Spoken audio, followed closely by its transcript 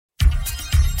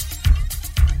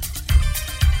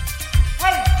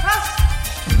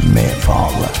med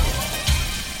Fale.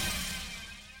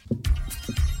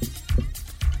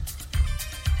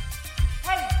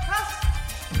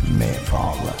 Med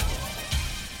Fale.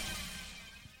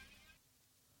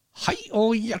 Hei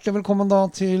og hjertelig velkommen da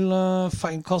til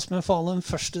Feilkast med Fale, den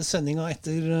første sendinga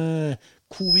etter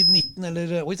covid-19,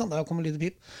 eller, oi sann, der kommer litt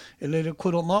pip, eller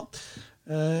korona.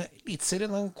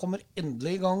 Elitserien den kommer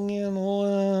endelig i gang nå,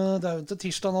 det er jo til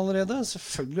tirsdagen allerede.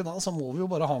 Selvfølgelig da, så må vi jo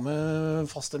bare ha med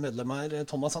faste medlemmer.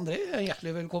 Thomas André,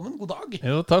 hjertelig velkommen, god dag.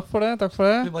 Jo, takk for det, takk for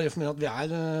det. Vi bare informerer at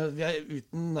vi er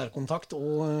uten nærkontakt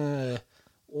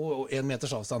og 1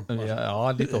 meters avstand.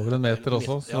 Ja, litt over 1 meter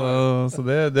også, så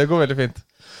det går veldig fint.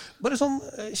 Bare sånn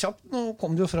kjapt, nå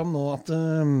kom det jo fram nå at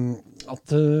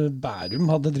Bærum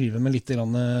hadde drivet med litt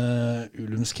grann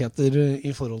ulumskheter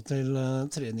i forhold til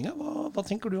treninga. Hva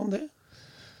tenker du om det?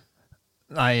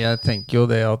 Nei, jeg tenker jo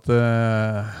det at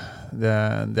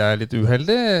det er litt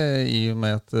uheldig i og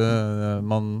med at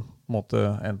man måtte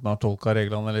enten har tolket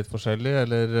reglene litt forskjellig,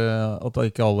 eller at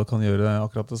ikke alle kan gjøre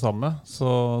akkurat det samme.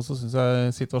 Så synes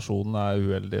jeg situasjonen er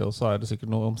uheldig, og så er det sikkert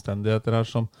noen omstendigheter her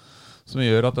som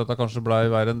gjør at dette kanskje ble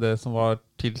verre enn det som var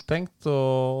tiltenkt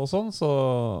og sånn,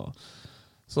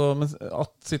 men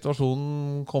at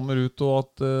situasjonen kommer ut og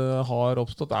at det har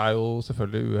oppstått er jo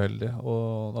selvfølgelig uheldig, og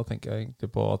da tenker jeg egentlig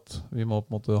på at vi må på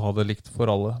en måte ha det likt for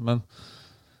alle. Men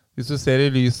hvis du ser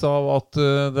i lyset av at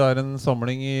det er en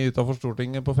samling utenfor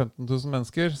Stortinget på 15 000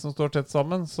 mennesker som står tett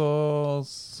sammen,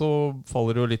 så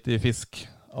faller det jo litt i fisk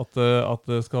at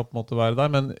det skal på en måte være der,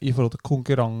 men i forhold til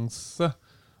konkurranse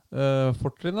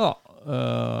fortrinnet da,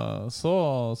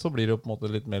 så blir det jo på en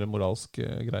måte litt mer moralsk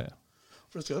greie.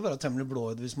 For det skal jo være temmelig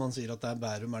blåøyd hvis man sier at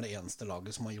Bærum er det eneste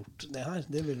laget som har gjort det her.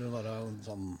 Det vil jo være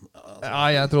sånn...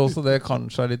 Ja, jeg tror også det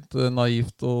kanskje er litt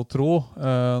naivt å tro.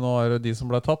 Nå er det de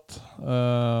som ble tatt,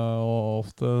 og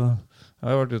ofte... Jeg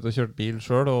har vært ute og kjørt bil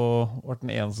selv, og vært den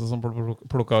eneste som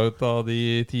plukket ut av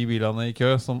de 10 bilene i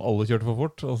kø, som alle kjørte for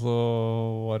fort, og så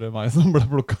var det meg som ble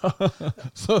plukket.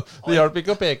 Så det hjalp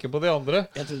ikke å peke på de andre.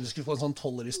 Jeg trodde du skulle få en sånn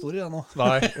tollerhistorie nå.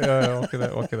 Nei, det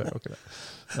var ikke det.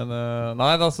 Men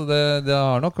nei, altså det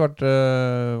har nok vært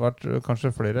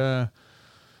kanskje flere...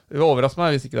 Det vil overraske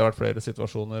meg hvis ikke det har vært flere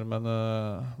situasjoner, men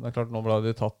det er klart nå ble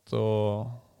de tatt,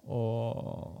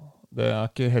 og det er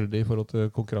ikke heldig i forhold til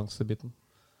konkurransebiten.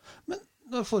 Men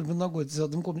når forbundet har gått til å si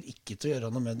at de kommer ikke til å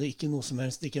gjøre noe med det, ikke noe som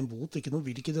helst, ikke en bot, ikke noe,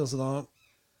 vil ikke det, altså da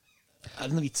er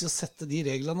det noe vits i å sette de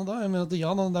reglene da? Jeg mener at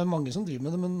ja, det er mange som driver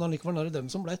med det, men allikevel er det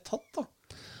dem som ble tatt da.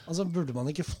 Altså burde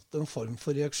man ikke fått en form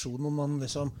for reaksjon om man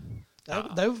liksom... Det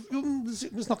er jo,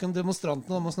 vi snakker om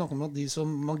demonstrantene, man snakker om at de som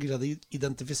man greide å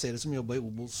identifisere som jobbet i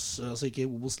Obos, altså ikke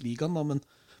Obos-ligaen da, men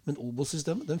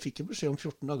Obos-systemet, den fikk jo beskjed om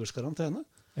 14 dagers karantene.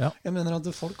 Ja. Jeg mener at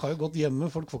folk har jo gått hjemme,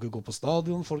 folk får ikke gå på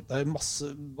stadion, det er masse,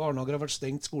 barnehager har vært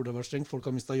stengt, skoler har vært stengt, folk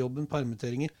har mistet jobben,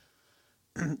 permitteringer.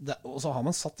 Og så har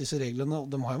man satt disse reglene, og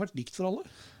de har jo vært likt for alle.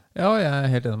 Ja, jeg er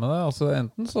helt enig med deg. Altså,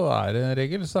 enten så er det en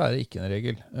regel, så er det ikke en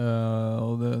regel.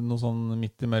 Og det er noe sånn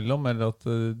midt imellom, eller at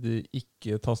det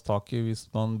ikke tas tak i hvis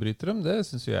man bryter dem, det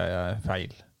synes jeg er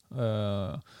feil.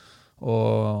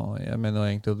 Og jeg mener jo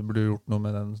egentlig at det burde gjort noe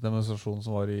med den demonstrasjonen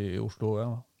som var i Oslo,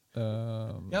 ja.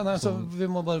 Så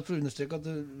vi må bare understreke at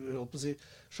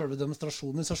selve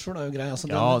demonstrasjonen i seg selv er jo grei. Altså,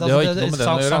 det har ikke noe med den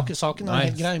å gjøre. Saken er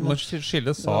helt grei. Man må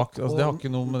skille sak, altså, det har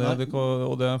ikke noe med det,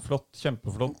 og det er en flott,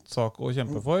 kjempeflott sak å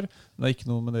kjempe for. Det har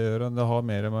ikke noe med det å gjøre. Det har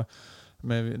mer med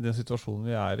den situasjonen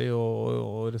vi er i,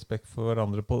 og respekt for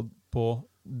hverandre på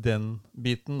den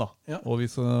biten da. Ja. Og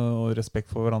respekt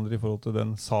for hverandre i forhold til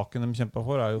den saken de kjemper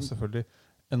for er jo selvfølgelig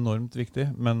enormt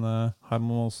viktig, men her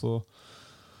må man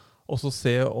også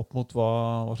se opp mot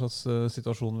hva slags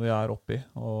situasjon vi er oppe i.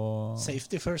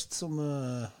 Safety first, som...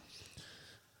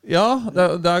 Ja,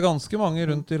 det er ganske mange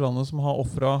rundt i landet som har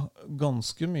offret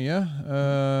ganske mye.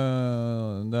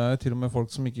 Det er til og med folk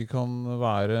som ikke kan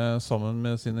være sammen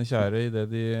med sine kjære i det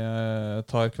de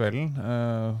tar kvelden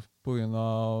på grunn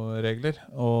av regler.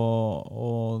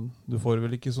 Og du får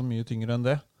vel ikke så mye tyngre enn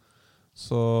det.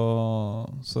 Så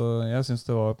jeg synes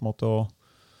det var på en måte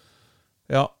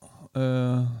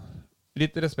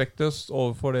litt respektløst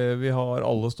overfor det vi har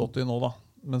alle stått i nå da.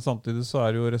 Men samtidig så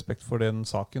er det jo respekt for den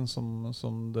saken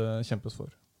som det kjempes for.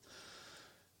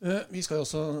 Vi skal jo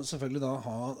også selvfølgelig da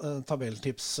ha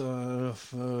tabelltips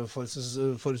for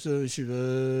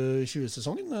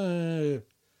 2020-sesongen.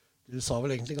 Du sa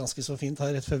vel egentlig ganske så fint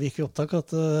her rett før vi gikk i opptak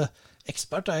at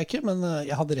ekspert er jeg ikke, men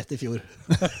jeg hadde rett i fjor.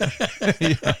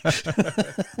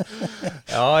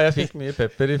 Ja, jeg fikk mye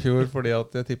pepper i fjor fordi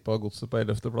at jeg tippet godset på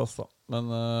 11. plass da. Men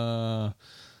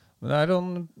Men det er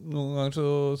noen ganger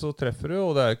så treffer du,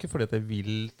 og det er ikke fordi at jeg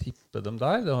vil tippe dem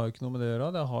der. Det har jo ikke noe med det å gjøre.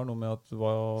 Det har noe med at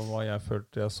hva jeg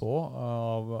følte jeg så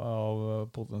av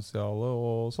potensialet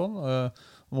og sånn.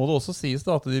 Må det også sies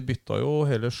da at de bytta jo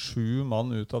hele 7 mann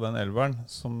ut av den elveren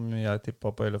som jeg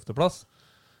tippet på 11. plass.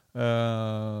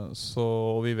 Så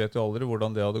vi vet jo aldri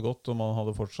hvordan det hadde gått, om man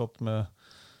hadde fortsatt med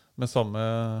samme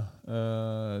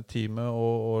teamet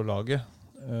og laget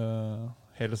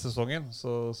hele sesongen,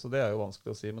 så det er jo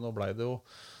vanskelig å si, men nå ble det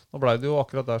jo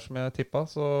akkurat der som jeg tippet,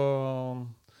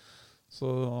 så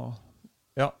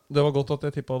ja, det var godt at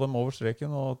jeg tippet dem over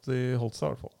streken, og at de holdt seg i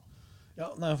hvert fall.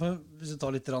 Ja, nei, for hvis du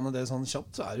tar litt det sånn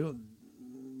kjapt, så er det jo,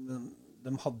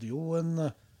 de hadde jo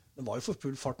det var jo for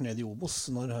full fart ned i Obos,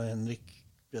 når Henrik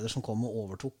Pedersen kom og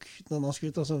overtok denne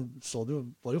skuta, så det jo,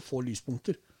 var jo få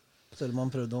lyspunkter, selv om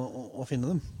han prøvde å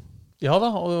finne dem. Ja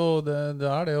da, og det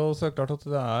er det, og så er det klart at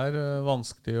det er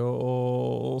vanskelig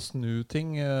å snu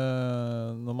ting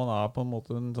når man er på en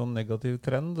måte en sånn negativ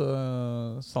trend.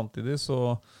 Samtidig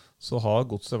så har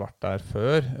godset vært der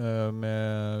før. Vi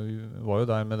var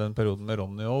jo der med den perioden med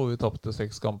Ronny også, vi tappte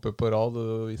 6 kamper på rad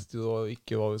og visste jo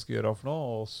ikke hva vi skulle gjøre for noe,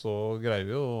 og så greier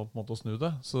vi jo på en måte å snu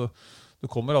det. Så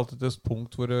det kommer alltid til et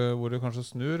punkt hvor det kanskje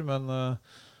snur, men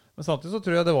samtidig så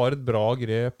tror jeg det var et bra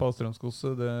grep av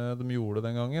Strømsgodset det de gjorde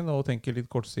den gangen, og tenke litt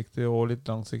kortsiktig og litt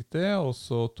langsiktig, og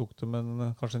så tok de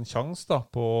kanskje en sjans da,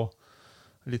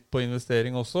 litt på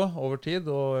investering også over tid,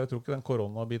 og jeg tror ikke den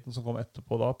koronabiten som kom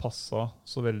etterpå da passet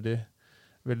så veldig,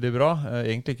 veldig bra.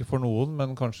 Egentlig ikke for noen,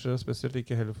 men kanskje spesielt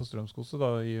ikke heller for Strømsgodset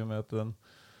da, i og med at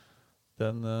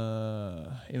den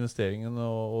investeringen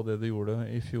og det de gjorde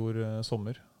i fjor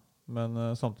sommer. Men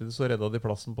samtidig så redda de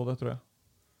plassen på det, tror jeg.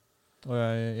 Og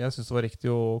jeg synes det var riktig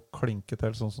å klinke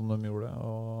til sånn som de gjorde.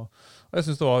 Og jeg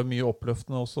synes det var mye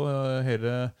oppløftende også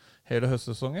hele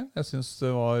høstsesongen. Jeg synes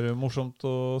det var morsomt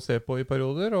å se på i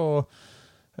perioder, og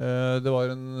det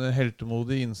var en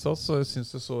heltemodig innsats, og jeg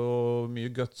synes det så mye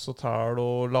guts og tæl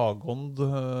og lagånd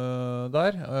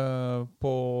der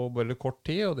på veldig kort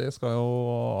tid, og det skal jo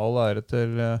all ære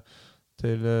til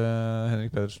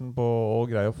Henrik Pedersen på å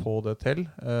greie å få det til.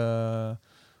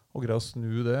 Og greie å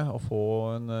snu det og få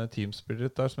en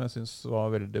teamspirit der som jeg synes var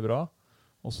veldig bra.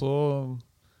 Og så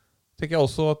tenker jeg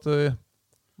også at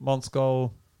man skal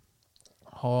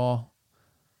ha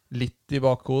litt i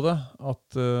bakhodet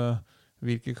at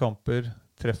hvilke kamper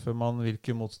treffer man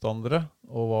hvilke motstandere,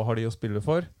 og hva har de å spille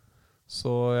for.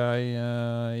 Så jeg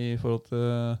i forhold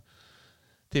til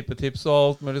tippetips og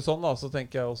alt mulig sånn da, så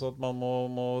tenker jeg også at man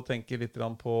må tenke litt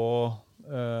grann på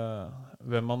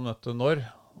hvem man møtte når,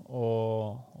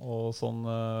 og sånn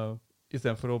i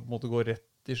stedet for å på en måte gå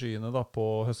rett i skyene da,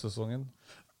 på høstsesongen,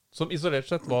 som isolert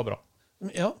sett var bra.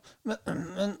 Ja,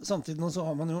 men samtidig nå så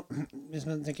har man jo, hvis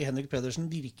man tenker Henrik Pedersen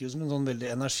virker jo som en sånn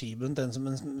veldig energibunt,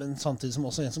 men samtidig som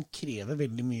også en som krever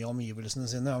veldig mye av omgivelsene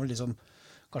sine. Jeg har vel liksom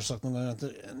kanskje sagt noen ganger at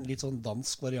det er en litt sånn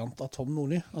dansk variant av Tom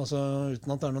Nordli, altså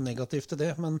uten at det er noe negativt til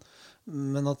det,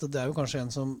 men at det er jo kanskje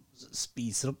en som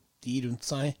spiser opp de rundt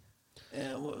seg.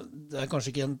 Det er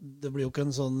kanskje ikke det blir jo ikke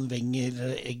en sånn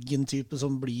Wenger-Eggen-type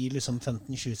som blir liksom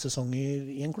 15-20 sesonger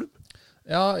i en klubb.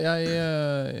 Ja,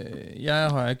 jeg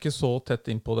har ikke så tett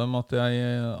inn på dem at jeg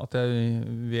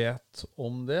vet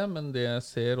om det, men det jeg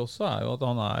ser også er jo at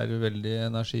han er veldig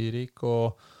energirik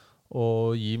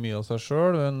og gir mye av seg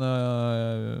selv, men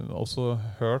også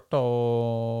hørt da,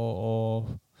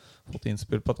 og fått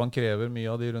innspill på at han krever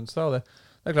mye av de rundt seg, og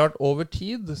det er klart, over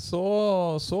tid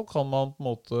så kan man på en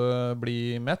måte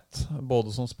bli mett, både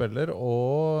som spiller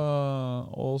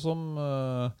og som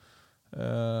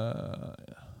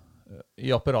i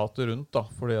apparatet rundt da,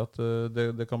 fordi at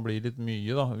det kan bli litt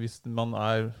mye da, hvis man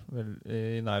er vel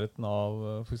i nærheten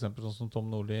av for eksempel sånn som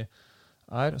Tom Nordli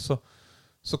er,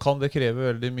 så kan det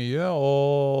kreve veldig mye,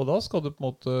 og da skal du på en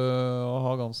måte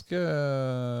ha ganske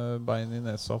bein i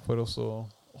nesa for å så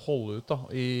holde ut da,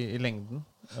 i lengden.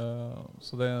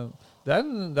 Så det er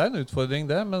en utfordring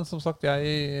det, men som sagt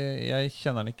jeg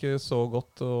kjenner han ikke så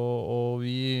godt, og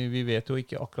vi vet jo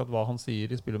ikke akkurat hva han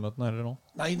sier i spillemøtene heller nå.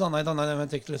 Nei,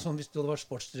 jeg tenkte liksom, hvis du hadde vært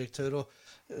sportsdirektør og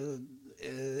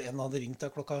en hadde ringt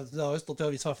deg klokka, det har jo stått i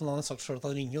avisen, han hadde sagt selv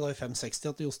at han ringer jo da i 5:60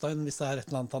 til Jostein, hvis det er et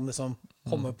eller annet han liksom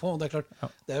kommer på, og det er klart,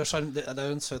 ja. Det er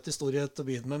jo en søt historie til å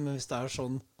begynne med, men hvis det er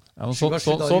sånn ja,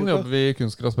 sånn jobber vi i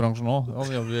kunstgressbransjen nå.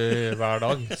 Sånn jobber vi hver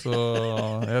dag. Så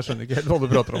jeg skjønner ikke helt hva du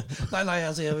prater om. Nei,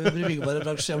 altså, jeg blir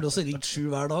byggevarebransje. Jeg blir også ringt 7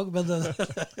 hver dag, men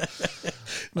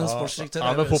sportsdirektør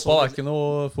men fotball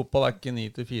er ikke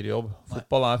 9-4 jobb.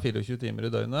 Fotball er 24 timer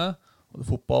i døgnet, og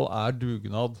fotball er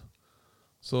dugnad.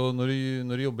 Så når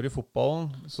du jobber i fotballen,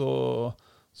 så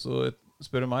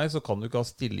spør du meg, så kan du ikke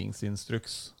ha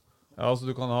stillingsinstruks. Ja, altså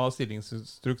du kan ha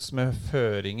stillingsinstruks med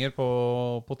føringer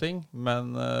på ting,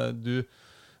 men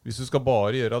hvis du skal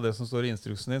bare gjøre det som står i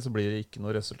instruksen din, så blir det ikke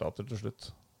noen resultater til slutt.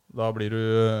 Da blir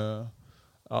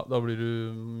du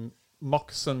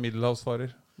maks en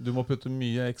middelhavsfarer. Du må putte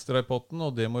mye ekstra i potten,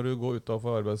 og det må du gå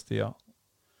utenfor arbeidstida.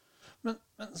 Men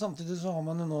samtidig så har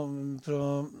man jo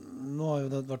nå har jo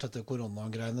det vært dette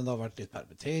koronagreiene, det har vært litt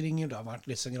permitteringer, det har vært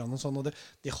litt sånn, og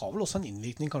det har vel også en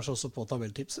innvirkning kanskje også på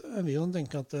tabelltips. Jeg vil jo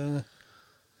tenke at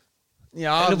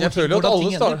Ja, jeg føler jo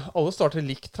at alle starter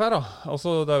likt her da.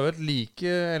 Altså, det er jo et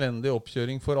like elendig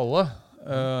oppkjøring for alle.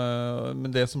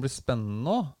 Men det som blir spennende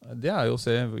nå, det er jo å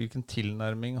se hvilken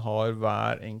tilnærming har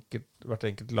hvert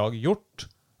enkelt lag gjort.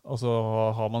 Altså,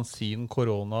 har man sin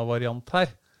koronavariant her?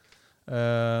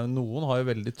 Noen har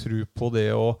jo veldig tro på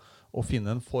det å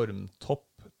finne en formtopp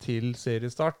til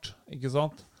seriestart, ikke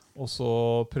sant? Og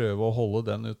så prøve å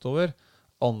holde den utover.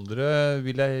 Andre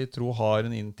vil jeg tro har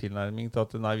en tilnærming til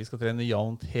at nei, vi skal trene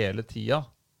jevnt hele tida.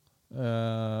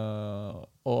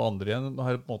 Og andre igjen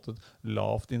har på en måte et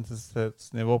lavt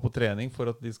intensitetsnivå på trening for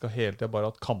at de skal hele tiden bare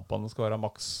at kampene skal være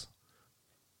maks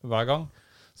hver gang.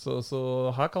 Så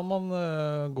her kan man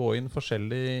gå inn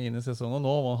forskjellig inn i sesongen. Nå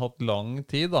har man hatt lang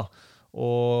tid da.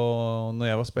 Og når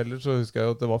jeg var spiller så husker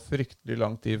jeg at det var fryktelig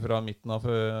lang tid fra midten av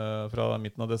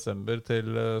desember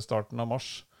til starten av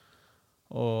mars.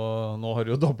 Og nå har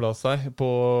det jo doblet seg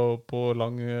på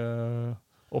lang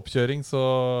oppkjøring, så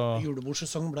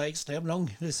julebordsesongen ble ekstremt lang.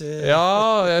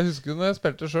 Ja, jeg husker når jeg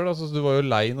spilte selv, altså, du var jo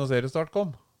lei når seriestart kom.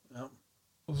 Ja.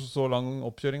 Så lang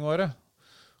oppkjøring var det.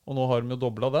 Og nå har de jo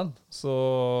doblet den.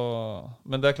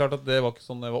 Men det er klart at det var ikke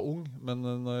sånn da jeg var ung. Men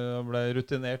når jeg ble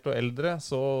rutinert og eldre,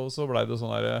 så ble det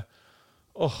sånn der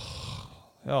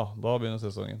ja, da begynner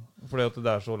sesongen. Fordi at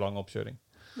det er så lang oppkjøring.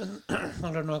 Men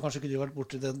nå har kanskje ikke du vært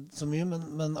borti det så mye,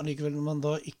 men allikevel når man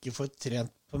da ikke får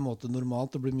trent på en måte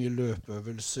normalt, det blir mye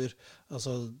løpeøvelser.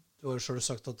 Altså, du har jo selv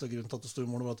sagt at grunnen til at det store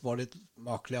målet var at det var litt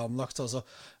makelig anlagt. Altså,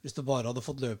 hvis du bare hadde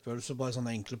fått løpeøvelser, bare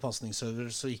sånne enkle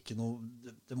passningsøvelser, ikke noe,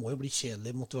 det må jo bli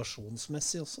kjedelig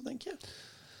motivasjonsmessig også, tenker jeg.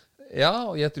 Ja,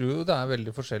 og jeg tror jo det er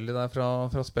veldig forskjellig der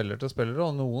fra spiller til spiller,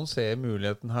 og noen ser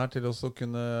muligheten her til å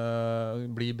kunne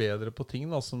bli bedre på ting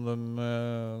da, som de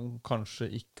kanskje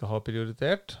ikke har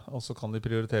prioritert, og så kan de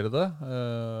prioritere det.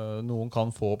 Noen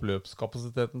kan få opp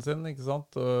løpskapasiteten sin, ikke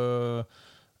sant?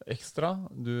 Ekstra.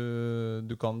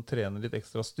 Du kan trene litt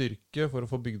ekstra styrke for å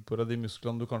få bygd på deg de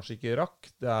musklene du kanskje ikke rakk.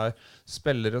 Det er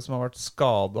spillere som har vært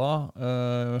skadet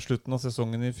slutten av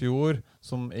sesongen i fjor,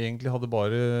 som egentlig hadde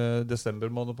bare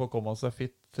desember måned på å komme seg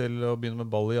fit til å begynne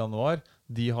med ball i januar.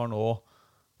 De har nå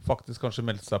faktisk kanskje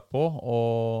meldt seg på,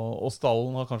 og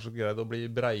stallen har kanskje greid å bli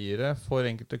breiere for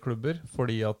enkelte klubber,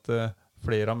 fordi at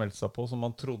flere har meldt seg på, som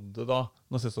man trodde da,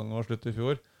 når sesongen var slutt i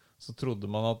fjor. Så trodde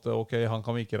man at ok, han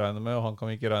kan vi ikke regne med, og han kan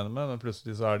vi ikke regne med, men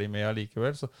plutselig så er de med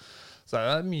allikevel. Så er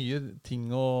det mye ting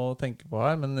å tenke på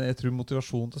her, men jeg tror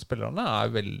motivasjonen til spillerne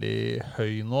er veldig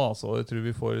høy nå. Altså. Jeg tror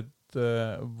vi får et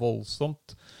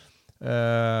voldsomt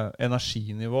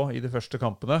energinivå i de første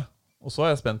kampene. Og så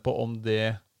er jeg spent på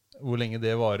hvor lenge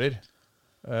det varer.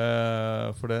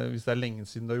 For hvis det er lenge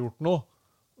siden du har gjort noe,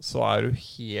 så er du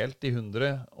helt i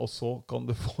 100, og så kan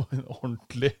du få en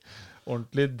ordentlig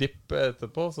dipp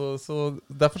etterpå. Så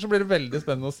derfor så blir det veldig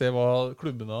spennende å se hva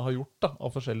klubbene har gjort da, av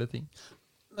forskjellige ting.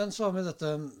 Men så har vi dette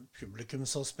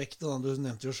publikumsaspektet. Da. Du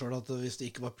nevnte jo selv at hvis det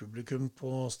ikke var publikum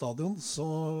på stadion, så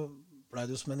ble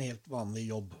det jo som en helt vanlig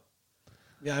jobb.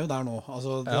 Vi er jo der nå.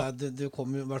 Altså, det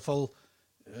kommer jo i hvert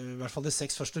fall de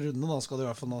 6 første rundene, da skal det i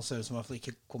hvert fall nå se ut som i hvert fall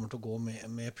ikke kommer til å gå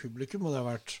med publikum, og det har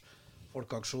vært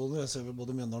folkeaksjoner. Jeg ser vel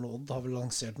både Mjøndalen og Odd har vel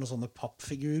lansert noen sånne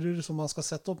pappfigurer som man skal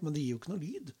sette opp, men de gir jo ikke noe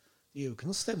lyd. De gir jo ikke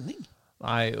noe stemning.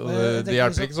 Nei, og det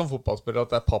hjelper ikke som fotballspiller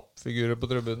at det er pappfigurer på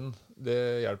tribunen. Det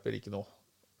hjelper ikke nå.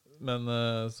 Men,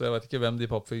 så jeg vet ikke hvem de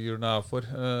pappfigurene er for,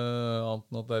 annet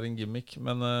enn at det er en gimmick.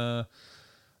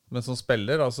 Men som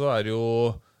spiller, altså er jo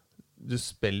du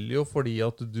spiller jo fordi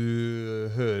at du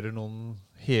hører noen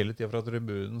hele tiden fra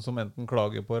tribunen som enten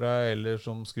klager på deg, eller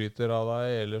som skryter av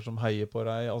deg, eller som heier på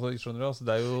deg. Altså, skjønner du? Altså,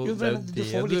 det er jo det er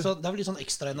vel litt sånn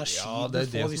ekstra energi. Ja, det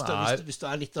er hvis du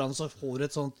er litt rann, så får du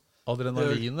et sånt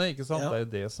adrenalinet, ikke sant? Ja. Det er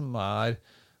jo det som er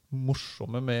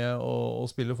morsomme med å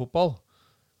spille fotball.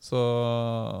 Så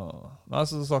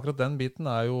akkurat den biten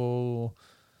er jo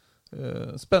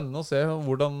spennende å se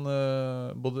hvordan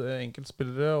både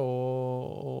enkeltspillere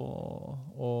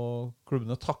og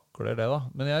klubbene takler det da.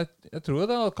 Men jeg tror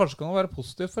det kanskje kan være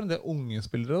positivt for en del unge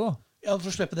spillere da. Ja, for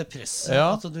å slippe det presset.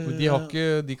 Ja,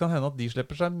 de kan hende at de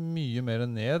slipper seg mye mer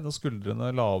ned, og skuldrene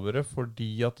er lavere,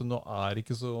 fordi at nå er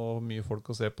ikke så mye folk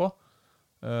å se på.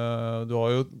 Du har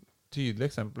jo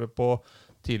tydelige eksempler på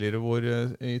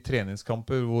tidligere i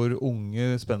treningskamper hvor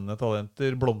unge, spennende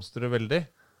talenter blomstrer veldig,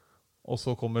 og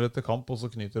så kommer det til kamp, og så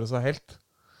knyter det seg helt.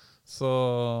 Så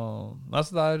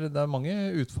det er mange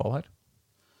utfall her.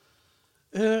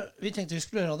 Vi tenkte vi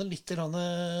skulle gjøre det litt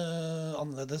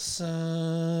annerledes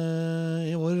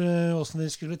i år. Hvordan vi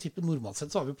skulle tippe. Normalt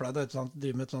sett så har vi pleid å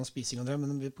drive med et eller annet spising og det,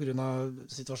 men på grunn av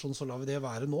situasjonen så lar vi det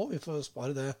være nå. Vi får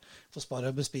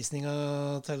spare bespisninga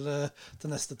til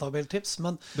neste tabelltips.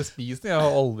 Men bespisning? Jeg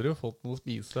har aldri fått noe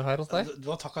spise her hos deg. Du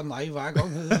har takket nei hver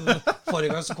gang.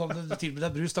 Forrige gang så kom du tilbud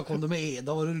deg brus, da kom du med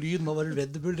da var det lyd, nå var det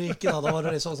Red Bull drikke, da var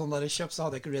det sånn der kjøp, så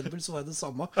hadde jeg ikke Red Bull, så var det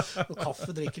samme. Og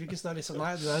kaffe drikker du ikke, så det er liksom,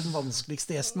 nei, du er den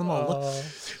vanskeligste gjesten av alle.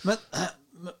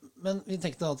 Men vi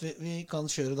tenkte at vi kan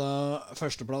kjøre da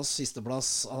førsteplass, sisteplass,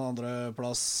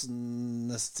 andreplass,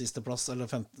 nest sisteplass, eller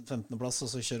 15. plass,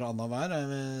 og så kjøre Anna hver.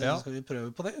 Skal vi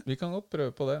prøve på det? Vi kan godt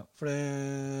prøve på det. For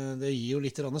det gir jo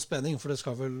litt spenning, for det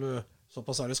skal vel,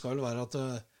 såpass ærlig skal vel være at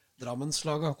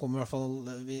Drammenslaget kommer i hvert fall,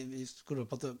 vi skulle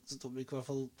opp at det står ikke i hvert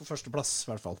fall på førsteplass, i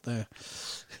hvert fall.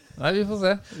 Nei, vi får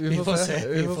se. Vi får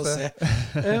se.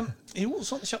 Jo,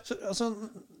 sånn kjapt, altså,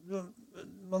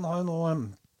 man har jo nå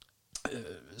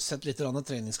sett litt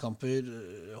treningskamper.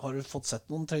 Har du fått sett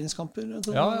noen treningskamper?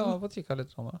 Ja, jeg har fått kikket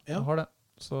litt. Jeg har det.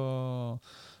 Så,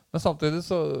 men samtidig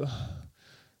så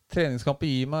treningskamper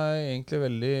gir meg egentlig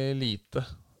veldig lite.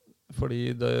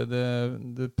 Fordi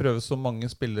det prøves så mange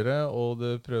spillere, og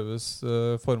det prøves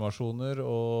formasjoner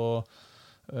og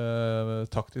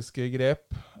taktiske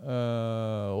grep.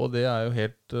 Og det er jo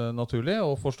helt naturlig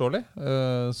og forståelig.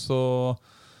 Så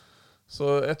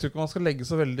jeg tror ikke man skal legge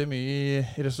så veldig mye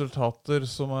i resultater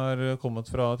som er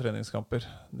kommet fra treningskamper.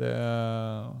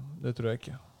 Det tror jeg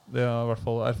ikke. Det har i hvert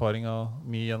fall erfaringen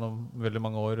min gjennom veldig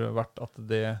mange år vært at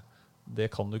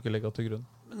det kan du ikke legge til grunn.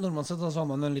 Normalt sett så har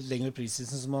man en litt lengre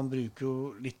prisseason, så man bruker jo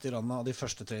litt av de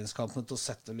første treningskampene til å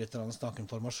sette litt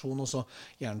snakinformasjon, og så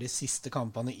gjerne de siste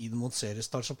kampene inn mot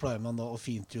seriestart, så pleier man da å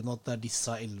fintune at det er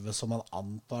disse 11 som man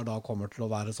antar da kommer til å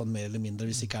være sånn mer eller mindre,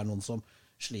 hvis ikke er noen som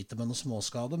sliter med noen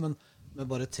småskade, men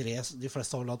bare de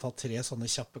fleste har vel tatt 3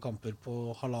 sånne kjappe kamper på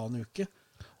 1,5 uke,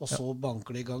 og så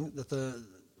banker det i gang.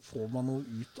 Får man noe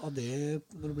ut av det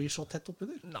når det blir så tett oppi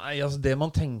der? Nei, altså det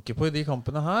man tenker på i de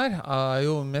kampene her er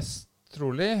jo mest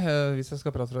trolig, hvis jeg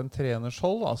skal prate fra en treners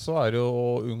hold, så er det jo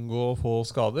å unngå å få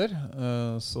skader.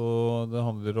 Så det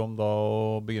handler om da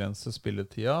å begrense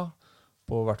spilletida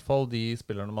på hvert fall de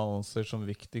spillerne man anser som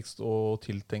viktigst og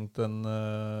tiltenkt en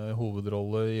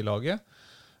hovedrolle i laget.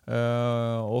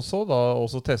 Og så da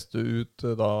også teste ut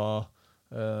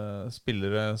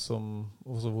spillere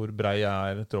også hvor brei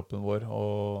er troppen vår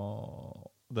og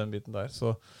den biten der.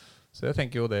 Så jeg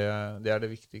tenker jo det er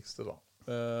det viktigste da.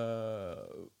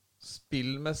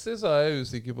 Spillmessig så er jeg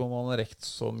usikker på om man har rekt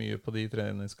så mye på de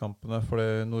treningskampene, for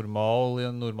i en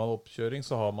normal oppkjøring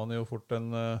så har man jo fort 8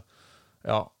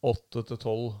 til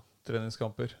 12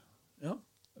 treningskamper. Ja.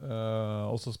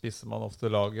 Og så spisser man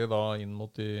ofte laget da inn mot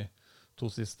de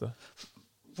 2 siste.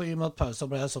 For i og med at pausa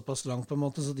ble såpass lang på en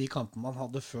måte, så de kampene man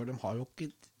hadde før, de har jo ikke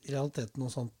i realiteten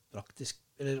noe sånn praktisk,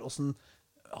 eller hvordan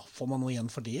får man noe igjen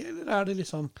for det, eller er det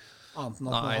liksom annet enn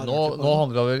at Nei, man har nå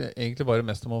handler det vel egentlig bare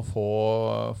mest om å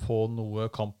få noe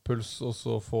kamppuls, og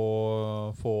så få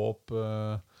opp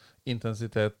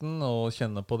intensiteten og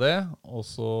kjenne på det, og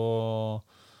så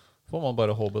får man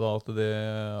bare håpe da at det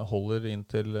holder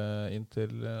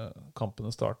inntil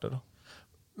kampene starter da.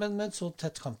 Men med et så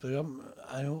tett kampprogram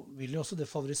vil jo også det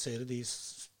favorisere de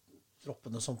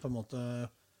troppene som på en måte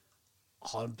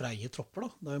har breie tropper da.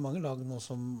 Det er jo mange lag nå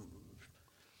som,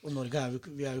 og Norge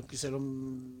vi er jo ikke, selv om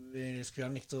vi skulle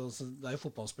gjerne likte, det er jo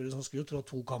fotballspillere som skulle jo tro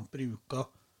at 2 kamper i uka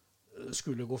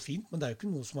skulle gå fint, men det er jo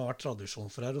ikke noe som har vært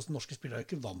tradisjon for her, og norske spillere er jo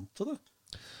ikke vant til det.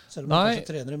 Selv om man kanskje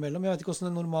trener imellom. Jeg vet ikke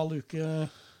hvordan en normal uke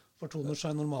fortoner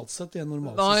seg normalt sett i en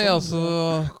normal sesong. Nei, altså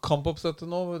kampoppsettet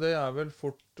nå, det er vel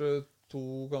fort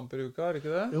 2 kamper i uka, er det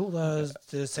ikke det? Jo, det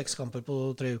er 6 kamper på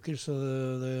 3 uker, så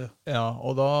det... Ja,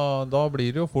 og da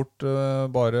blir det jo fort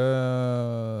bare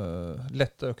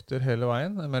lette økter hele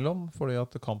veien imellom, fordi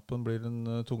at kampen blir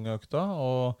den tunge økta,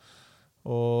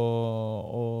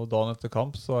 og dagen etter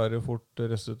kamp så er det fort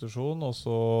restitusjon, og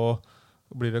så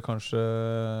blir det kanskje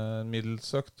en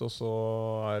middelsøkt, og så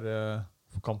er det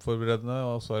kampforberedende,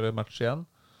 og så er det match igjen.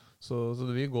 Så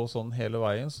det vil gå sånn hele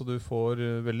veien, så du får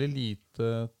veldig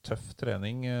lite tøff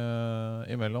trening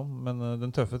imellom. Men den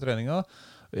tøffe treningen,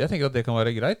 jeg tenker at det kan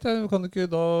være greit. Du kan ikke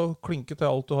da klinke til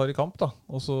alt du har i kamp da,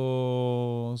 og så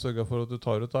sørge for at du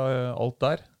tar ut alt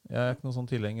der. Jeg er ikke noen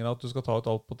sånn tilhenger av at du skal ta ut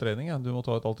alt på trening, du må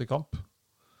ta ut alt i kamp.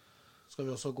 skal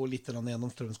vi også gå litt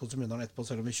gjennom Strømsgods Mjøndalen etterpå,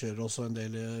 selv om vi kjører også en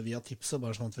del via tipset,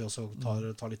 bare sånn at vi også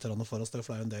tar litt for oss det,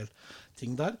 for det er jo en del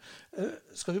ting der.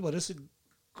 Skal vi bare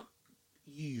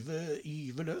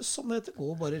gyve løs, som det heter,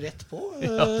 gå bare rett på?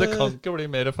 Ja, det kan ikke bli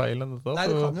mer feil enn dette. Nei,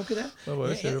 det kan jo ikke det. Det er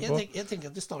bare å kjøre på. Jeg tenker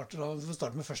at vi får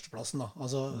starte med førsteplassen da.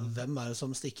 Altså, hvem er det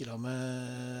som stikker av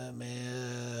med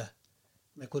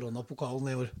koronapokalen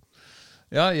i år?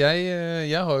 Ja,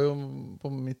 jeg har jo, på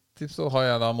mitt tips så har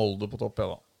jeg da Molde på topp, jeg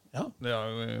da. Ja. Det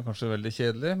er jo kanskje veldig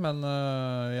kjedelig, men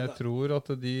jeg tror at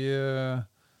de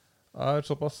er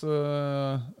såpass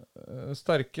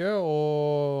sterke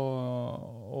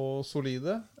og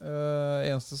solide.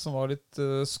 Eneste som var litt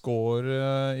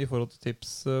score i forhold til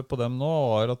tips på dem nå,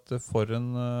 var at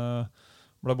Forhen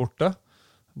ble borte.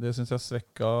 Det synes jeg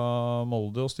svekket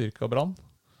Molde og styrket Brann.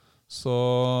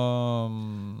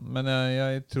 Men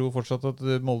jeg tror fortsatt at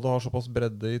Molde har såpass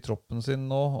bredde i troppen sin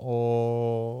nå,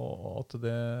 og at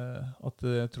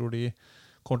jeg tror de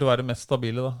kommer til å være mest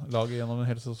stabile da, laget gjennom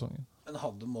hele sesongen. Men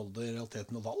hadde Molde i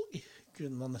realiteten noe valg?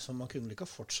 Man kunne ikke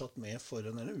ha fortsatt med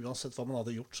Forhen, eller uansett hva man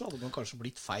hadde gjort, så hadde man kanskje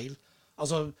blitt feil.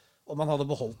 Altså, om man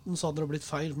hadde beholdt den, så hadde det blitt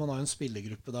feil. Man har jo en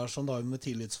spillergruppe der, sånn, da, med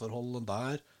tillitsforhold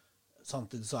der.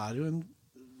 Samtidig så er det jo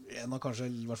en av kanskje,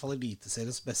 i hvert fall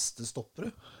Eliteseriens beste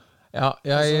stoppere. Ja,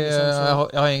 jeg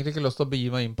har egentlig ikke lyst til å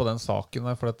begi meg inn på den saken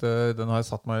der, for at, den har jeg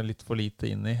satt meg litt for lite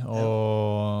inn i,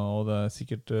 og det er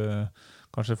sikkert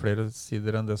kanskje flere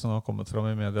sider enn det som har kommet fram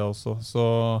i media også.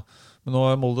 Men nå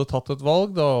har Molde tatt et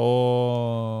valg da,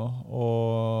 og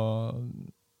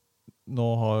nå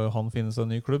har han finnet seg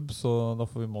en ny klubb, så da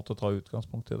får vi måtte ta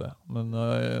utgangspunkt i det. Men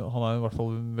han er i hvert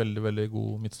fall en veldig, veldig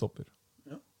god midtstopper.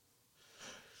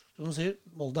 Som du sier,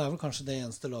 Molde er vel kanskje det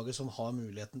eneste laget som har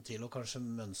muligheten til å kanskje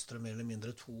mønstre mer eller mindre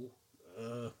to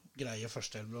greie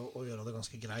førsteelvere og gjøre det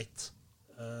ganske greit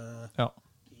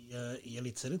i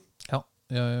Elitserien. Ja,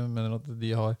 jeg mener at de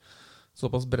har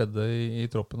såpass bredde i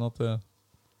troppen at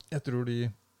jeg tror de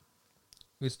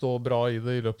vil stå bra i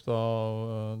det i løpet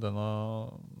av denne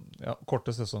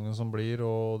korte sesongen som blir,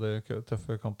 og det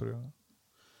tøffe kampprogrammet.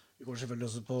 Vi går selvfølgelig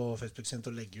også på Facebook sin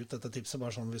til å legge ut dette tipset,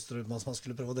 bare sånn hvis man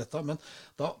skulle prøve dette. Men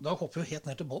da hopper vi jo helt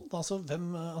ned til bånd. Altså,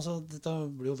 dette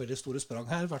blir jo veldig store sprang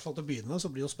her. I hvert fall til å begynne med,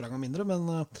 så blir jo sprangene mindre.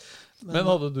 Men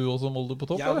hadde du også Molde på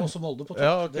topp? Jeg hadde også Molde på topp.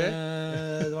 Ja, okay.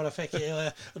 Det var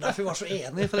derfor vi var så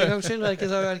enige for en gangs skyld. Er ikke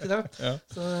det? Ja.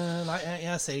 Så, nei,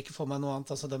 jeg ser ikke for meg noe annet.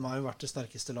 Altså, de har jo vært det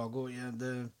sterkeste laget. Og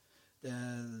det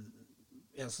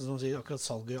eneste som sier akkurat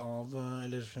salget av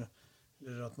eller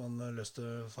at man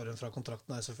løste Forhen fra kontrakten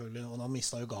er selvfølgelig, og han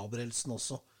mistet jo Gabrielsen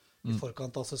også i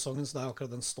forkant av sesongen, så det er akkurat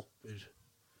den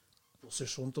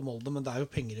stopperposisjonen til Molde, men det er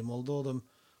jo penger i Molde, og de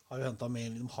har jo hentet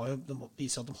mer, de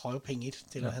viser at de har jo penger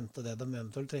til å hente det de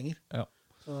eventuelt trenger. Ja.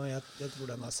 Så jeg tror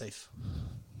den er safe.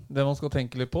 Det man skal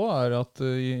tenke litt på er at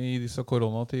i disse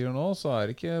koronatider nå, så er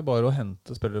det ikke bare å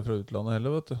hente spillere fra utlandet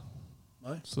heller, vet du.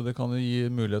 Nei. Så det kan jo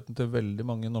gi muligheten til veldig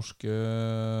mange norske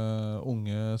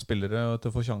unge spillere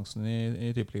til å få sjansen i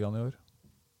Tippeligaen i år.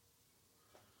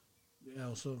 Det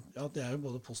er jo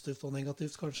både positivt og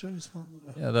negativt, kanskje.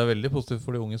 Ja, det er veldig positivt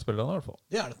for de unge spillerne i hvert fall.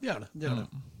 Det er det. Men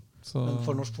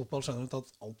for norsk fotball generelt at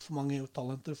alt for mange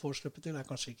talenter får slippe til, er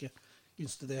kanskje ikke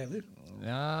gunstig det heller.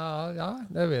 Ja,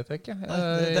 det vet jeg ikke.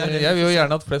 Jeg vil jo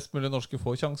gjerne at flest mulig norske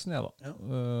får sjansen, jeg da. Ja.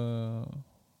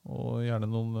 Og gjerne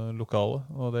noen lokale,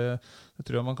 og det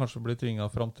tror jeg man kanskje blir tvinget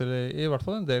frem til i hvert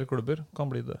fall en del klubber kan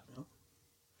bli det. Ja.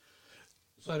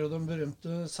 Så er det jo den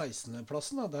berømte 16.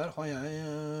 plassen da. Der har jeg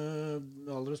med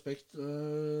all respekt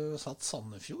satt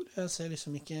Sandefjord. Jeg ser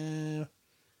liksom ikke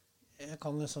jeg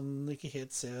kan liksom ikke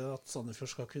helt se at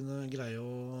Sandefjord skal kunne greie å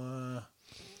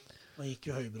nå gikk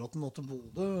jo Høybråten nå til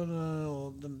Bodø,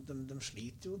 og de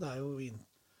sliter jo. Det er jo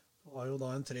har jo da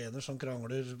en trener som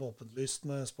krangler åpenlyst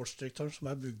med sportsdirektøren, som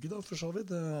er Bugge da, for så vidt.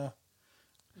 Du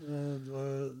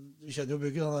kjenner jo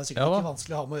Bugge, han er sikkert ikke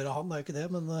vanskelig å ha med å gjøre han, det er jo ikke det,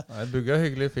 men... Nei, Bugge er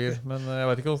hyggelig fyr, men jeg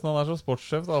vet ikke hvordan han er som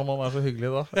sportssjef, da, om han er så hyggelig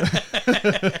da.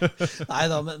 Nei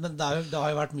da, men det har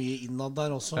jo vært mye innad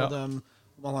der også. Ja.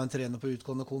 Man har en trener på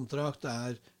utgående kontrakt, det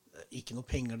er ikke noe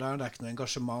penger der, det er ikke noe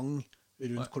engasjement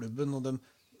rundt klubben, og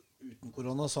uten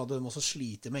korona så hadde de også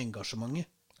slitet med engasjementet.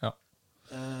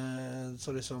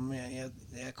 Så liksom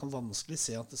jeg kan vanskelig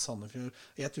se at Sandefjord,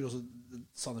 jeg tror også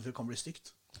Sandefjord kan bli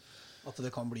stygt, at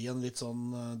det kan bli en litt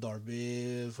sånn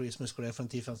derby for de som husker det for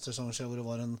en 10-15 sesonger siden, hvor det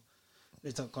var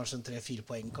kanskje en 3-4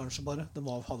 poeng kanskje bare. De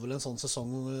hadde vel en sånn sesong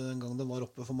en gang de var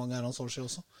oppe for mange herrens år siden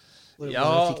også, hvor de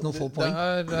fikk noen få poeng.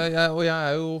 Og jeg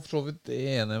er jo for så vidt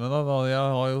enig med deg da. Jeg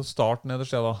har jo Start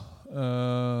nederst da,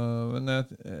 men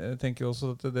jeg tenker også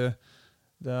at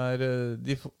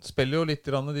De spiller jo litt,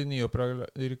 de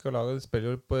nyopprykkede lagene, de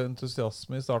spiller jo på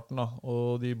entusiasme i starten, da,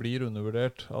 og de blir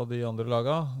undervurdert av de andre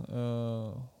lagene.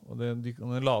 Og de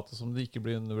kan late som de ikke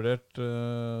blir undervurdert,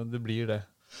 det blir det.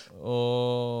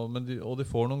 Og de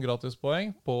får noen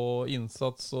gratispoeng på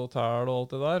innsats og tæl og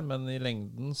alt det der, men i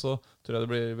lengden så tror jeg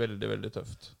det blir veldig, veldig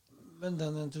tøft. Men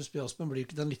den entusiasmen blir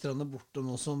ikke den litt borte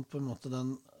nå som på en måte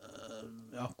den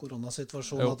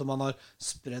koronasituasjonen, at man har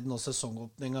spredd nå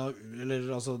sesongåpninga,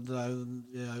 eller altså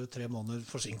vi er jo 3 måneder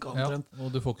forsinket omtrent. Ja,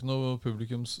 og du får ikke noe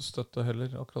publikumsstøtte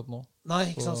heller akkurat nå. Nei,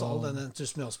 ikke sant, så all den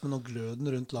entusiasmen og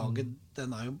gløden rundt laget,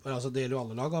 den er jo, altså det gjelder jo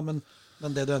alle laga, men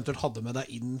det du eventuelt hadde med deg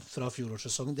inn fra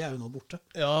fjorårssesongen, det er jo nå borte.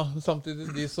 Ja, samtidig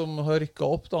de som har rykket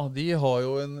opp da, de har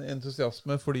jo en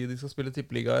entusiasme fordi de skal spille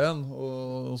tippeliga igjen,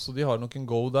 og så de har nok en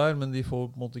go der, men de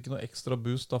får på en måte ikke noe ekstra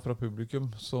boost da fra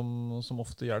publikum, som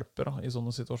ofte hjelper da, i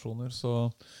sånne situasjoner. Så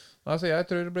jeg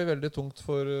tror det blir veldig tungt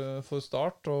for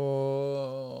Start,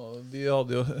 og de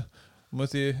hadde jo, må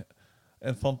jeg si,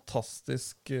 en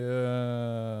fantastisk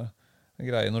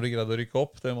greie når de greide å rykke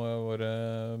opp. Det må jeg bare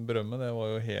berømme. Det var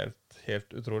jo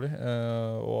helt utrolig,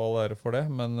 og all ære for det.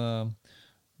 Men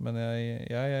jeg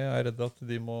er redd at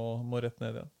de må rett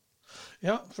ned igjen.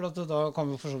 Ja, for at da kan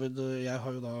vi jo for så vidt, jeg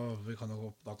har jo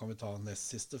da kan vi ta nest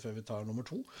siste før vi tar nummer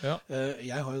 2. Ja.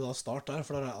 Jeg har jo da Start der,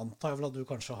 for der antar jeg vel at du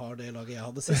kanskje har det laget jeg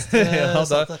hadde sist. Ja,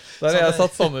 der har jeg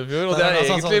satt Sandefjord, og det er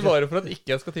egentlig bare for at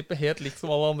ikke jeg skal tippe helt likt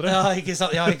som alle andre. Ja, ikke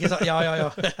sant, ja.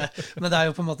 Men det er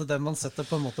jo på en måte den man setter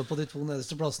på en måte på de 2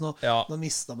 nederste plassene, og nå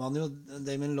mistet man jo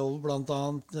Damien Lowe blant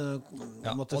annet.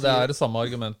 Ja, og det er det samme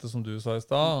argumentet som du sa i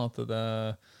sted, at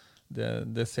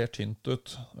det ser tynt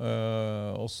ut,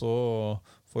 og så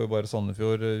får jo bare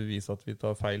Sandefjord vise at vi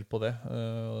tar feil på det,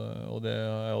 og det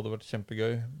hadde vært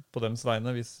kjempegøy på dems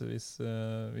vegne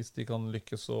hvis de kan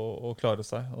lykkes og klare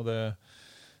seg, og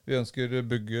vi ønsker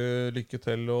Bugge lykke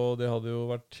til, og det hadde jo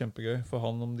vært kjempegøy for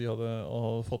han om de hadde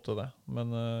fått til det,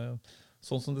 men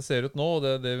sånn som det ser ut nå, og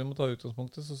det vi må ta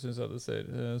utgangspunktet, så synes jeg det ser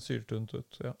syltynt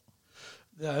ut, ja.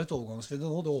 Det er jo et overgangsvindu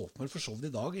nå, det åpner for så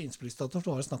vidt i dag. Innspillsdator, det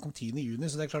var snakk om 10. juni,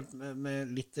 så det er klart med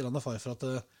litt far for at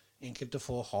enkelte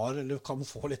kan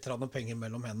få litt penger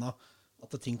mellom hendene,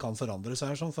 at ting kan forandre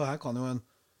seg her, for her kan jo i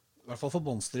hvert fall for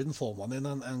båndstriden får man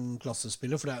inn en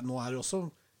klassespiller, for nå er det også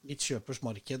litt kjøpers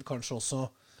marked, kanskje også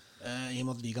i og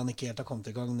med at ligaen ikke helt har kommet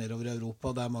i gang nedover i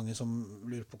Europa, det er mange som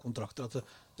lurer på kontrakter, at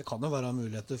det kan jo være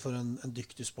muligheter for en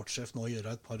dyktig sportssjef nå å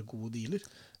gjøre et par gode dealer.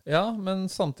 Ja, men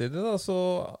samtidig da,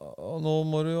 og nå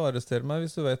må du jo arrestere meg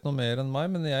hvis du vet noe mer enn meg,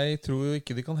 men jeg tror jo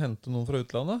ikke de kan hente noen fra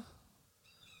utlandet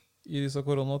i disse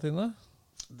koronatidene.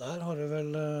 Der har du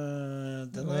vel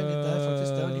den er litt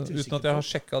usikker på. Uten at jeg har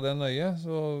sjekket det nøye,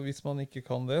 så hvis man ikke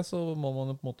kan det, så må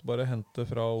man på en måte bare hente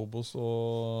fra Obos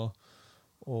og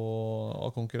av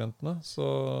konkurrentene. Så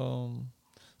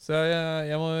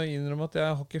jeg må innrømme at jeg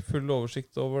har ikke full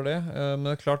oversikt over det. Men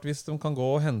det er klart, hvis de kan gå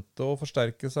og hente og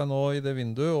forsterke seg nå i det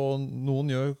vinduet, og noen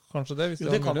gjør kanskje det, hvis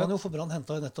jo, det kan man jo, for Brann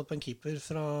hentet jo nettopp en keeper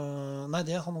fra... Nei,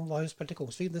 han var jo spilt i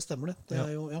Kongsvik, det stemmer det. Det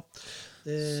er jo, ja.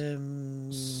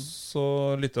 Så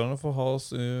lytterne får ha oss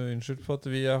unnskyld for at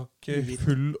vi har ikke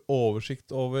full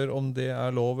oversikt over om det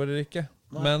er lov eller ikke.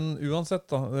 Nei. Men uansett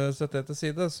da, sett det til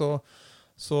side,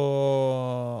 så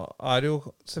er det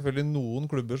jo selvfølgelig noen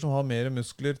klubber som har mer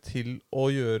muskler til å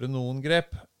gjøre noen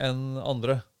grep enn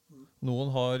andre.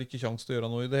 Noen har ikke sjans til å gjøre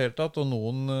noe i det hele tatt, og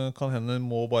noen kan hende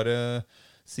må bare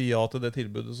si ja til det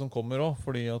tilbudet som kommer også,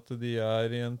 fordi at de er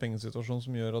i en pengesituasjon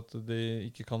som gjør at de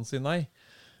ikke kan si nei.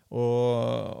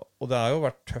 Og det har jo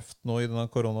vært tøft nå i denne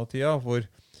koronatida, hvor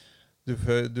du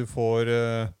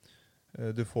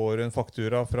får en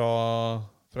faktura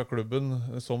fra klubben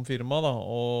som firma, da,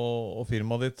 og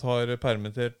firmaet ditt har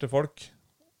permitterte folk,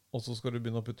 og så skal du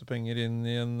begynne å putte penger inn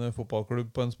i en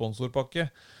fotballklubb på en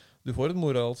sponsorpakke. Du får et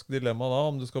moralsk dilemma da,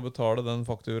 om du skal betale den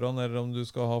fakturaen, eller om du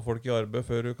skal ha folk i arbeid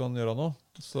før du kan gjøre noe.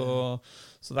 Så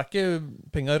det er ikke,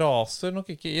 penger raser nok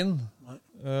ikke inn.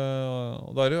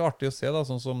 Og da er det jo artig å se da,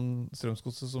 sånn som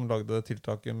Strømsgodset som lagde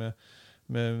tiltaket med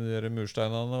de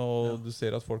mursteinene, og du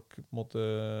ser at folk på en måte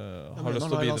har lyst til å bidra.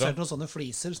 Man har lansert noen sånne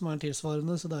fliser som er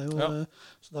tilsvarende, så det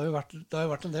har jo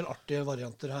vært en del artige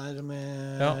varianter her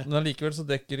med... Ja, men allikevel så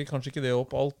dekker de kanskje ikke det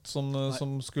opp alt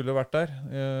som skulle vært der.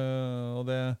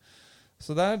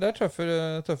 Så det er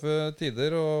tøffe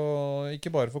tider, og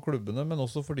ikke bare for klubbene, men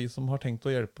også for de som har tenkt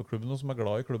å hjelpe klubbene, og som er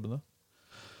glad i klubbene.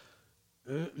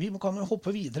 Vi kan jo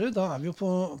hoppe videre. Da er vi jo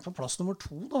på plass nummer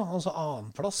 2 da, altså annen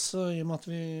plass, i og med at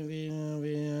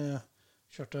vi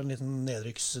kjørte en liten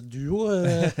nedrykksduo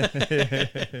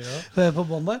på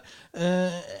bånd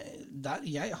der.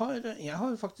 Jeg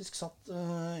har faktisk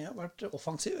jeg har vært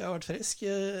offensiv, jeg har vært frisk,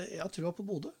 jeg har troa på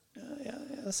Bodø.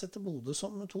 Jeg setter Bodø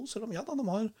som 2, selv om ja da, de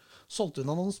har solgt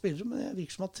unna noen spillere, men det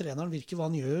virker som at treneren virker hva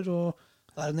han gjør, og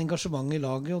det er en engasjement i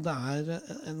laget, og det er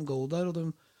en go der, og de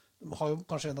har jo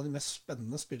kanskje en av de mest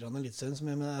spennende spillerne i Eliteserien, som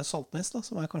er Saltnes, da,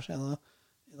 som er kanskje en av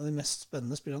de mest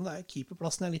spennende spillerne. Det er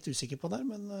keeperplassen jeg er litt usikker på der,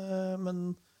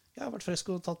 men jeg har vært frisk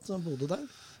og tatt Bodø der.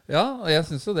 Ja, og jeg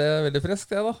synes jo det er veldig friskt,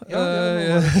 det da. Ja,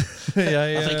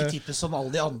 Jeg får ikke tippe som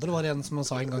alle de andre, var det en som han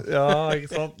sa en gang. Ja,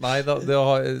 ikke sant? Nei,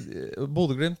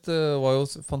 Bodø-Glimt var jo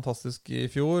fantastisk i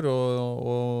fjor,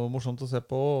 og morsomt å se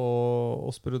på,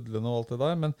 og sprudlende og alt det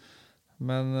der,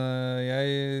 men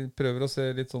jeg prøver å se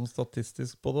litt sånn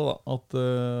statistisk på det da, at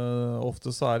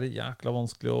ofte så er det jækla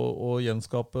vanskelig å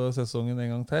gjenskape sesongen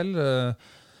en gang til.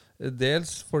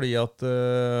 Dels fordi at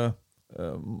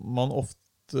man ofte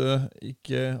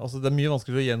ikke, altså det er mye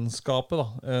vanskeligere å gjenskape da,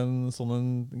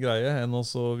 en greie enn å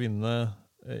så vinne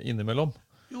innimellom.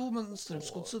 Jo, men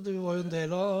Strømsgodset, du var jo en del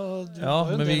av... Ja,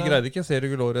 men vi greide ikke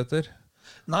seriegull året etter.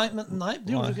 Nei,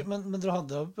 det gjorde du ikke, men dere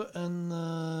hadde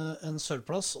en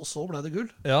sølvplass, og så ble det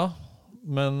gull. Ja,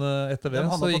 men etter det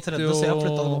så gikk det jo så jeg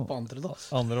flyttet dem opp på andre, da.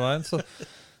 Andre veien,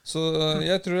 så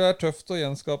jeg tror det er tøft å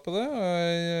gjenskape det.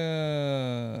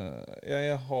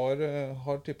 Jeg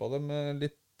har tippet dem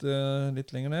litt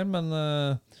lenger ned,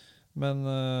 men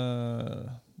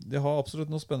de har absolutt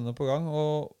noe spennende på gang,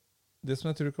 og det som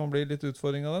jeg tror kan bli litt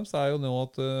utfordring av dem, så er jo nå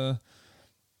at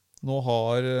nå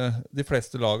har de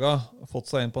fleste laga fått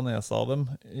seg inn på nesa av dem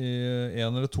 1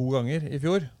 eller 2 ganger i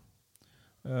fjor.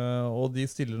 Og de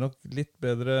stiller nok litt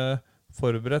bedre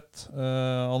forberedt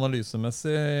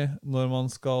analysemessig når man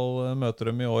skal møte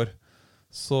dem i år.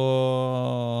 Så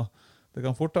det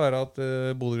kan fort være at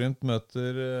Bodø-Glimt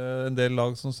møter en del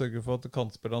lag som sørger for at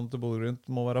kantspillerne til Bodø-Glimt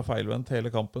må være feilvendt hele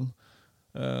kampen.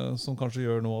 Som kanskje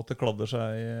gjør noe at det kladder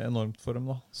seg enormt for dem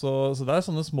da. Så det er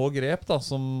sånne små grep da,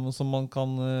 som man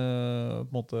kan på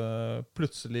en måte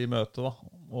plutselig møte da.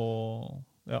 Og,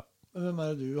 ja. Hvem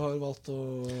er det du har valgt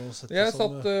å sette? Jeg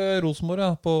satt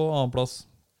Rosenborg på annen plass.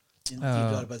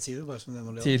 Tidligere arbeidsgiver, bare som det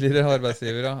må leve. Tidligere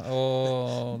arbeidsgiver, ja.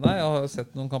 Og, nei, jeg har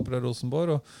sett noen kamper av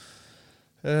Rosenborg, og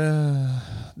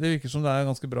det virker som det er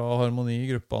ganske bra harmoni i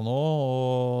gruppa nå,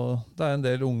 og det er en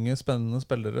del unge, spennende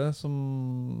spillere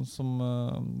som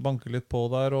banker litt på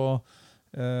der, og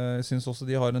jeg synes også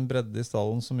de har en bredde i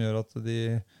stallen som gjør at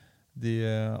de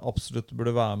absolutt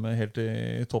burde være med helt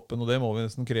i toppen, og det må vi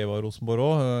nesten kreve av Rosenborg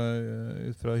også,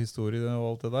 ut fra historie og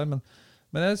alt det der,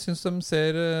 men jeg synes de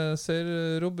ser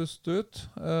robuste ut,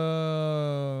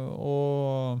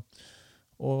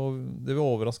 og det vil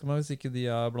overraske meg hvis ikke de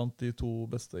er blant de 2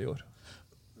 beste i år.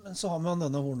 Men så har man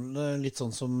denne hornen litt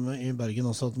sånn som i Bergen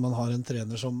også, at man har en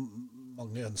trener som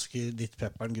mange ønsker litt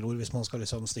pepperen gror, hvis man skal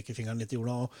liksom stikke fingeren litt i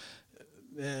jorda. Og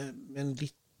med en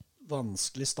litt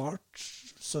vanskelig start,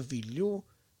 så vil jo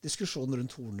diskusjonen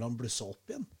rundt Horneland blusse opp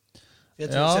igjen.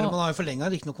 Jeg tror, selv om man har jo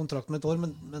forlenget, ikke noe kontrakt med et år,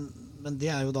 men det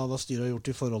er jo da hva styret har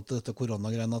gjort i forhold til dette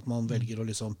koronagreiene, at man velger å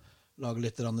liksom lage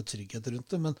litt trygghet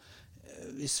rundt det, men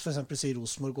hvis for eksempel sier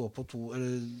Rosenborg går på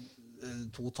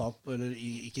 2 tap, eller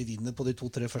ikke vinner på de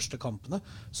 2-3 første kampene,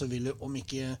 så vil det i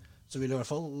hvert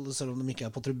fall, selv om de ikke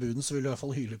er på tribunen, så vil det i hvert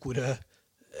fall hylekoret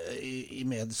i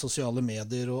sosiale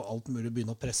medier og alt mulig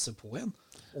begynne å presse på igjen.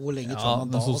 Og hvor lenge tror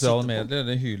man da sosiale medier,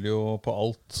 det hyler jo på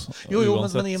alt. Jo,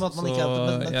 men i og med at man ikke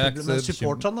er men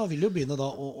supporterne vil jo begynne da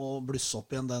å blusse opp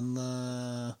igjen den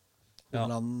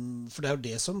for det er jo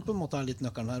det som på en måte er litt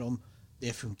nøkkelen her, om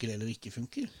det funker eller ikke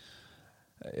funker.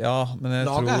 Ja, men jeg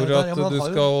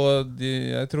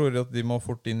tror at de må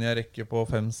fort inn i en rekke på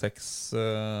 5-6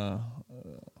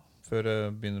 før det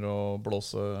begynner å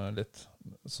blåse litt.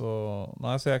 Så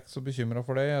jeg er ikke så bekymret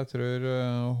for det. Jeg tror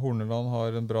Horneland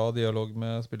har en bra dialog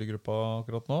med spillergruppa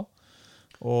akkurat nå.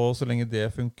 Og så lenge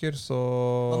det funker, så...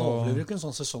 Man overlever jo ikke en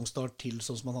sånn sesongstart til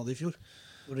sånn som man hadde i fjor.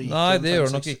 Nei, det gjør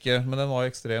nok ikke, men den var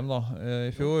ekstrem da,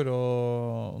 i fjor,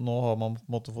 og nå har man på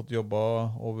en måte fått jobba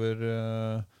over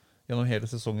gjennom hele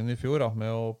sesongen i fjor da,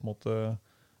 med å på en måte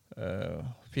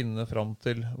finne fram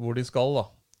til hvor de skal da.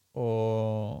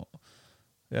 Og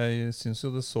jeg synes jo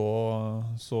det så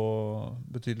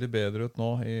betydelig bedre ut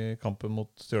nå i kampen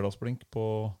mot Stjørdalsblink på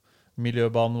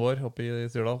miljøbanen vår oppe i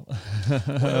Stjørdal.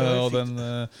 Og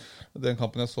den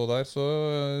kampen jeg så der, så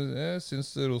jeg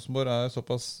synes Rosenborg er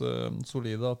såpass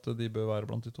solide at de bør være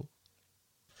blant de 2.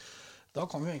 Da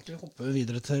kan vi egentlig hoppe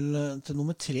videre til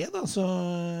nummer 3 da, så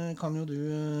kan jo du...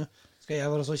 Skal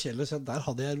jeg være så kjedelig, så der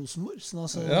hadde jeg Rosenborg. Så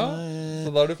så da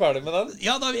er du ferdig med den?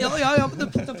 Ja, men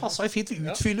det passet jo fint. Vi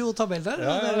utfyller jo tabell der.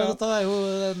 Dette er jo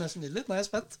nesten nydelig. Nå er jeg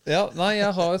spent. Ja, nei,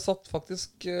 jeg har satt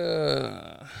faktisk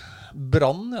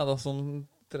Brann, ja da, som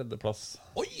 3. plass.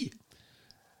 Oi!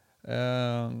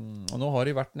 Og nå har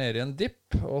de vært nede i en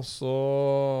dipp, og så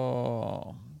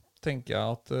tenker jeg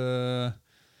at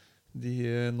de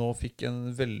nå fikk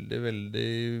en veldig,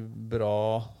 veldig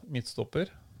bra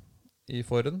midtstopper i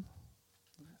forren.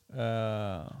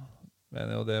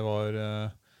 Mener jo det var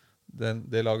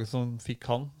det laget som fikk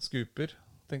han skuper,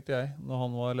 tenkte jeg, når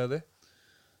han var ledig.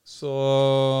 Så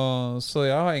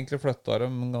jeg har egentlig flyttet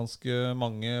dem ganske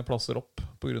mange plasser opp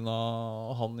på grunn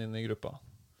av han inne i gruppa.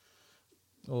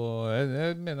 Og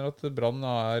jeg mener at Brann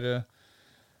er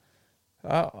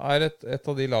et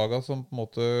av de lagene som på en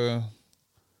måte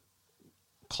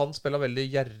kan spille veldig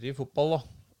gjerrig fotball da.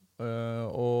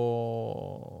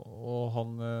 Og han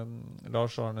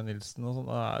Lars Arne Nilsen og sånn,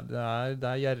 det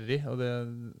er gjerrig, og det er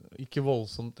ikke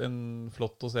voldsomt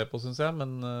flott å se på, synes jeg,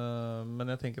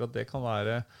 men jeg tenker at det kan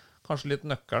være kanskje litt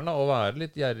nøkkelen da, å være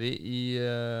litt gjerrig i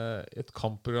et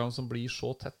kampprogram som blir så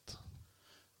tett.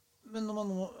 Men når man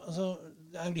nå, altså,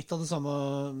 det er jo litt av det samme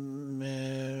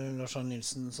med Lars Arne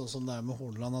Nilsen, sånn som det er med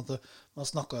Horneland, at man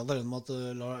snakket allerede om at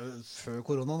før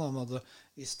korona, om at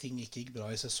hvis ting ikke gikk bra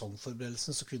i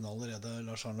sesongforberedelsen, så kunne allerede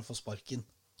Lars Arne få sparken.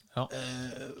 Ja.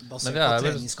 Basert på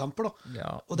treningskamper da.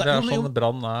 Ja, det er sånn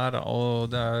Brann da,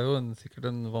 og det er jo sikkert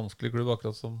en vanskelig klubb,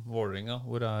 akkurat som Vålerenga,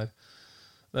 hvor det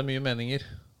er mye meninger.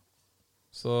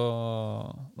 Så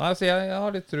jeg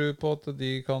har litt tro på at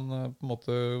de kan på en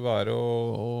måte være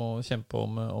og kjempe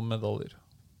om medaljer.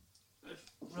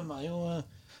 De er jo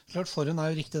klart, forhånd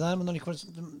er jo riktig der, men allikevel,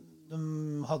 de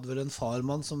hadde vel en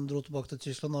farmann som dro tilbake til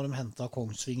Tyskland når de hentet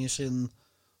Kongsvinger sin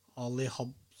Ali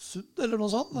Habsud eller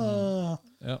noe sånt.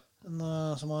 Ja.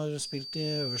 Som har spilt i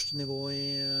øverste nivå i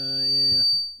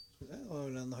jeg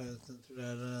tror det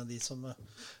er de som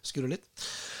skurrer litt.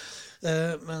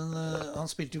 Men han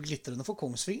spilte jo glittrende for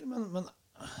Kongsvinger, men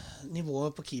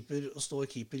nivået på keeper, å stå i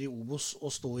keeper i Obos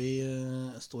og stå i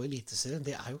Eliteserien,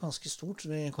 det er jo ganske stort.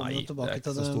 Vi kommer jo tilbake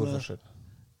til det. Nei, det er ikke så stor forskjell.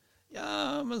 Ja,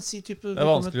 men si type... Det er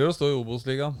vanskeligere å stå i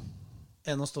Obos-ligaen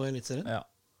enn å stå i Eliteserien? Ja.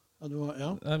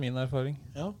 Ja. Det er min erfaring.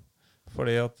 Ja.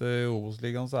 Fordi at i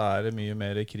Obos-ligaen så er det mye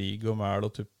mer krig og mæl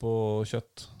og tupp og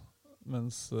kjøtt,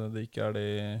 mens det ikke er det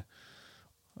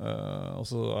og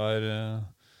så er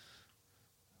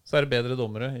det bedre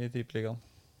dommere i Tippeligaen.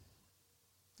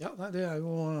 Ja, nei, det er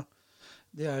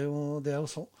jo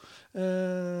så.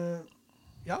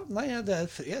 Ja, nei, jeg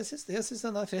synes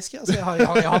den er frisk. Altså, jeg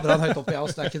har Brann høyt oppe, det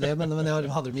er ikke det, men jeg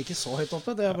hadde dem ikke så høyt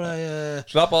oppe. Det ble,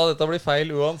 Slapp av, dette blir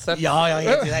feil uansett. Ja, det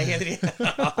er helt riktig.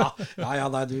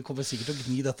 Nei, du kommer sikkert til å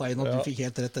gni dette inn, og du fikk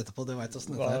helt rett etterpå, det vet du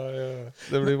hvordan dette er.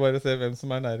 Det blir bare å se hvem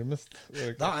som er nærmest.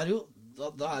 Da er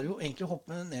det jo egentlig å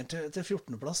hoppe ned til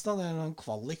 14. plass da. Det er en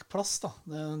kvalikplass da.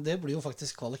 Det blir jo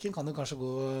faktisk kvaliken. Kan jo kanskje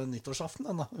gå nyttårsaften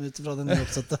da, ut fra det nye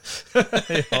oppsettet.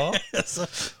 Ja,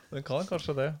 den kan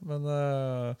kanskje det. Men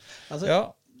altså, ja.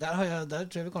 Der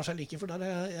tror jeg vi kanskje er like, for der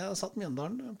jeg har satt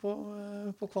Mjøndalen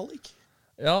på kvalik.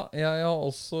 Ja, jeg har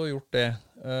også gjort det.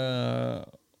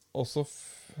 Og så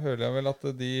føler jeg vel at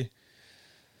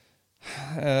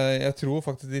jeg tror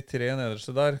faktisk de 3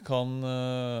 nederste der kan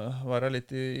være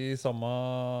litt i samme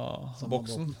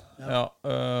boksen. Ja.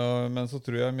 Men så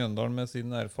tror jeg Mjøndalen med sin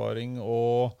erfaring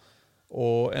og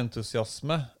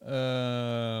entusiasme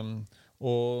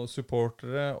og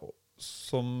supportere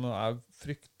som er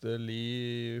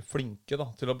fryktelig flinke da,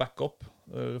 til å backe opp,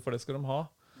 for det skal de ha.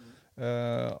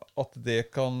 At det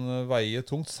kan veie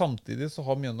tungt. Samtidig så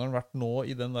har Mjøndalen vært nå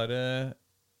i den der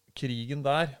krigen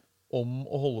der om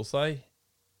å holde seg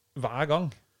hver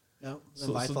gang. Ja,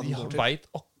 så de vet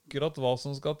akkurat hva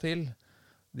som skal til.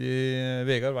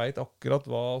 Vegard vet akkurat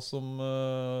hva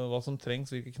som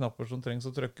trengs, hvilke knapper som trengs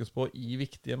å trykkes på i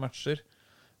viktige matcher.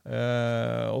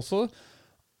 Og så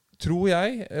tror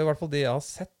jeg, i hvert fall det jeg har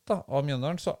sett da, av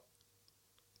Mjøndalen, så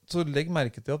legg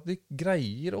merke til at de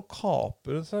greier å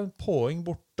kapre seg en poeng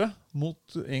borte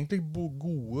mot egentlig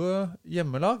gode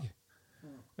hjemmelag.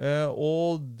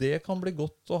 Og det kan bli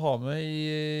godt å ha med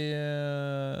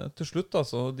til slutt,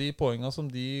 altså de poengene som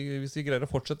hvis de greier å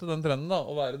fortsette den trenden da,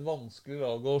 og være et vanskelig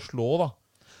lag å slå da,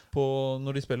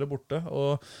 når de spiller borte.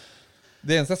 Og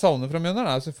det eneste jeg savner fra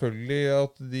Mjøndalen er selvfølgelig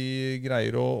at de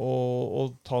greier å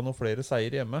ta noen flere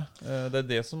seier hjemme. Det er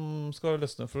det som skal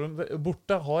løsne for dem.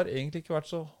 Borte har egentlig ikke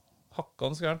vært så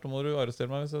hakkende skjært. Nå må du arrestere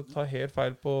meg hvis jeg tar helt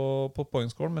feil på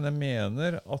poengscoren, men jeg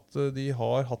mener at de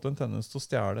har hatt en tendens til å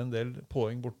stjele en del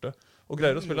poeng borte. Og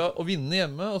greier å vinne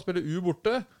hjemme og spille U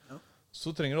borte,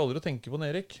 så trenger du aldri å tenke på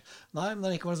Erik. Nei,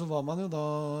 men likevel så var man jo da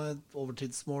et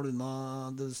overtidsmål unna.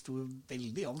 Det sto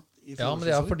veldig jevnt. Ja, men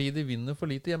det er fordi de vinner for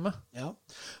lite hjemme. Ja,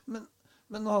 men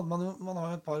nå hadde man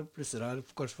har et par plusser her.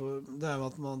 Kanskje det er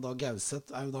jo at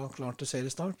Gauseth er jo da klar til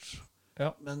seriestart.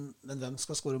 Ja. Men hvem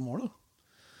skal skåre mål da?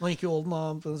 Nå gikk jo Olden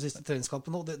av på den siste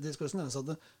treningskampen, og det skal også nevnes at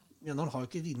Mjøndalen har jo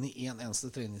ikke vunnet en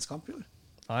eneste treningskamp i år.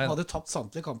 Nei, Han hadde tapt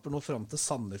samtlige kamper nå frem til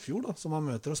Sandefjord, da, som han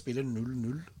møter og spiller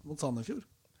 0-0 mot Sandefjord.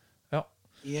 ja.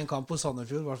 I en kamp hvor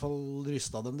Sandefjord i hvert fall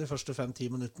rystet dem de første 5-10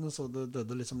 minuttene, så det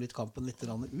døde liksom litt kampen litt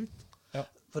grann ut. Ja.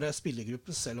 For det er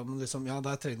spillergruppe, selv om liksom, ja,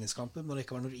 det er treningskamper,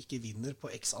 når du ikke vinner på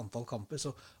x antall kamper, så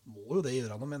må jo det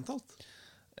gjøre noe mentalt.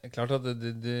 Klart at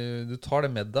du tar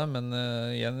det med deg, men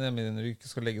igjen, jeg mener du ikke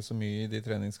skal legge så mye i de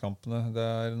treningskampene. Det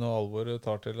er når alvoret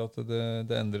tar til at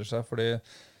det endrer seg, fordi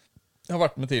jeg har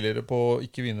vært med tidligere på å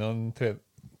ikke vinne en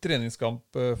treningskamp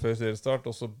før seriestart,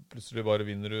 og så plutselig bare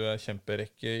vinner du en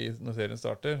kjemperekke når serien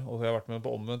starter. Og så har jeg vært med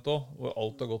på omvendt også, hvor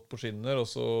alt har gått på skinner, og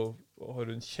så har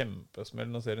du en kjempesmell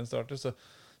når serien starter. Så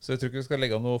jeg tror ikke vi skal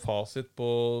legge av noe fasit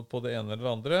på det ene eller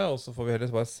det andre, og så får vi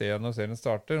heller bare se når serien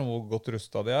starter, hvor godt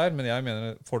rustet de er. Men jeg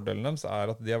mener fordelen deres er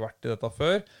at de har vært i dette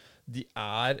før. De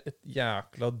er et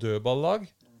jækla dødballag.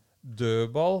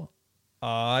 Dødball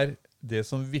er det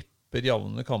som vipper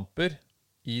jevne kamper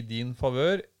i din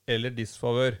favør eller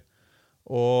disfavør.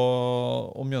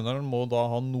 Og Mjøndalen må da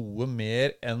ha noe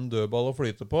mer enn dødball å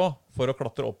flyte på for å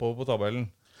klatre oppover på tabellen.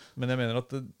 Men jeg mener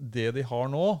at det de har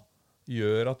nå,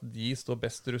 gjør at de står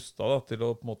best rustet til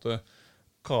å på en måte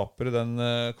kapre den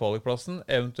kvalikplassen,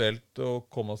 eventuelt å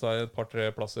komme seg et par-tre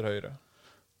plasser høyere.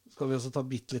 Skal vi også ta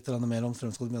bitte litt mer om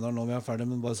Strømsgodset-Mjøndalen når vi er ferdig,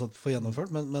 men bare så at vi får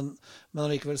gjennomført. Men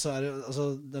allikevel så er det, altså,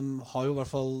 de har jo i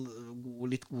hvert fall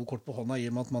litt gode kort på hånda, i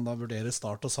og med at man da vurderer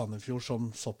Start og Sandefjord som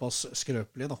såpass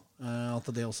skrøpelig, da. At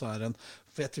det også er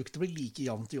for jeg tror ikke det blir like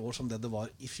jevnt i år som det var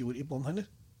i fjor i bånn heller.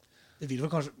 Det vil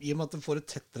vel kanskje, i og med at de får et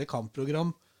tettere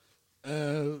kampprogram,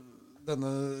 denne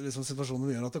liksom, situasjonen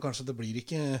gjør at det blir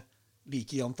ikke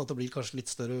like jevnt, at det blir kanskje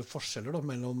litt større forskjeller da,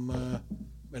 mellom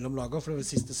lagene, for det var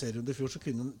siste serierunde i fjor, så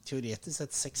kunne teoretisk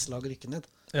sett 6 lag rykke ned.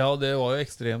 Ja, det var jo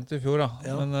ekstremt i fjor, da.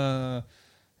 Ja. Men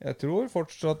jeg tror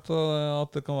fortsatt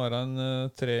at det kan være en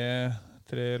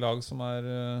tre lag som er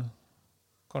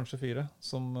kanskje 4,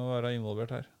 som må være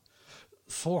involvert her.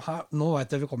 Så her, nå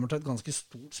vet jeg vi kommer til et ganske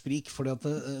stort sprik, fordi at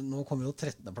nå kommer jo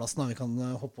 13. plassen, vi kan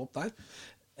hoppe opp der.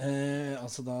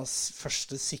 Altså da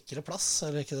første sikre plass,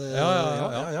 eller ikke det?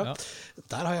 Ja.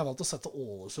 Der har jeg valgt å sette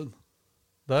Ålesund.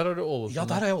 Der har du Ålesund. Ja,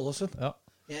 der har jeg Ålesund. Ja.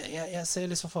 Jeg ser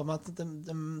liksom for meg at det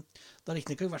har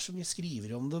ikke vært så mye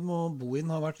skriveri om dem, og Bohin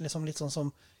har vært liksom litt sånn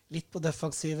som litt på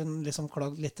defensiven, liksom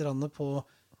klagd litt på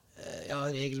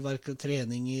regelverk og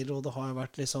treninger, og det har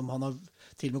vært liksom, han har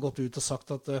til og med gått ut og sagt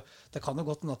at det kan jo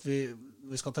godt at vi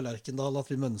skal til Lerkendal,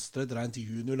 at vi mønstrer et rent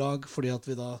juniorlag, fordi at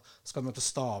vi da skal møte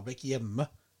Stabæk hjemme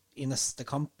i neste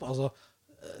kamp. Altså,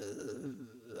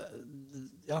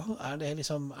 er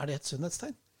det et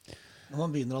sunnhetstegn? Når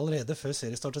man begynner allerede før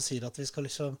seriestart og sier at vi skal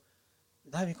liksom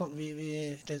nei, er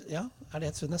det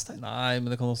et sunnhetstegn? Nei, men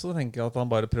det kan også tenke at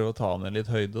han bare prøver å ta ned litt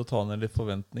høyde og ta ned litt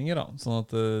forventninger, da. Sånn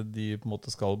at de på en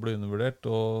måte skal bli undervurdert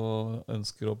og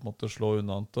ønsker å på en måte slå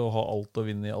unna til å ha alt å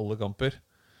vinne i alle kamper.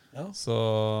 Ja. Så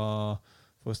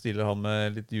for stiller han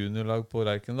med litt juniorlag på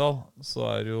Lerkendal, så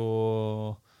er det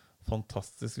jo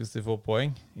fantastisk hvis de får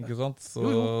poeng, ikke sant? Så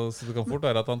det kan fort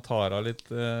være at han tar av litt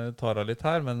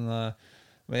her, men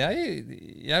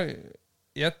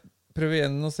jeg prøver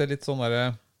igjen å se litt sånn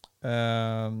der,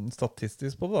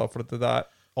 statistisk på det, da, for det er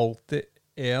alltid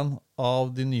en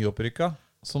av de nyopprykka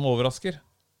som overrasker.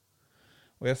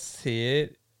 Og jeg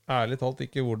ser ærlig talt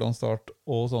ikke hvordan Start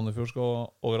og Sandefjord skal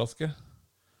overraske.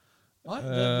 Nei,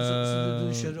 du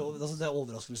kjører, altså det er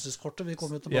overraskelseskortet. Vi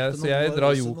kommer tilbake så jeg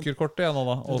drar jokerkortet jeg nå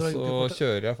da, og så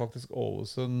kjører jeg faktisk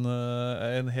Ålesund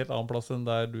en helt annen plass enn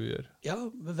der du gjør. Ja,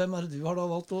 men hvem er det du har da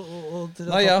valgt å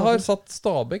Nei, jeg har satt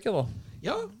Stabæk da.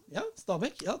 Ja,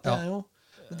 Stabæk, det er jo.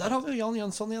 Men der har vi jo Jan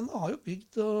Jønsson igjen, har jo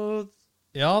bygd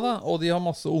Ja da, og de har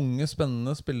masse unge,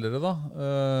 spennende spillere da,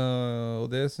 og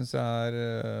det synes jeg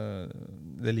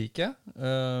det liker jeg,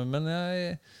 men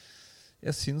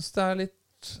jeg synes det er litt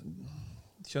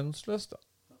kjønnsløst da.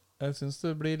 Jeg synes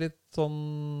det blir litt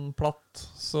sånn platt,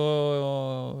 så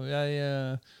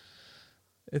jeg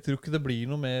tror ikke det blir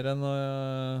noe mer enn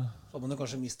Så har man jo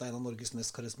kanskje mistet en av Norges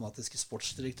mest karismatiske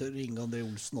sportsdirektører, Inge André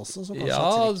Olsen også, som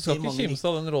ja, du skal ikke kimse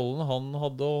av den rollen han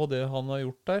hadde og det han har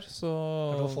gjort der, så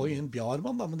man får jo inn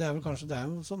Bjarmann da, men det er vel kanskje, det er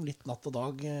jo som litt natt og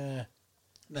dag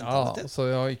ja, så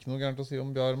jeg har ikke noe gærent å si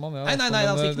om Bjarmann Nei,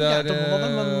 altså ikke noe gærent om noe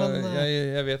men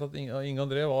jeg vet at Inge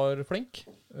André var flink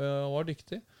og var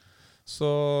dyktig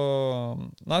så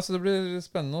det blir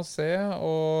spennende å se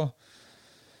og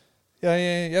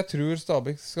jeg tror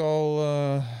Stabæk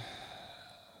skal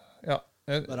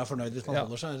være fornøyd hvis man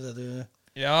holder seg, er det du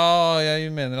Ja,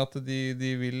 jeg mener at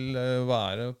de vil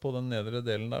være på den nedre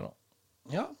delen der da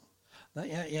Ja Nei,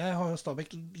 jeg har jo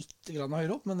Stabæk litt grann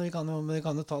høyere opp, men vi kan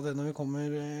jo ta det når vi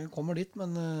kommer dit.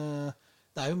 Men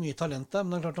det er jo mye talent der.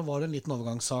 Men det er klart det var en liten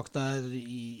overgangssak der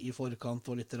i forkant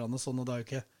og litt sånn, og det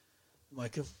var jo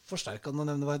ikke forsterket noe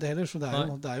nevneverdig heller, så det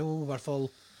er jo i hvert fall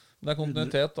Det er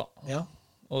kontinuitet, da. ja.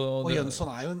 Og Jønsson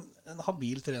er jo en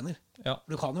habil trener. Ja.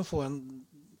 Du kan jo få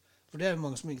for det er jo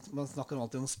mange som man snakker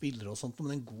alltid om spillere og sånt,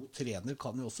 men en god trener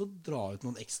kan jo også dra ut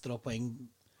noen ekstra poeng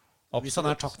hvis han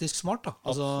er taktisk smart, da.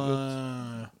 Altså,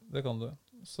 det kan du.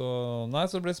 Så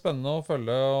det blir spennende å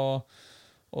følge,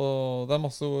 og det er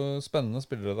masse spennende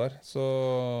spillere der. Så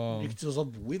ryktes også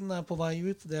at Bohin er på vei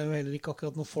ut. Det er jo heller ikke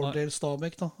akkurat noen fordel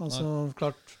Stabæk, da. Altså,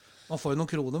 klart, man får jo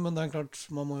noen kroner, men det er klart,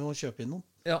 man må jo kjøpe inn noen.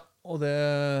 ja, og det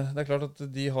er klart at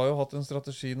de har jo hatt en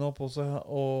strategi nå på seg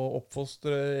å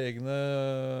oppfostre egne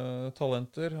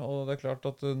talenter, og det er klart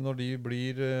at når de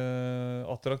blir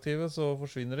attraktive, så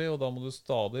forsvinner de, og da må du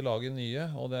stadig lage nye,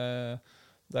 og det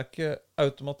er ikke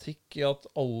automatikk i at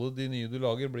alle de nye du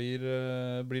lager blir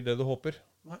det du håper.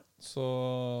 Nei. Så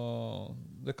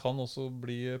det kan også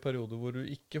bli perioder hvor du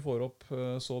ikke får opp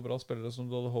så bra spillere som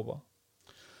du hadde håpet.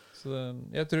 Så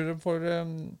jeg tror de får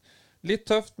litt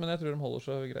tøft, men jeg tror de holder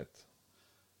seg greit.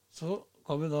 Så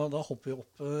kan vi da hopper vi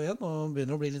opp igjen, og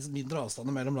begynner å bli litt mindre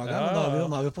avstander mellom lagene. Ja. Men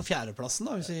da er vi på fjerdeplassen,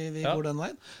 da, hvis vi går den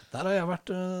veien. Der har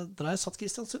jeg satt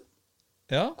Kristiansund.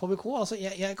 Ja, KBK, altså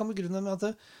jeg kan begrunne med at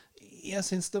jeg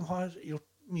synes de har gjort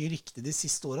mye riktig de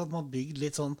siste årene. De har bygd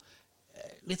litt sånn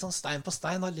stein på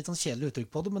stein, har litt sånn kjedelig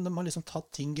uttrykk på det, men de har liksom tatt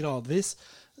ting gradvis.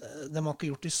 De har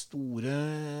ikke gjort de store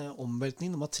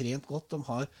omveltningene, de har trent godt, de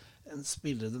har en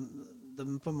spiller de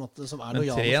på en måte som er men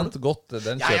lojale trent godt,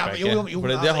 den kjøper jeg ikke.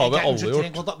 For det altså, har vi ikke alle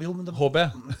gjort. godt, da. HB.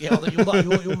 Ja,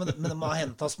 men de har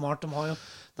hentet smart. De har jo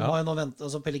nå ventet,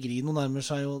 altså Pellegrino nærmer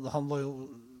seg jo, han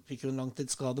fikk jo en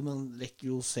langtidsskade, men rekker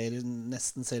jo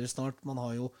nesten seriestart. Man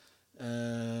har jo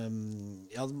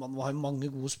man har mange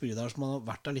gode spillere der som har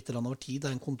vært der litt over tid. Det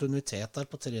er en kontinuitet der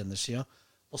på trenersida,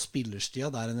 på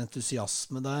spillersida. Det er en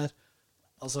entusiasme der.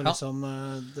 Altså liksom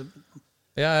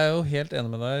Jeg er jo helt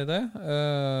enig med deg i det.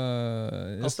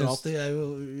 Kastrati er jo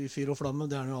i fyr og flamme,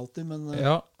 det er han jo alltid, men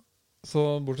Ja,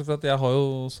 så bortsett fra at jeg har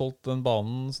jo solgt den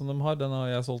banen som de har, den har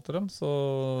jeg solgt til dem, så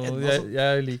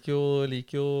jeg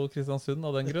liker jo Kristiansund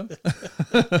av den grunn.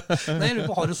 Nei, jeg lurer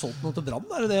på, har du solgt noe til Brann?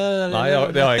 Nei, det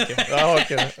har jeg ikke. Jeg har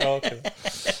ikke det.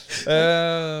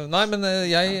 Nei, men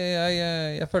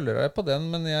jeg følger deg på den,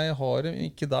 men jeg har dem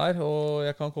ikke der, og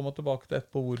jeg kan komme tilbake til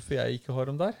etterpå hvorfor jeg ikke har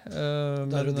dem der.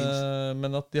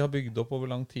 Men at de har bygd opp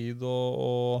over lang tid,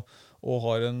 og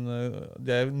har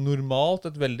det er normalt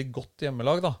et veldig godt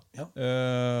hjemmelag da. Ja.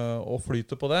 Og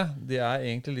flyter på det. Det er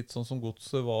egentlig litt sånn som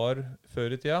Godset var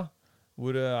før i tida,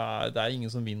 hvor det er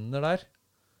ingen som vinner der.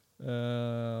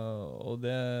 Og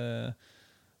det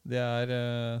er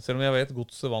selv om jeg vet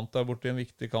Godset vant der borte i en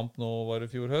viktig kamp nå var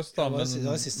det fjor høst da, men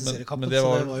det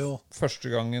var jo første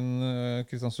gangen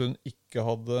Kristiansund ikke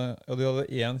hadde de hadde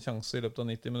én sjanse i løpet av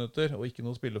 90 minutter og ikke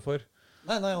noe å spille for.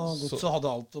 Nei, og Godset hadde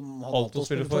alt å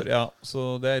spille for. Ja,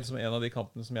 så det er liksom en av de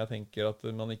kampene som jeg tenker at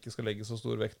man ikke skal legge så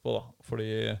stor vekt på da, fordi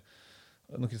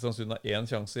når Kristiansund har én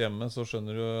sjanse hjemme, så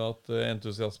skjønner du at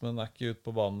entusiasmen er ikke ute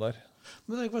på banen der.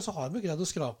 Men likevel så har vi greid å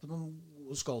skrape noen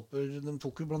gode skalper. De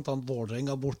tok jo blant annet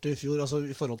Vålerenga borte i fjor, altså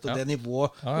i forhold til det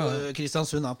nivået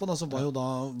Kristiansund er på, da, så var jo da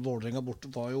Vålerenga borte,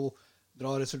 var jo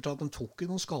bra resultat. De tok jo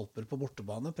noen skalper på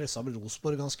bortebane, presset vel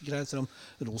Rosenborg ganske greit, selv om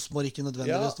Rosenborg ikke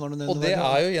nødvendigvis var noe og det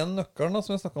er jo igjen nøkkelen da,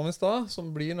 som jeg snakket om i sted,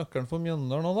 som blir nøkkelen for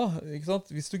Mjøndalen nå da, ikke sant?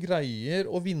 Hvis du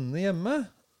greier å vinne hjemme,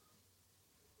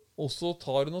 og så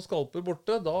tar du noen skalper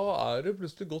borte, da er du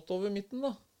plutselig godt over midten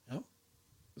da. Ja.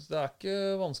 Så det er ikke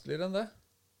vanskeligere enn det.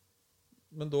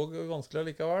 Men dog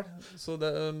vanskelig likevel. Så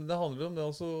det handler om det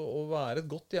også, å være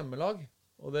et godt hjemmelag.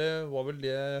 Og det var vel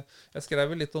det jeg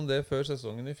skrev litt om det før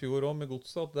sesongen i fjor også med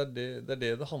Godset, at det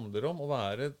er det handler om,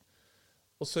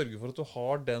 å sørge for at du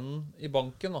har den i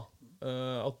banken da.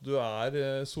 At du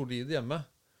er solid hjemme.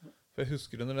 For jeg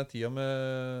husker under den tida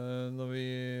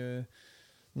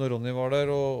når Ronny var der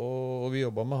og vi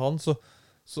jobbet med han, så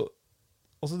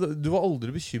altså, du var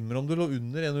aldri bekymret om du lå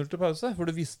under 1-0 til pause, for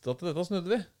du visste at dette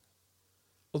snudde vi.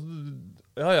 Og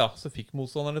så fikk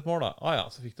motstanderen et mål da.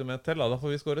 Så fikk du med et til da får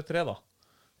vi skåre 3 da.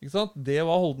 Ikke sant? Det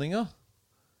var holdningen.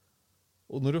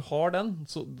 Og når du har den,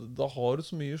 så da har du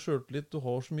så mye selvtillit, du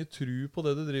har så mye tro på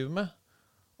det du driver med.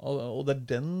 Og det er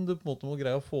den du på en måte må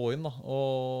greie å få inn da,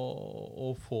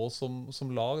 og få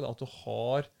som lag da, at du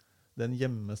har den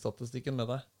hjemmestatistikken med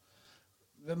deg.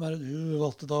 Hvem er det du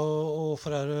valgte da å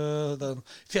forære den?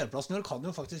 Fjerdeplassen i år kan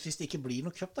jo faktisk, hvis det ikke blir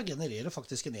noe cup, da generere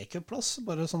faktisk en e-cup-plass.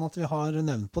 Bare sånn at vi har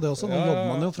nevnt på det også. Nå jobber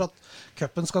man jo for at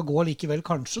cupen skal gå likevel,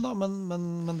 kanskje, da,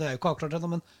 men det er jo ikke akkurat ennå.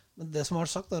 Men det som har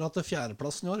vært sagt, er at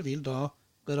fjerdeplassen i år vil da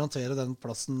garantere den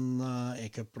plassen,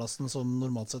 e-cup-plassen som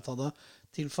normalt sett hadde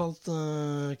tilfalt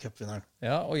cupvinneren.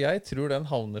 Ja, og jeg tror den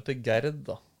havner til Gerd,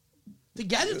 da. Til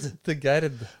Gerd? Til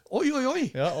Gerd. Oi, oi, oi!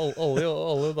 Ja,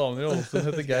 alle damer i Ålesund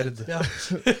heter Gerd. Ja.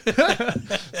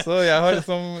 Så jeg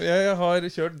har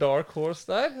kjørt Dark Horse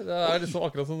der. Det er liksom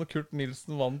akkurat som når Kurt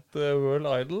Nilsen vant World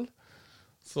Idol.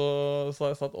 Så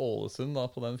har jeg satt Ålesund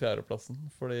da på den fjerdeplassen.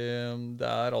 Fordi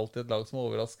det er alltid et lag som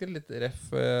overrasker. Litt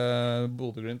ref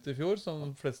Bodø-Glimt i fjor,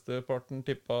 som flesteparten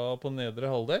tippet på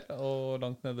nedre halvdel, og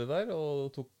langt nedi der,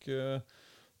 og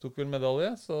tok vel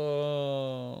medalje, så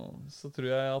tror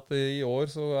jeg at i år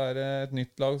så er det et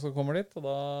nytt lag som kommer dit,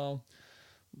 og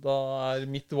da er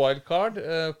mitt wildcard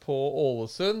på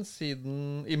Ålesund,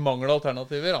 siden i mangel av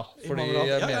alternativer, da. Fordi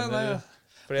jeg mener...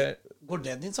 Går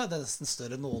den inn, så er det nesten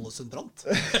større enn Ålesund Brant.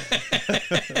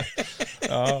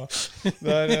 Ja,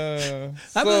 det er...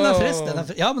 Nei, men den er frest.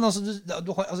 Ja, men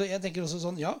altså, jeg tenker også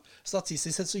sånn, ja,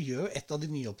 statistisk sett så gjør jo et av de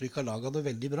nyopprykka lagene det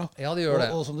veldig bra. Ja, det gjør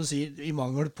det. Og som du sier, i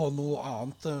mangel på noe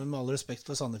annet, med all respekt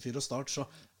for Sandefjord og Start, så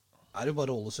er det jo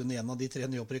bare Ålesund igjen av de 3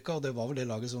 nyopprykka, og det var vel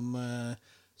det laget som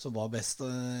var best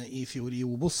i fjor i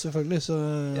Obos, selvfølgelig. Så.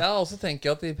 Ja, og så tenker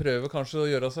jeg at de prøver kanskje å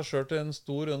gjøre seg selv til en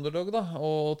stor underdog, da,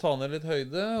 og ta ned litt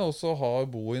høyde, og så har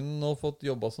Bohin nå fått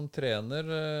jobba som trener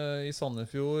i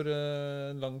Sandefjord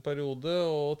en lang periode,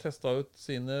 og testet ut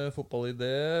sine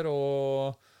fotballideer,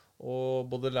 og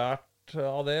både lært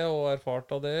av det, og erfart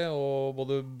av det, og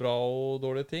både bra og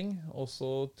dårlige ting, og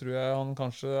så tror jeg han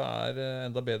kanskje er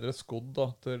enda bedre skodd da,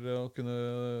 til å kunne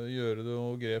gjøre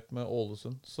noe grep med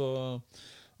Ålesund,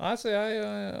 Nei, så jeg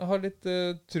har litt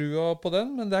trua på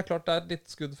den, men det er klart det er litt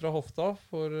skudd fra hofta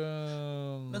for...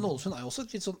 Men Ålesund er jo også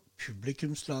et litt sånn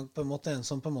publikumslag, på en måte, en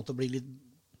som på en måte blir litt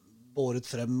båret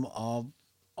frem av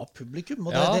publikum.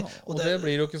 Og det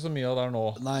blir jo ikke så mye av der nå.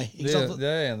 Nei, ikke sant? Det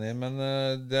er jeg enig i, men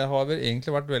det har vel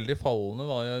egentlig vært veldig fallende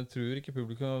da. Jeg tror ikke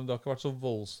publikum, det har ikke vært så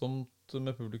voldsomt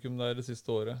med publikum der det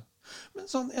siste året. Men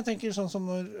sånn, jeg tenker sånn som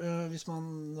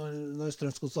når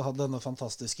Strømsgodset hadde denne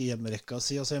fantastiske hjemmerekka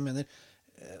si, altså jeg mener,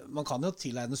 man kan jo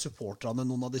tilegne supporterne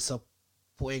noen av disse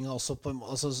poengene også.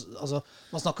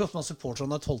 Man snakker ofte om at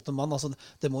supporterne er 12. mann. Altså,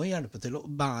 det må jo hjelpe til å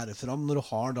bære fram når du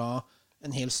har da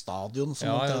en hel stadion som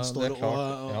står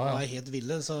og er helt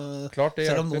ville. Så,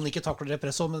 selv om noen ikke takler det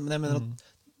presset, men jeg mener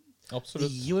at det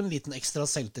gir jo en liten ekstra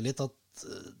selvtillit at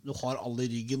du har alle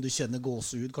i ryggen, du kjenner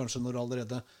gåsehud kanskje når du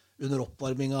allerede under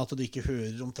oppvarminga, at du ikke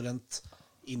hører omtrent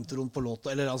introen på låta,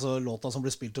 eller altså låta som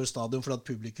blir spilt over stadion, fordi at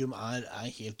publikum er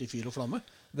helt i fyr og flamme.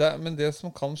 Men det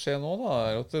som kan skje nå da,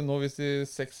 er at nå hvis de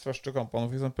 6 første kampene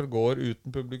for eksempel går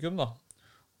uten publikum da,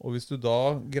 og hvis du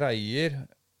da greier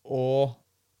å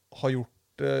ha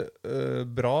gjort det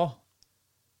bra,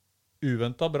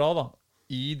 uventet bra da,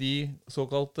 i de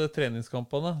såkalte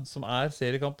treningskampene som er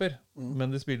seriekamper, men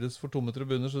de spilles for tomme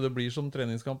tribuner, så det blir som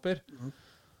treningskamper,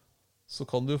 så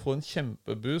kan du få en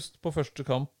kjempeboost på første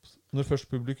kamp når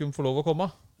først publikum får lov å komme.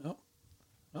 Ja.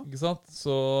 Ikke sant?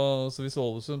 Så hvis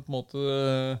Ålesund på en måte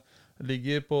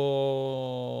ligger på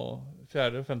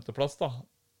 4.-5. plass da,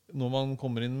 når man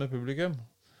kommer inn med publikum,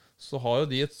 så har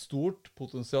jo de et stort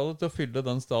potensial til å fylle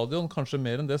den stadion, kanskje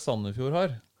mer enn det Sandefjord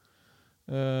har.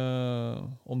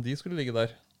 Om de skulle ligge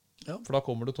der. Ja. For da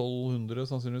kommer det 1200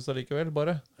 sannsynligvis allikevel,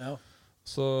 bare. Ja.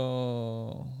 Så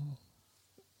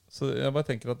jeg bare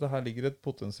tenker at det her ligger et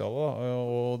potensial da,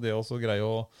 og det også greie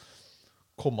å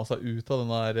komme seg ut av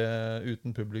denne her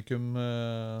uten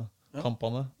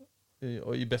publikum-kampene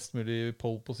og i best mulig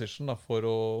pole position da, for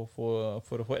å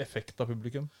få effekt av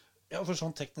publikum. Ja, for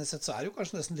sånn teknisk sett så er det jo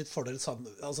kanskje nesten litt fordel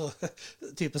altså,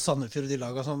 type Sandefjord og de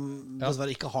lagene som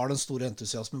dessverre ikke har den store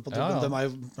entusiasmen på tuben. De er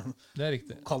jo det er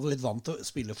riktig. Litt vant til å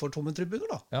spille for tomme tribuner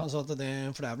da. Altså for det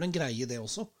er vel en greie det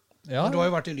også. Ja. Du har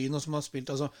jo vært i Lyn og som har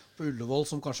spilt altså, på Ullevål,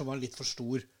 som kanskje var litt for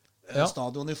stor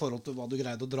stadion i forhold til hva du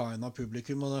greide å dra inn av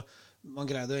publikum, og man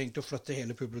greide egentlig å flytte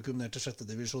hele publikum ned til 6.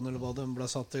 divisjon, eller hva det ble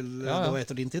satt til, det var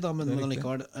etter din tid da, men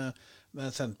allikevel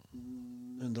med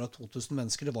 1500-2000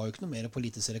 mennesker, det var jo ikke noe mer på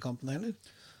eliteseriekampene heller.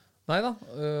 Neida,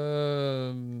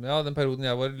 den perioden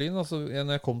jeg var i Lyn, altså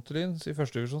når jeg kom til Lyn, i 1.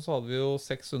 divisjon så hadde vi jo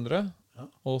 600,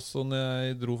 og så når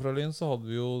jeg dro fra Lyn så hadde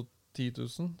vi jo 10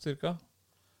 000 cirka.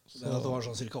 Det var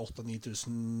sånn cirka 8-9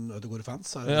 000 Ødegård-fans.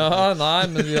 Ja, nei,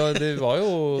 men det var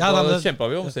jo da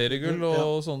kjempet vi om seriegull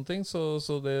og sånne ting, så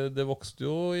det vokste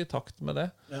jo i takt med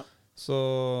det. Så,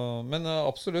 men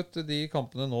absolutt, de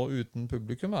kampene nå uten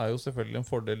publikum er jo selvfølgelig en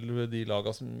fordel ved de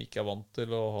lagene som ikke er vant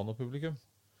til å ha noe publikum.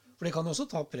 For det kan jo også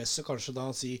ta presset kanskje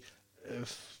da, si,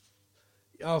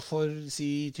 ja, for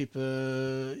si type,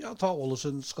 ja, ta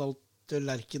Ålesund skal til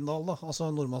Lerkendal da,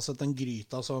 altså normalt sett den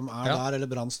gryta som er der, eller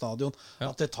Brann stadion,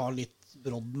 at det tar litt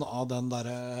brodden av den der,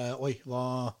 oi, hva...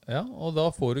 Ja, og da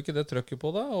får du ikke det trøkket på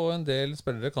deg, og en del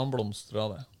spillere kan blomstre av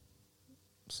det.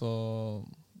 Så...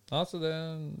 Ja, så det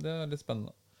er litt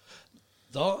spennende.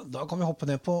 Da kan vi hoppe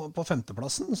ned på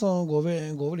femteplassen, så går vi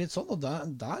litt sånn, og der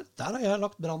har jeg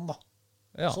lagt Brann da.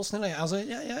 Ja. Så snill er jeg. Altså,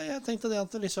 jeg tenkte det at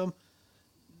det liksom,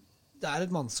 det er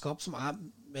et mannskap som er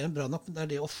mer enn bra nok, men det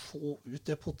er det å få ut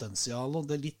det potensialet, og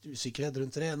det er litt usikkerhet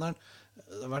rundt treneren.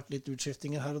 Det har vært litt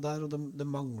utskiftinger her og der, og det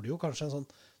mangler jo kanskje en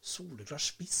sånn soleklar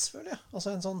spiss, føler jeg.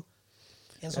 Altså en som,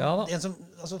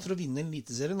 altså for å vinne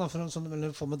Eliteserien, eller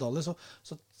få medalje, så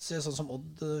ser jeg sånn som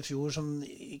Odd fjor, som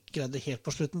ikke greide helt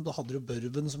på slutten. Da hadde du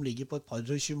Børven som ligger på et par og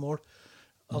 20 mål.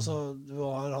 Altså, du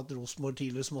har hatt Rosenborg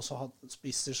tidligere, som også har hatt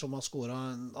spisser som har skåret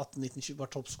 18-19-20, var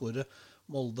toppskårere.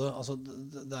 Molde, altså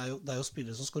det er jo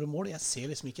spillere som skårer mål. Jeg ser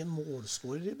liksom ikke en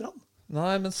målskårer i Brann.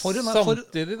 Nei, men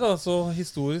samtidig da, så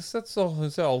historisk sett så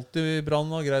synes jeg alltid Brann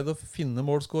har greid å finne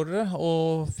målskårere,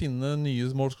 og finne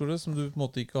nye målskårere som du på en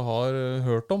måte ikke har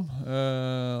hørt om,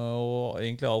 og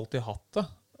egentlig alltid hatt det,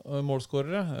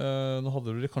 målskårere. Nå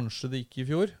hadde du kanskje det ikke i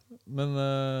fjor, men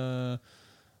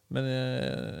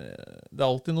det er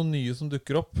alltid noen nye som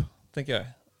dukker opp, tenker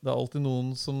jeg. Det er alltid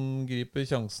noen som griper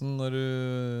sjansen når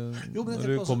du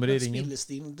kommer i ringen.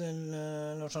 Spillestilen til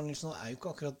Lars Arne Nilsen er jo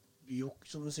ikke akkurat bjuk,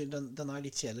 som du sier, den er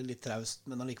litt kjedelig, litt traust,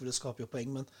 men allikevel det skaper jo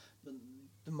poeng, men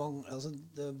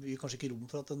det blir kanskje ikke rom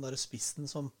for at den der spissen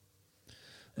som...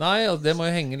 Nei, altså, det må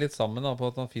jo henge litt sammen da, på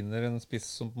at han finner en spiss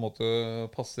som på en måte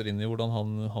passer inn i hvordan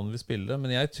han vil spille,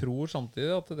 men jeg tror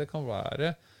samtidig at det kan være,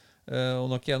 og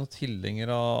nå er ikke jeg noen tilhenger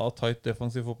av tight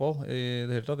defensiv fotball i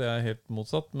det hele tatt, jeg er helt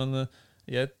motsatt, men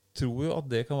jeg tror jo at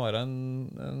det kan være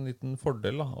en liten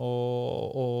fordel da,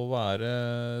 å være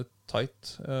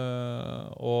tight,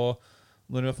 og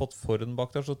når de har fått foran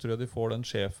bak der, så tror jeg de får den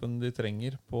sjefen de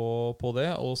trenger på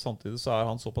det, og samtidig så er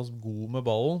han såpass god med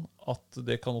ballen at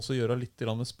det kan også gjøre litt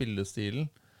grann med spillestilen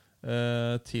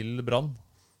til Brann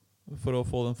for å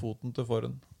få den foten til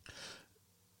foran.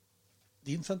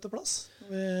 Din femteplass?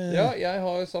 Ja, jeg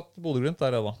har satt Bodø/Glimt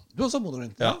der, da. Du har satt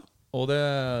Bodø/Glimt, ja. Og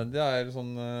det er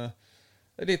sånn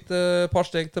et par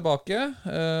steg tilbake.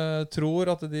 Tror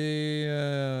at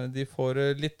de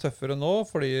får litt tøffere nå,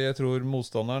 fordi jeg tror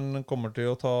motstanderen kommer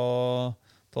til å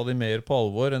ta de mer på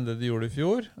alvor enn det de gjorde i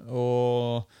fjor,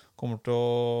 og kommer til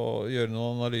å gjøre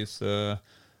noen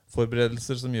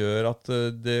analyseforberedelser som gjør at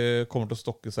det kommer til å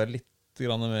stokke seg litt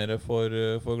grann mer for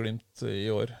Glimt i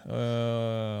år.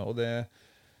 Og det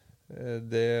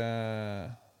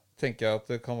tenker jeg at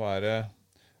det kan være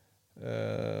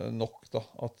nok da,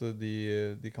 at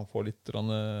de kan få litt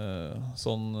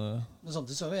sånn Men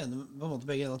samtidig så er vi enige på en måte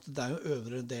begge at det er jo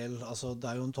øvre del, altså det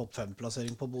er jo en topp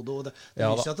 5-plassering på Bodø, og det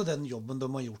viser at den jobben de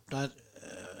har gjort der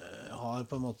har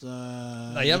på en måte...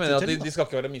 Nei, jeg mener at de skal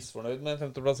ikke være misfornøyd med en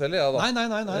femteplass heller, ja, da. Nei.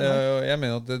 Jeg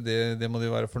mener at det må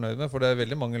de være fornøyd med, for det er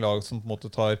veldig mange lag som på en måte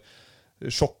tar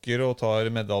sjokker og tar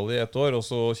medalje i et år, og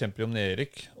så kjemper de om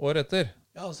nedrykk år etter.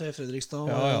 Ja, altså Fredrikstad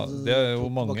det er jo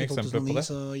mange eksempler på det.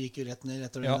 Så gikk jo rett ned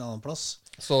etter en annen plass.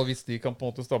 Så hvis de kan på en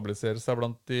måte stabilisere seg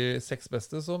blant de 6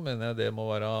 beste, så mener jeg det må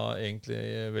være egentlig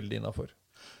veldig innenfor.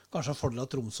 Kanskje en fordel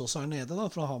at Tromsø også er nede, da,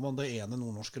 for da har man det ene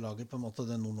nordnorske laget på en måte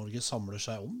det Nord-Norge samler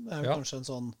seg om. Det er jo kanskje en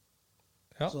sånn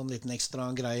liten ekstra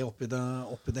greie oppi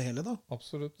det hele, da.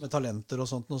 Absolutt. Med talenter og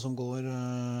sånt noe som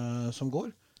går.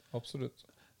 Absolutt.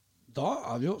 Da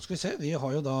er vi jo, skal vi se, vi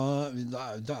har jo da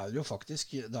er vi jo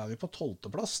faktisk, da er vi på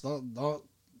 12. plass, der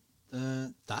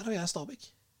har jeg Stabæk.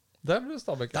 Der har jeg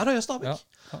Stabæk. Der har jeg Stabæk. Ja.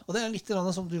 Og det er litt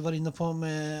grann som du var inne på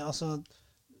med, altså,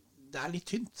 det er litt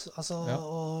tynt, altså,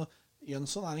 og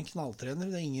Jønsson er en knalltrener,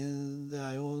 det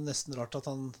er jo nesten rart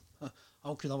at han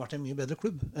kunne ha vært en mye bedre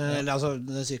klubb. Eller altså,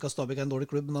 jeg sier ikke at Stabæk er en dårlig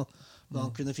klubb, men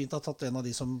han kunne fint ha tatt en av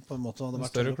de som på en måte hadde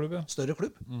vært større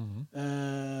klubb.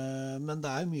 Men det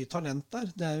er jo mye talent der,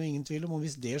 det er jo ingen tvil om, og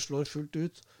hvis det slår fullt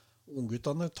ut,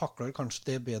 ungguttene takler kanskje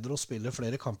det bedre å spille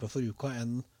flere kamper for uka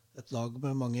enn et lag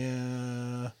med mange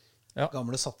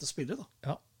gamle satte spillere, da.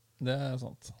 Ja, det er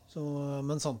sant. Så,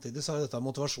 men samtidig så er dette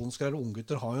motivasjonsgreier,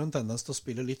 unggutter har jo en tendens til å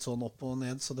spille litt sånn opp og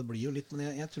ned, så det blir jo litt, men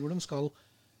jeg tror de skal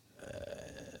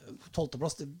 12.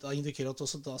 plass, da indikerer at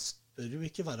også da bør vi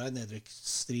ikke være i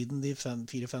nedrykksstriden de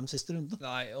 4-5 siste rundene.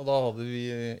 Nei, og da hadde vi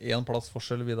 1 plass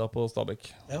forskjell vi da på Stabæk.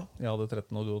 Ja. Jeg hadde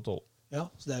 13 og du hadde 12. Ja,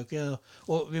 så det er jo ikke,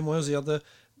 og vi må jo si at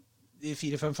de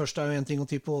 4-5 første jo en ting å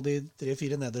tippe, og de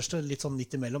 3-4 nederste, litt sånn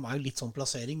midt imellom, jo litt sånn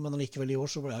plassering, men allikevel i år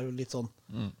så ble det jo litt sånn.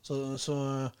 Så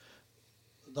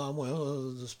da må jeg jo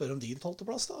spørre om din 12.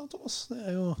 plass da, Thomas. Det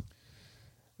jo...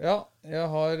 Ja, jeg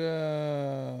har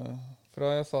fra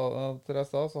jeg sa til deg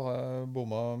sa, så har jeg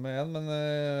bomma med en, men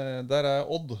der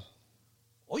Odd.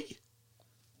 Oi!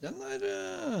 Den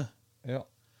Ja.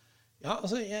 Ja,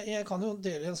 altså, jeg kan jo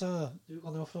dele, altså, du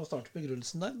kan jo få starte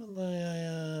begrunnelsen der, men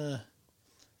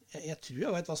jeg tror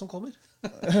jeg vet hva som kommer.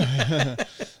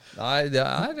 Nei, det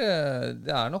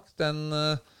nok den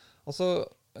altså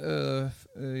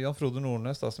Jan Frode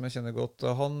Nordnes da, som jeg kjenner godt,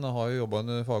 han har jo jobbet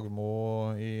under Fagermo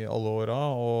i alle åra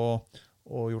og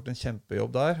gjort en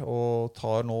kjempejobb der og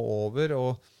tar nå over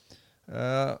og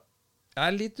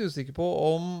jeg litt usikker på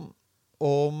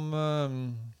om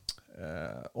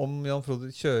Jan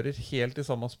Frode kjører helt i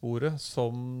samme sporet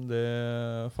som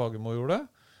det Fagermo gjorde.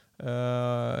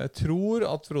 Jeg tror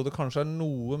at Frode kanskje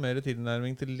noe mer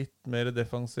tilnærming til litt mer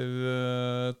defensiv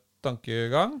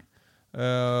tankegang,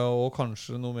 og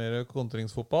kanskje noe mer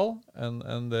kontringsfotball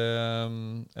enn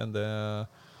det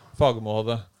Fagermo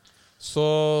hadde. Så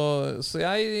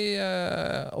jeg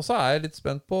og så jeg litt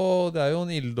spent på, det jo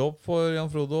en ilddåp for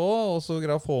Jan Frode også, og så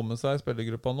greier å få med seg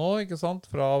spillergruppa nå, ikke sant?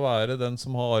 Fra å være den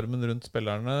som har armen rundt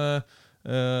spillerne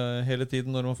hele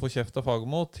tiden når man får kjeft av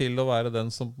Fagermo, til å være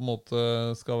den som på en måte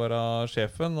skal være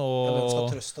sjefen og, hvem skal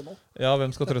trøste nå? Ja,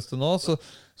 hvem skal trøste nå? Så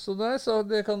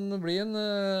det kan bli en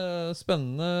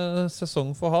spennende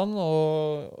sesong for han,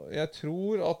 og jeg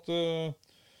tror at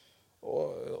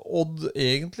Odd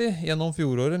egentlig gjennom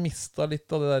fjoråret mistet litt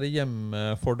av det der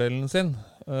hjemmefordelen sin.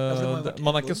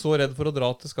 Man ikke så redd for å dra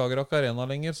til Skagerrak Arena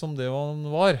lenger som det man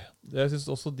var. Jeg synes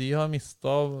også de har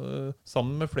mistet,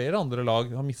 sammen med flere andre lag,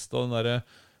 har mistet den der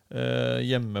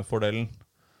hjemmefordelen.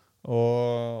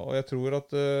 Og jeg tror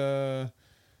at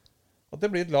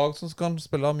det blir et lag som kan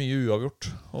spille mye uavgjort,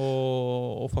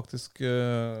 og faktisk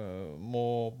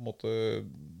må på en måte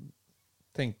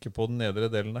tenke på den nedre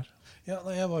delen der. Ja,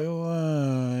 jeg var jo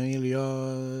i Lia,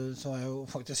 så har jeg jo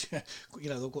faktisk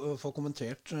greid å få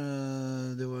kommentert,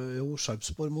 det var jo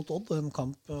Sarpsborg mot Odd, en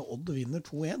kamp Odd vinner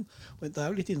 2-1, og det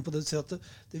jo litt inne på det, at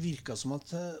det virket som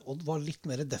at Odd var litt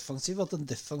mer defensiv, at den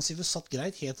defensive satt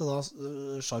greit, helt til da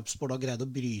Sarpsborg da greide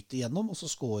å bryte igjennom, og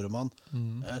så skårer man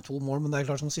 2 mål, men det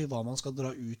klart som å si hva man skal dra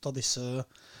ut av disse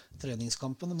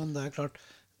treningskampene, men det klart,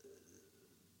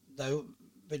 det jo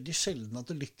veldig sjelden at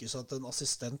det lykkes at en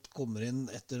assistent kommer inn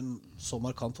etter en så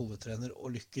markant hovedtrener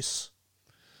og lykkes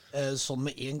sånn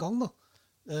med en gang da.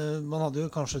 Man hadde jo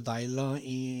kanskje Deila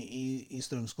i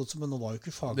Strømsgodset, men nå var jo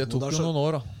ikke Fagermo der. Det tok jo noen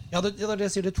år da. Ja, det det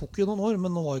jeg sier, det tok jo noen år,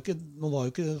 men nå var jo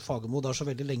ikke Fagermo der så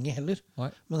veldig lenge heller. Nei.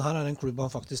 Men her en klubb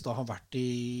han faktisk da har vært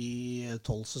i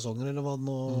 12 sesonger, eller hva det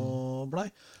nå ble,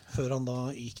 før han da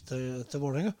gikk til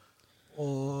Vålerenga.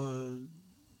 Og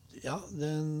ja,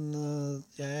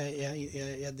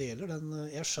 jeg deler den,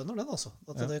 jeg skjønner den altså,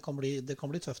 at det kan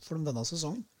bli tøft for dem denne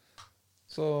sesongen.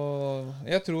 Så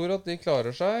jeg tror at de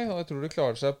klarer seg, og jeg tror de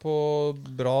klarer seg på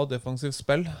bra defensivt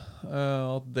spill,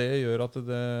 at det gjør at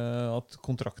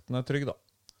kontrakten trygg da.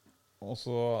 Og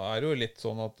så det jo litt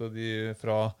sånn at de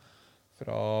fra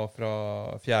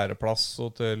 4. plass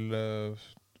og til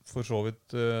for så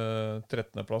vidt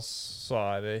 13. plass, så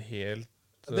det helt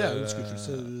det jo en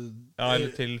skuffelse. Ja,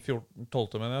 eller til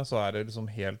 12. mener jeg, så det liksom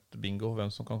helt bingo hvem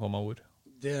som kan komme av ord.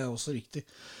 Det også riktig.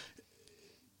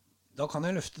 Da kan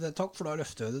jeg løfte det, takk, for da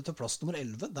løfter jeg det til plass nummer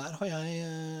 11. Der har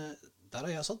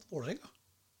jeg satt Vålerenga.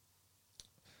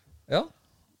 Ja.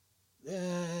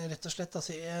 Rett og slett,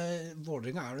 altså,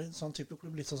 Vålerenga jo en sånn type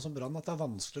klubb, litt sånn som Brann, at det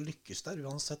vanskelig å lykkes der,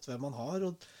 uansett hvem man har,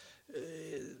 og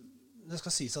det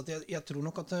skal sies at jeg tror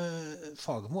nok at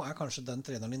Fagermo kanskje den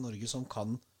treneren i Norge som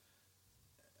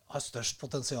har størst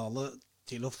potensial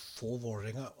til å få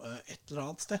Vålerenga et eller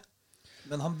annet sted.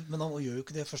 Men han gjør jo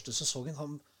ikke det første sesongen.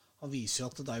 Han viser jo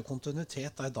at det jo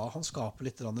kontinuitet. Det da han skaper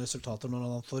litt resultater når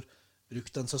han får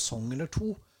brukt en sesong eller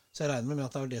 2. Så jeg regner med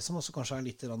at det det som også kanskje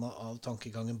litt av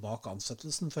tankegangen bak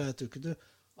ansettelsen. For jeg tror ikke du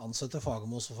ansetter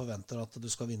Fagermo og forventer at du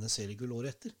skal vinne seriegull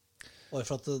året etter. Bare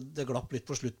for at det glapp litt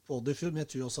på slutt på Odd i fjor. Men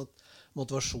jeg tror også at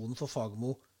motivasjonen for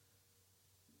Fagermo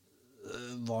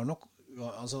var nok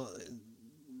altså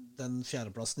den 4.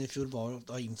 plassen i fjor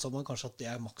da innså man kanskje at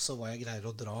det maks av hva jeg greier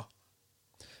å dra.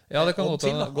 Ja, det kan godt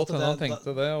hende han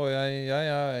tenkte det, og jeg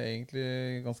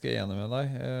egentlig ganske enig med deg.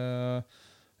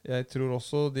 Jeg tror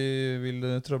også de vil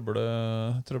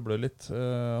trøble litt.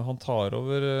 Han tar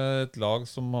over et lag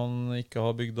som han ikke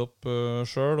har bygd opp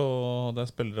selv, og det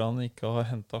spillere han ikke har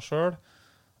hentet selv.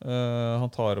 Han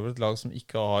tar over et lag som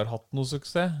ikke har hatt noe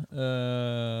suksess.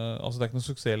 Altså det ikke noe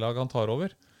suksesslag han tar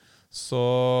over. Så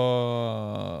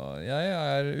jeg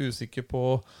er usikker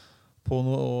på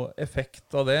noe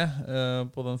effekt av det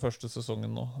på den første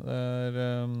sesongen nå.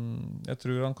 Jeg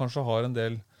tror han kanskje har en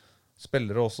del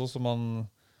spillere også som han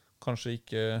kanskje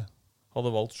ikke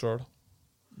hadde valgt selv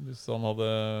hvis han hadde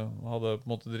på en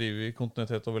måte drivet i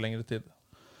kontinuitet over lengre tid.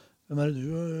 Hvem det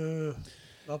du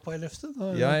var på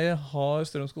 11. Jeg har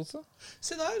Strømsgodset.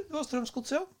 Se der, du har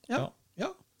Strømsgodset, ja.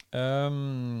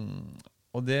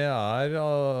 Og det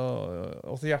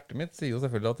altså hjertet mitt sier jo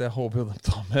selvfølgelig at jeg håper jo de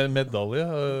tar med medalje.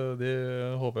 Det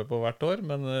håper jeg på hvert år,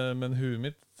 men huet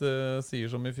mitt sier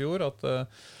som i fjor at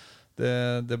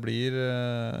det blir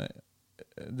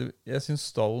jeg synes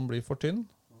stallen blir for tynn,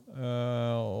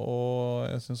 og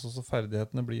jeg synes også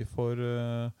ferdighetene blir for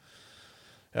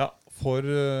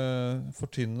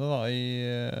tynne da,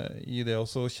 i det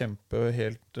å kjempe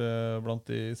helt blant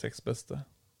de 6 beste.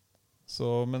 Så,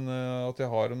 men at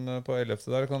jeg har dem på 11.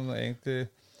 der kan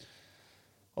egentlig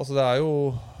altså det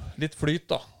jo litt flyt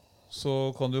da,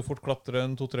 så kan du fort klatre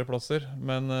en 2-3 plasser,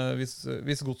 men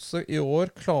hvis Godset i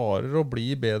år klarer å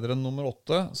bli bedre enn nummer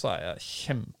 8, så jeg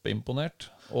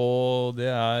kjempeimponert, og det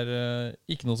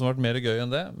ikke noe som har vært mer gøy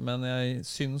enn det, men jeg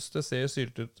synes det ser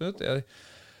syltet ut.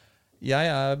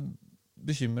 Jeg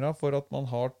bekymret for at man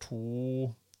har to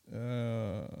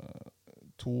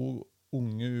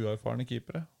unge uerfarne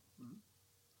keepere.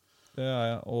 Det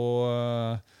jeg, og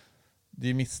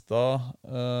de mistet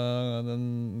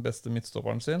den beste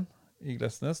midtstopperen sin i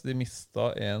Glesnes. De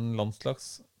mistet en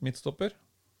landslagsmidtstopper.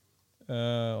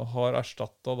 Har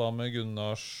erstattet da med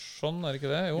Gunnarsson, det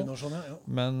ikke det? Jo. Gunnarsson, ja.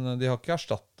 Men de har ikke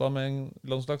erstattet med en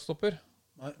landslagsstopper.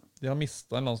 Nei. De har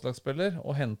mistet en landslagsspiller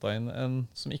og hentet inn en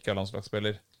som ikke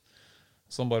landslagsspiller.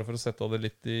 Som bare for å sette det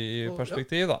litt i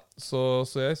perspektiv da. Så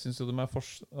jeg synes jo de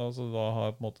altså da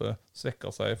har på en måte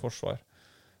svekket seg i forsvar.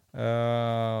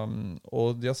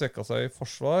 Og de har svekket seg i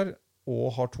forsvar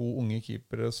og har 2 unge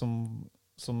keepere som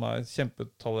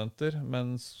kjempetalenter,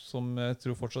 men som jeg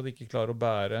tror fortsatt ikke klarer å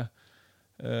bære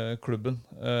klubben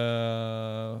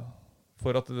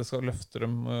for at det skal løfte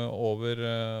dem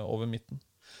over midten.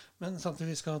 Men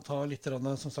samtidig vi skal ta litt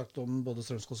som sagt om både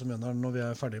Strømsgodset og Mjøndalen når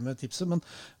vi ferdige med tipset, men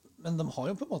de har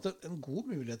jo på en måte en god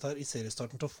mulighet her i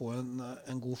seriestarten til å få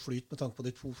en god flyt med tanke på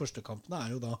de 2 første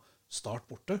kampene jo da Start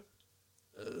borte,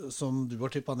 som du har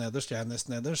tippet nederst, jeg nest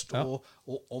nederst, ja. og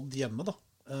Odd hjemme da,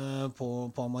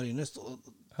 på Marienlyst.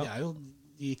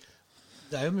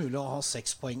 Det jo mulig å ha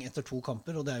 6 poeng etter 2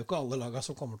 kamper, og det jo ikke alle lagene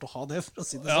som kommer til å ha det, for å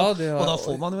si det sånn. Og da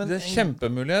får man jo det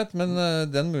kjempemulighet, men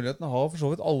den muligheten har for så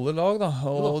vidt alle lag da,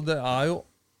 og det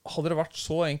hadde det vært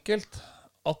så enkelt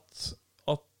at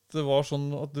det var sånn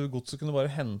at Godset kunne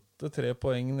bare hente 3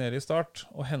 poeng nede i Start,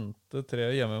 og hente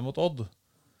 3 hjemme mot Odd,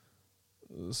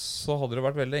 så hadde det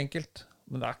vært veldig enkelt.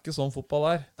 Men det ikke sånn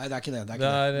fotball Nei, det ikke det.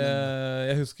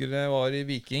 Jeg husker jeg var i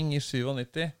Viking i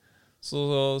 97,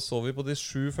 så vi på de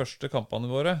 7 første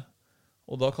kampene våre,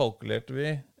 og da kalkulerte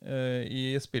vi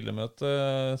i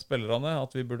spillemøtet spillerne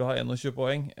at vi burde ha 21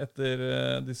 poeng etter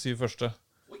de 7 første.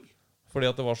 Fordi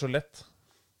at det var så lett.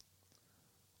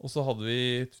 Og så hadde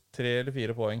vi 3 eller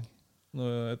 4 poeng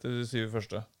etter de 7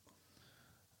 første.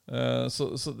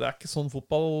 Så det ikke sånn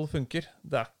fotball funker.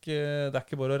 Det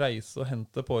ikke bare å reise og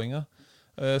hente poenget.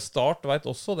 Start vet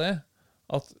også det,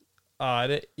 at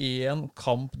det en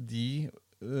kamp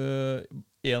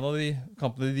en av de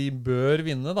kampene de bør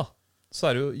vinne da,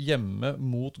 så det jo hjemme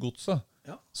mot Godset,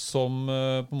 som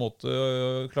på en måte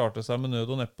klarte seg med nød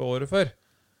og neppe året før.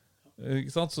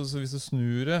 Ikke sant? Så hvis du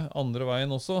snur det andre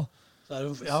veien også,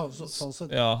 sånn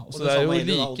sett. Så det jo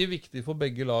like viktig for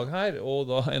begge lag her, og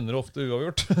da ender det ofte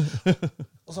uavgjort.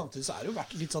 Og samtidig så det jo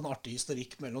vært litt sånn artig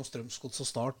historikk mellom Strømsgodset og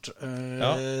Start,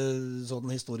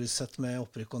 sånn historisk sett med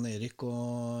opprykk og nedrykk.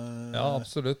 Ja,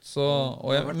 absolutt.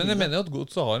 Men jeg mener jo at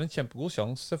Godset har en kjempegod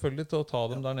sjanse selvfølgelig til å ta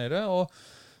dem der nede,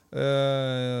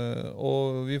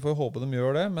 og vi får håpe de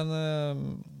gjør det,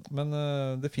 men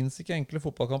det finnes ikke enkle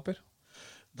fotballkamper.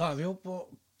 Da vi jo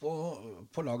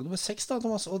på lag nummer 6 da,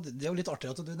 Thomas, og det jo litt artig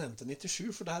at du nevnte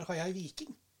 97, for der har jeg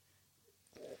Viking.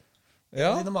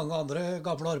 Dine mange andre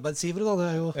gamle arbeidsgivere da,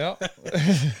 det jo det har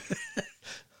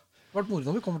vært moro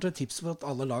når vi kommer til tips for at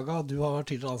alle laga du har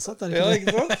tidligere ansatt, det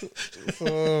ikke sant?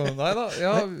 Så, neida,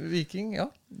 Viking,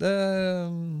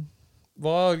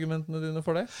 hva argumentene dine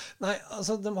for det? Nei,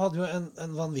 altså de hadde jo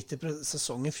en vanvittig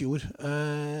sesong i fjor.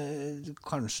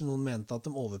 Kanskje noen mente at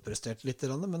de overpresterte litt,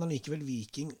 men allikevel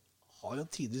Viking har jo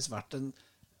tidligvis vært en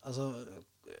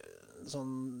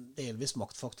sånn delvis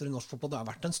maktfaktor i norsk fotball. Det har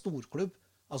vært en storklubb.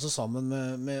 Altså sammen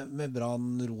med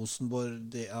Brann,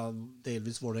 Rosenborg,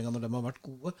 delvis Vålerenga når de har vært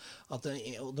gode.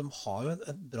 Og de har jo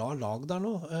et bra lag der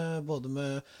nå. Både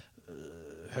med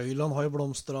Høyland har jo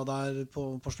blomstra der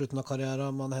på slutten av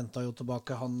karrieren. Man hentet jo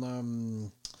tilbake han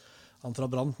fra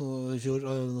Brann i fjor.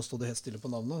 Nå stod det helt stille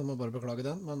på navnet, jeg må bare beklage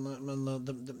den. Men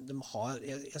de har,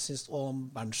 jeg synes, og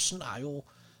Berntsen er jo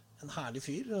en herlig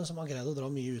fyr som har greid å dra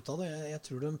mye ut av det. Jeg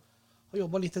tror de har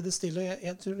jobbet litt i det stille.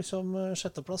 Jeg tror liksom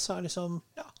sjetteplass er liksom,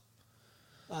 ja,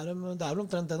 det er vel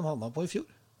omtrent det de havnet på i fjor.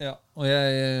 Ja, og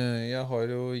jeg har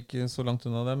jo ikke så langt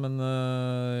unna det, men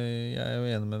jeg er jo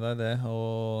enig med deg i det.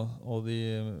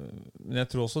 Men jeg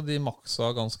tror også de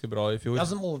maksa ganske bra i fjor. Ja,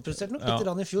 som overpresterte nok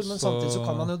litt i fjor, men samtidig så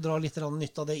kan man jo dra litt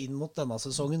nytte av det inn mot denne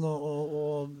sesongen.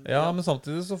 Ja, men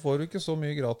samtidig så får du ikke så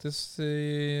mye gratis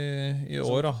i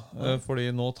år, da. Fordi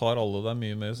nå tar alle deg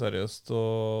mye mer seriøst,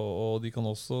 og de kan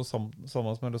også, samme som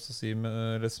jeg har lyst til å si,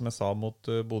 som jeg sa mot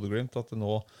Bodø/Glimt, at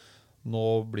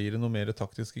nå blir det noe mer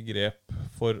taktiske grep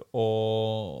for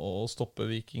å stoppe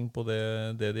Viking på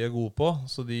det de er gode på.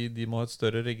 Så de må ha et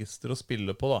større register å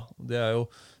spille på, da. Det er jo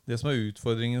det som er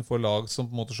utfordringen for lag som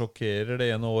på en måte sjokkerer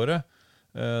det ene året.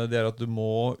 Det er at du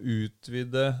må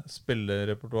utvide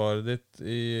spillerepertoaret ditt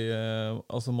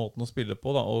altså måten å spille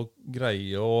på, da, og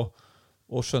greie å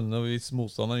skjønne hvis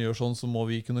motstanderen gjør sånn, så må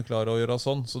vi kunne klare å gjøre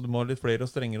sånn. Så du må ha litt flere og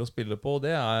strengere å spille på, og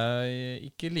det er jeg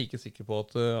ikke like sikker på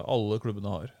at alle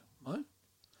klubbene har. Nei.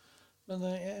 Men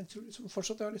jeg tror liksom,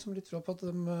 fortsatt jeg har liksom litt tro på at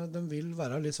de vil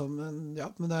være liksom, ja,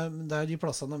 men det er de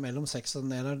plassene mellom 6 og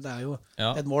ned der, det er jo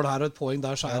et mål her og et poeng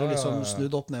der, så er det liksom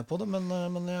snudd opp ned på det, men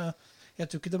jeg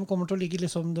tror ikke de kommer til å ligge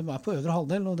liksom, de er på øvre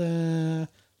halvdel, og det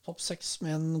topp 6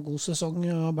 med en god sesong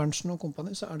av Berntsen og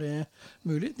kompani, så er det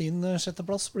mulig. Din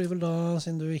sjetteplass blir vel da,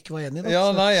 siden du ikke var enig da. Ja,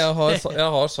 nei, jeg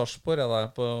har Sarpsborg der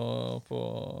på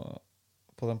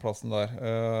den plassen der.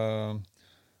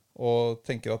 Og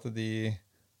tenker at de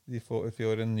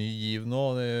får en ny giv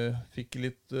nå. De fikk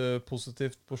litt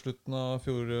positivt på slutten av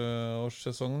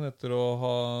fjorårssesongen etter å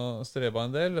ha strebet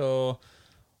en del, og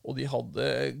de hadde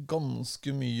ganske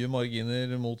mye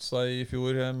marginer mot seg i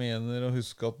fjor. Jeg mener å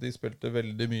huske at de spilte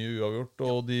veldig mye uavgjort,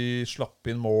 og de slapp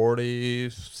inn mål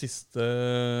i siste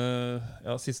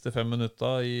 5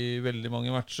 minutter i veldig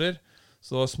mange matcher.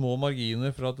 Så det var små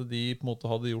marginer for at de på en måte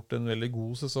hadde gjort en veldig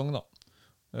god sesong, da.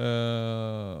 Det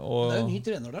er jo en ny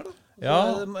trener der da.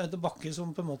 Ja. Det Bakke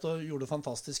som på en måte gjorde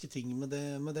fantastiske ting med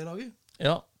det laget.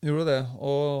 Ja, gjorde det.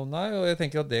 Og jeg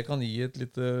tenker at det kan gi et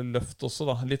lite løft også,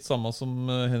 da. Litt samme som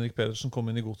Henrik Pedersen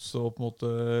kom inn i Godset og på en måte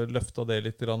løfta det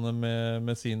litt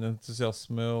med sin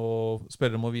entusiasme, og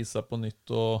spillere må vise seg på nytt,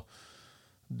 og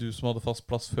du som hadde fast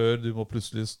plass før, du må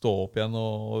plutselig stå opp igjen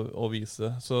og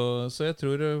vise. Så jeg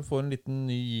tror jeg får en liten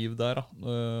ny giv der, da.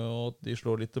 Og at de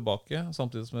slår litt tilbake,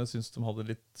 samtidig som jeg synes de hadde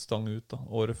litt stang ut da,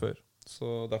 året før.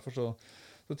 Så derfor så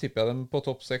tipper jeg dem på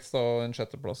topp 6 da, og en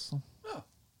sjetteplass. Ja.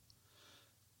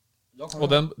 Og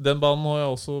den banen har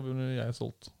jeg også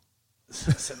solgt.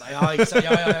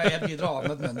 Jeg bidrar av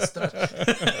med et mønster.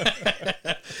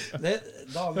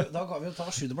 Da kan vi jo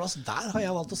ta 7. plass. Der har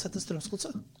jeg valgt å sette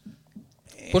Strømsgodset.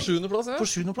 På 7. plass, ja. På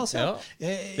 7. plass, ja.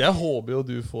 Jeg håper jo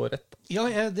du får rett. Ja,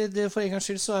 for en gangs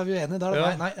skyld så er vi jo enige der.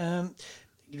 Ja. Nei,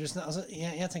 altså,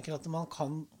 jeg tenker at man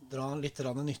kan dra litt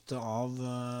nytte av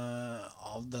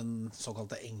den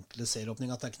såkalte enkle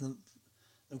serieåpningen. At det er ikke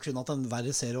de kunne hatt en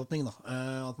verre serieåpning, da.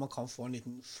 At man kan få en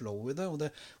liten flow i det. Og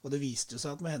det viste jo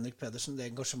seg at med Henrik Pedersen, det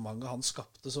engasjementet han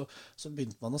skapte, så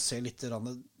begynte man å se litt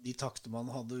de takter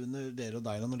man hadde under dere og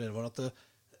deg når dere var at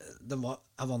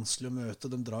er vanskelig å møte,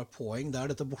 de drar poeng. Det er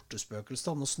dette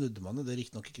bortespøkelset. Nå snudde man det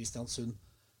riktig nok i Kristiansund,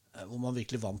 hvor man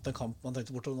virkelig vant en kamp. Man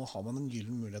tenkte borte, og nå har man en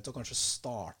gyllen mulighet til å kanskje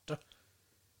starte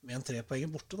med en 3-poenger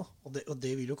borte. Da. Og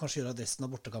det vil jo kanskje gjøre at resten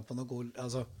av bortekampene går,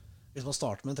 altså, hvis man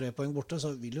starter med en 3-poeng borte, så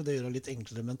vil jo det gjøre litt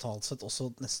enklere mentalt sett også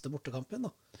neste bortekamp igjen.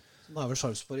 Da. Så da er vel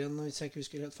Sarpsborg igjen, hvis jeg ikke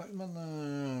husker helt feil, men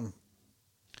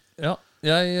ja,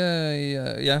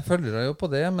 jeg følger deg jo på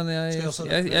det, men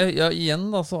igjen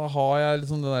da, så har jeg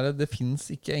liksom det finnes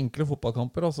ikke enkle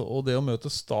fotballkamper, altså, og det å møte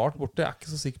Start borte, jeg er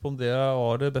ikke så sikker på om det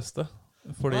var det beste.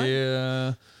 Fordi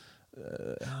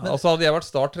altså hadde jeg vært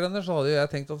Start-trener, så hadde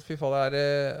jeg tenkt at fy faen, det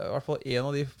er i hvert fall en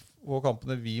av de få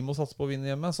kampene vi må satse på å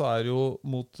vinne hjemme, så er det jo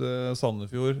mot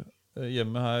Sandefjord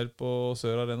hjemme her på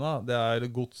Sør Arena. Det er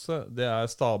Godset, det er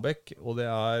Stabæk, og det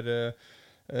er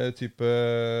type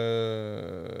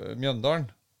Mjøndalen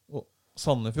og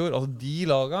Sandefjord, altså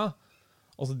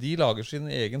de lager sin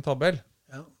egen tabell,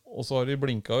 og så har de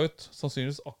blinket ut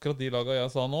sannsynligvis akkurat de lagene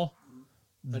jeg sa nå,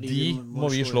 de må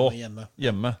vi slå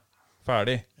hjemme.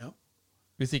 Ferdig.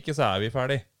 Hvis ikke så er vi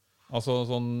ferdig. Altså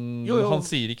sånn, han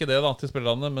sier ikke det da til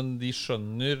spillerne, men de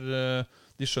skjønner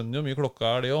de skjønner jo mye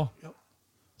klokka de også. Ja.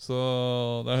 Så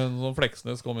det sånn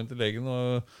Fleksnes kom inn til legen,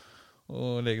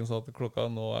 og legen sa at klokka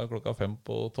nå 5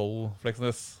 på 12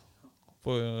 Fleksnes.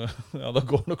 Ja, da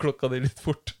går nok klokka di litt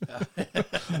fort.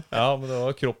 Ja, men det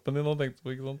var kroppen din han tenkte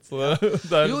på, ikke sant? Så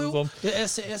det Jo, sånn, jeg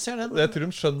ser den. jeg tror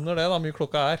de skjønner det, da, mye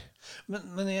klokka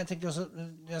Men jeg tenker også,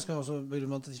 jeg skal også begynne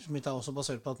med at tipset mitt også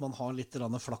basert på at man har litt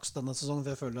flaks denne sesongen,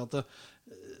 for jeg føler at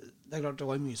det klart det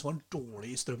var mye som var dårlig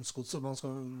i Strømsgodset, man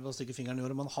skal stikke fingeren i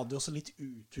året, man hadde jo også litt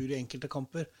utur i enkelte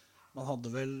kamper. Man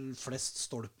hadde vel flest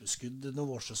stolpeskudd under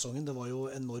vårsesongen, det var jo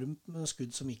enormt med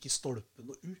skudd som gikk i stolpen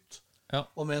og ut. Ja.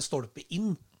 Og med en stolpe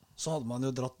inn så hadde man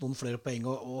jo dratt noen flere poeng,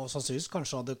 og sannsynligvis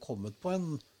kanskje hadde kommet på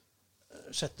en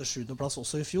 6.-7. plass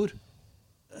også i fjor.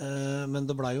 Men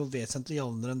det ble jo vesentlig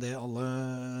jevnere enn det alle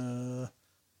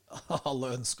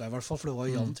ønsket i hvert fall, for det var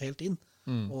jo jevnt helt inn.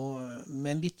 Og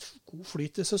med en litt god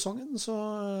flyt i sesongen, så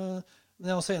men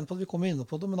jeg er også enig på at vi kommer inne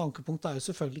på det, men ankepunktet er jo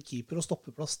selvfølgelig keeper og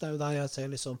stoppeplass. Det er jo der jeg ser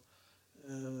liksom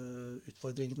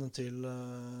utfordringene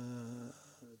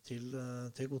til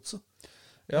godset.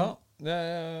 Ja,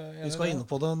 vi skal inn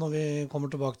på det når vi kommer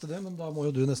tilbake til det, men da må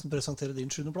jo du nesten presentere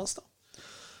din 7. plass da.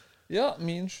 Ja,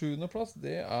 min 7. plass,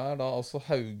 det er da altså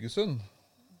Haugesund.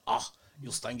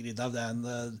 Jostein Gridhaug, det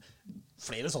er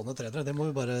flere sånne trenere, det må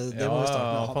vi bare Ja, starte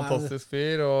med. fantastisk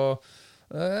fyr, og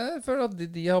jeg føler at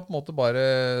de har på en måte bare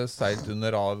seilt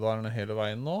under radarene hele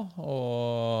veien nå,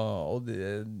 og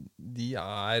de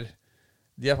er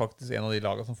faktisk en av de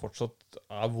lagene som fortsatt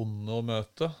er vonde å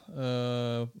møte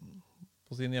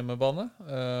på sin hjemmebane.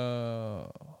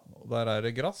 Og der er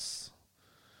det grass.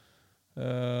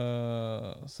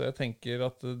 Så jeg tenker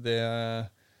at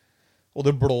og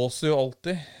det blåser jo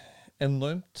alltid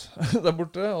enormt der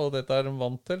borte, og dette er de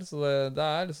vant til, så det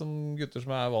er liksom gutter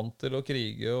som er vant til å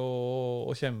krige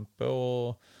og kjempe,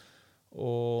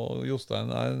 og Jostein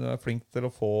er flink til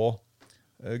å få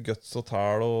guts og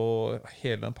tæl og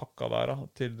hele den pakka der da,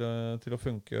 til å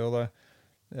funke, og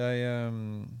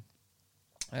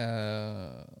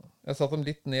jeg satt dem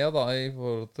litt ned da, i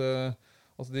forhold til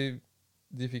altså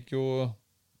de fikk jo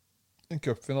en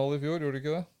cupfinale i fjor, gjorde de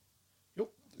ikke det? Jo.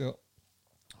 Ja.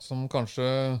 Som kanskje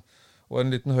var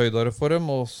en liten høydare for dem,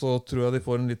 og så tror jeg de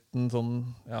får en liten sånn,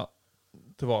 ja,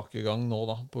 tilbakegang nå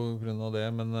da, på grunn av det,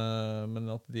 men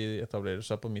at de etablerer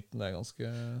seg på midten, det er jeg ganske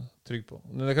trygg på.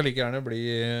 Men det kan like gjerne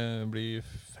bli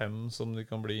 5 som det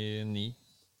kan bli 9.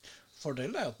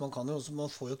 Fordelen er jo at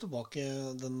man får jo tilbake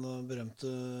den berømte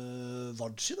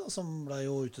Vardsi da, som ble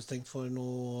jo utestengt for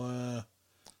noe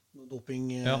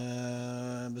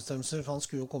dopingbestemmelser, for han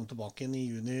skulle jo komme tilbake igjen i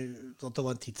juni, at det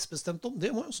var en tidsbestemt om.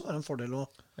 Det må jo også være en fordel, og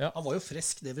han var jo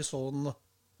frisk, det vi så den.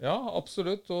 Ja,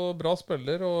 absolutt, og bra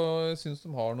spiller, og jeg synes de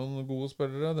har noen gode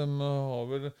spillere. De har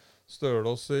vel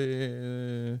Stølås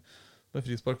med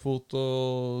frisparkfot,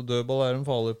 og dødball er de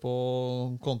farlig på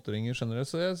kontringer generelt,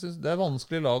 så jeg synes det er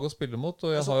vanskelig lag å spille mot,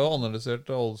 og jeg har jo analysert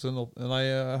Haugesund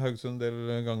en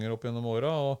del ganger opp gjennom året,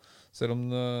 og selv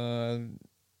om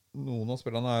noen av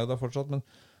spillerne er jo der fortsatt, men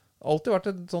alltid vært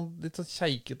et litt sånn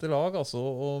kjeikete lag altså,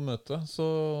 å møte, så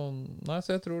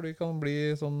jeg tror de kan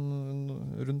bli sånn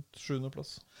rundt 7.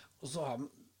 plass. Og så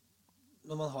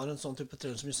når man har en sånn type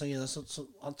trener som Jostein Gridhaug, så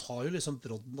han tar jo liksom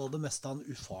brodden av det meste, han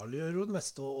ufarliggjør jo det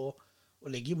meste, og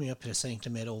legger jo mye press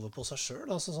egentlig mer over på seg selv,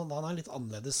 altså sånn, han er litt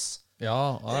annerledes.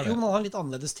 Ja, er det. Jo, men han har litt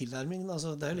annerledes tilnærming,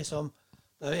 altså, det er jo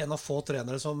en av få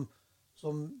trenere som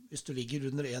hvis du ligger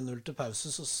under 1-0 til pause,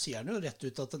 så sier han jo rett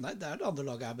ut at nei, det andre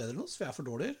laget er bedre enn oss, for jeg er for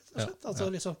dårlig, rett og slett. Altså,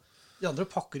 liksom, de andre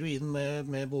pakker jo inn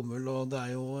med bomull, og det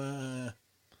er jo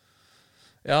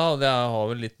Ja, det har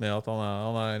vel litt med at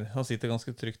han sitter ganske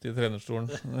trygt i trenerstolen.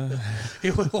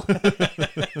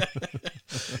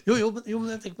 Jo,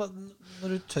 men jeg tenker på at når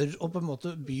du tør å på en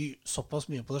måte by såpass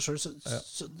mye på deg selv,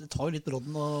 så det tar jo litt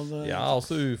brodden av Ja,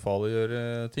 altså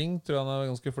ufarliggjøre ting tror jeg han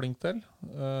er ganske flink til.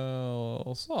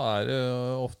 Og så er det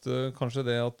ofte kanskje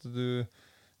det at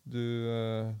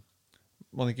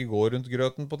man ikke går rundt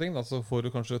grøten på ting, da, så får du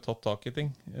kanskje tatt tak i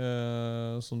ting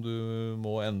som du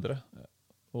må endre.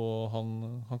 Og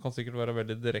han kan sikkert være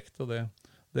veldig direkte, og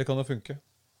det kan jo funke.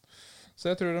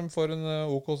 Så jeg tror de får en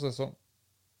OK sesong.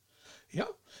 Ja,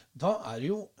 da er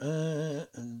jo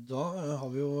da har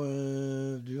vi jo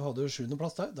du hadde jo 7.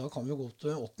 plass der, da kan vi jo gå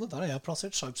til 8. Der har jeg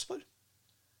plassert Sarpsborg.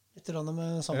 Litt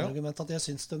med samme argument at jeg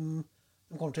synes de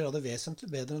kommer til å gjøre det vesentlig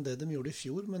bedre enn det de gjorde i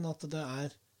fjor, men at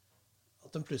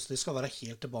at de plutselig skal være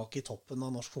helt tilbake i toppen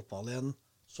av norsk fotball igjen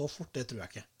så fort, det tror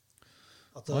jeg ikke.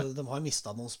 At de har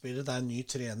mistet noen spillere, det er en ny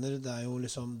trener, det er jo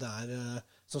liksom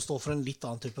som står for en litt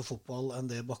annen type fotball enn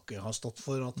det Bakke har stått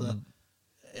for, at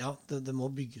det må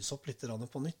bygges opp litt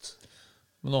på nytt.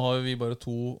 Men nå har vi bare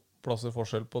 2 plasser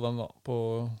forskjell på dem da, på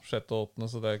 6. og 8.,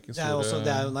 så det er ikke Det er, store, også,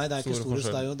 det er jo, nei, det er ikke store store, så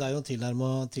forskjeller. det er jo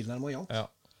tilnærmet jevnt. Ja.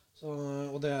 Så,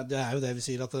 og det er jo det vi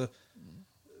sier, at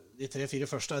de 3-4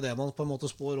 første er det man på en måte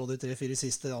spår, og de 3-4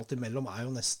 siste alt imellom er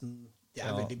jo nesten, de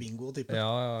er veldig bingo å tippe.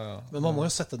 Ja. Men man må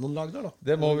jo sette noen lag der da.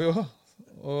 Det må vi jo.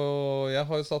 Og jeg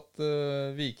har jo satt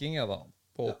Viking, jeg da,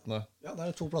 på 8. Ja, det er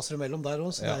jo 2 plasser imellom der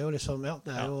også, så det er jo liksom, ja,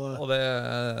 det er jo...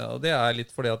 Og det er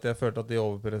litt fordi at jeg følte at de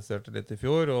overpresterte litt i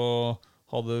fjor, og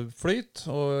hadde flyt,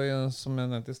 og som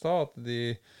jeg nevnte i stad, at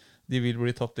de vil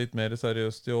bli tatt litt mer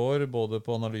seriøst i år, både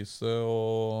på analyse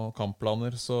og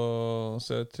kampplaner, så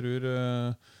jeg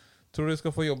tror de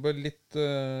skal få jobbe litt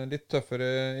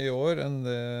tøffere i år enn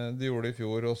det de gjorde i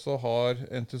fjor. Og så har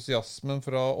entusiasmen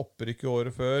fra opprykk i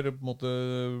året før, på en måte,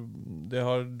 det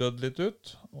har dødd litt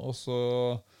ut, og så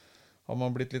har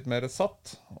man blitt litt mer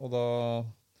satt, og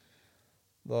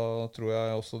da tror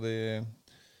jeg også de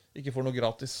ikke får noe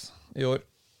gratis i år.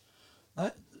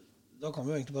 Nei, da kan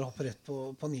vi jo egentlig bare hoppe rett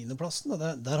på 9. plassen, og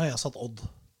der har jeg satt Odd.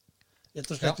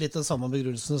 Rett og slett litt den samme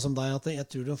begrunnelsen som deg, at jeg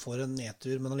tror de får en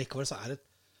nedtur, men allikevel så er det et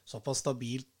såpass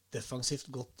stabilt, defensivt,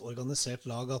 godt organisert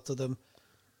lag at de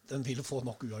vil få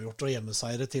nok uavgjort og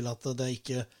hjemmeseiere til at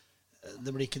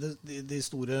det blir ikke de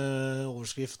store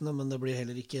overskriftene, men det blir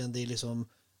heller ikke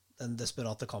den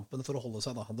desperate kampen for å holde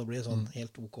seg da. Det blir sånn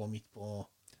helt ok midt på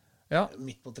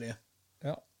 3.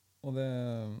 Ja, og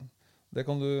det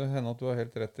kan du hende at du har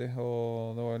helt rett i,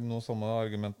 og det var noe samme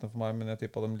argumentene for meg, men jeg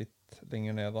tippet dem litt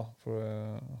lenger ned da.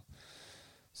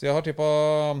 Så jeg har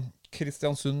tippet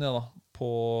Kristiansund da,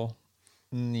 på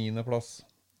 9. plass.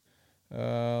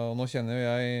 Og nå kjenner jo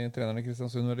jeg treneren i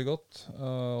Kristiansund veldig godt,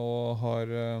 og har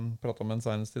pratet med en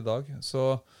senest i dag,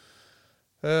 så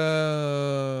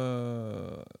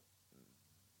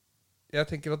jeg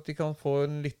tenker at de kan få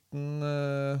en liten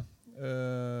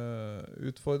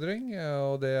utfordring,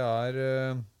 og det er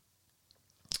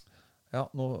ja,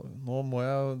 nå må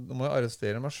jeg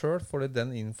arrestere meg selv, for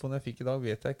den infoen jeg fikk i dag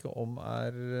vet jeg ikke om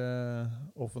er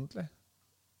offentlig.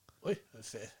 Oi,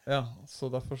 fair. Ja, så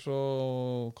derfor så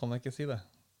kan jeg ikke si det.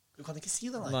 Du kan ikke si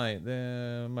det, nei? Nei, det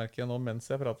merker jeg nå mens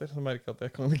jeg prater, så merker jeg at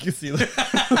jeg kan ikke si det.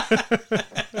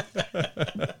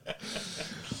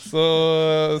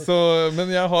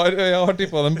 Men jeg har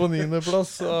tippet dem på 9.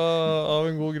 plass av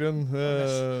en god grunn. Det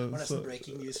var nesten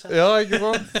breaking news her. Ja, ikke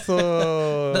sant?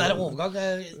 Men er det overgang,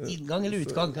 inngang eller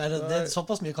utgang?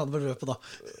 Såpass mye kan det vel røpe da.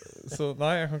 Så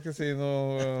nei, jeg kan ikke si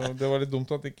noe. Det var litt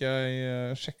dumt at ikke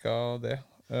jeg sjekket det.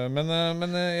 Men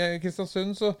i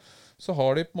Kristiansund så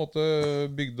har de på en måte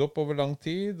bygd opp over lang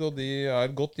tid, og de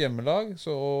er godt hjemmelag,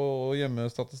 og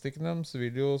hjemmestatistikken deres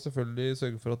vil jo selvfølgelig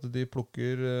sørge for at de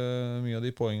plukker mye av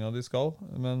de poengene de skal,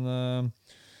 men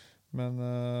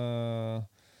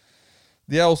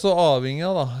de er også avhengig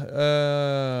av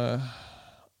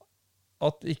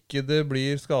at ikke det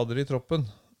blir skader i troppen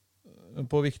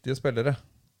på viktige spillere,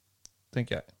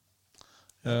 tenker jeg.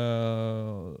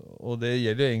 Og det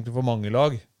gjelder egentlig for mange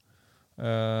lag,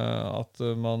 at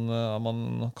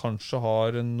man kanskje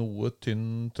har en noe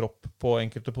tynn tropp på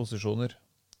enkelte posisjoner,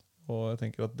 og jeg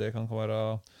tenker at det kan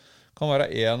være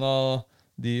en av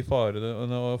de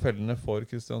farene og fellene for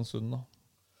Kristiansund da.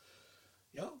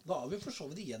 Ja, da har vi for så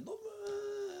vidt igjennom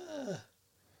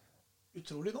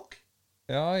utrolig nok.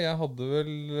 Ja, jeg hadde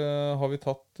vel har vi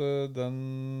tatt den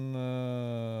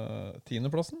 10.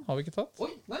 plassen? Har vi ikke tatt?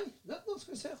 Oi, nei, nå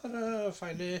skal vi se. Har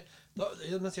feil i...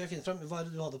 Mens jeg finner frem, hva er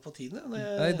det du hadde på 10?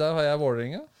 Nei, der har jeg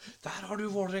Vålerenga. Der har du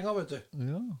Vålerenga, vet du.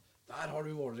 Ja. Der har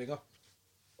du Vålerenga.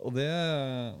 Og det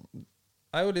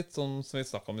er jo litt sånn som vi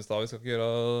snakket om i sted. Vi skal ikke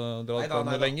dra det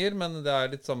fram lenger, men det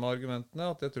er litt samme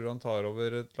argumentene, at jeg tror han tar over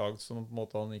et lag som på en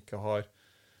måte han ikke har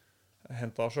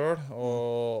hentet selv,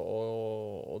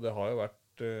 og det har jo vært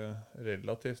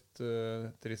relativt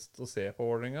trist å se på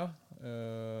Vålerenga.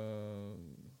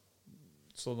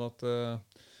 Sånn at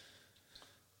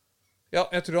ja,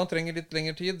 jeg tror han trenger litt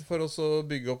lengre tid for å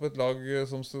bygge opp et lag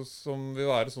som vil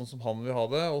være sånn som han vil ha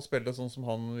det, og spille sånn som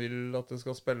han vil at det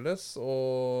skal spilles,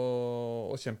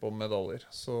 og kjempe om medaljer.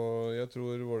 Så jeg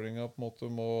tror Vålerenga på en måte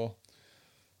må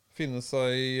finne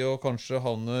seg i å kanskje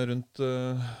havne rundt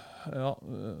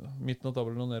midten av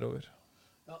tabellen og nedover.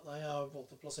 Ja, nei, jeg har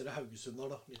valgt å plassere Haugesund der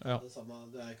da. Litt Ja. av det samme.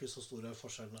 Det er ikke så store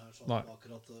forskjellene her sånn, på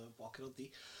akkurat de.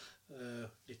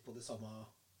 Litt på det samme.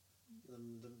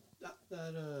 Ja,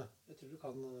 jeg tror det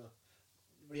kan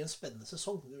bli en spennende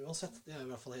sesong uansett. Det er jeg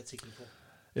i hvert fall helt sikker på.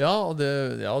 Ja,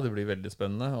 det blir veldig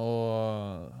spennende,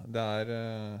 og det er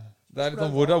litt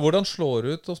sånn, hvordan slår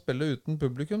det ut å spille uten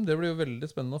publikum? Det blir jo veldig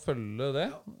spennende å følge det.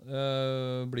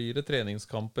 Blir det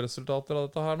treningskampresultater av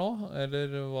dette her nå, eller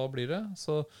hva blir det?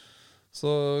 Så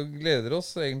Så gleder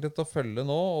oss egentlig til å følge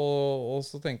nå, og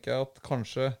så tenker jeg at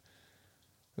kanskje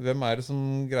hvem det som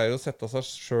greier å sette seg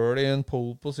selv i en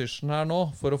pole position her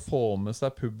nå for å få med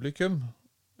seg publikum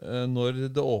når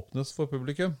det åpnes for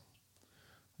publikum?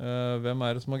 Hvem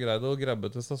det som har greid å grabbe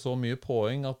til seg så mye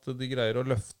poeng at de greier å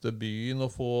løfte byen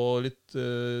og få litt,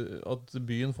 at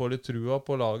byen får litt trua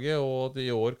på laget, og at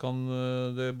i år kan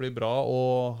det bli bra,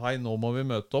 og hei, nå må vi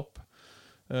møte opp.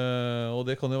 Og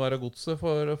det kan jo være godset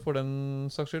for den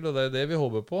saks skyld, og det det vi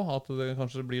håper på, at det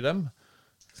kanskje blir dem.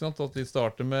 Ikke sant? At de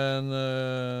starter med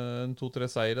en 2-3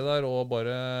 seire der, og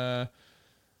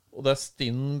det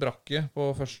stinn brakke på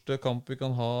første kamp vi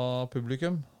kan ha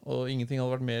publikum, og ingenting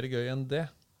hadde vært mer gøy enn det.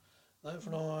 Nei,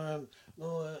 for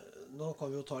nå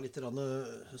kan vi jo ta litt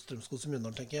Strømsgodset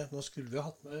Mjøndalen, tenker jeg. Nå skulle vi ha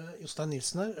hatt med Jostein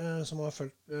Nilsen her, som har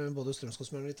følt både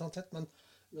Strømsgodset Mjøndalen litt tett, men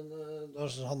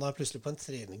han plutselig på en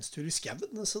treningstur i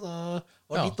skauen, så da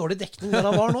var det litt dårlig dekning der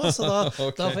han var nå, så da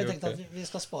får jeg tenkt at vi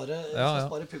skal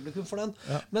spare publikum for den.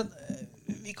 Ja. Men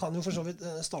vi kan jo for så vidt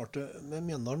starte med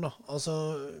Mjøndalen da. Altså,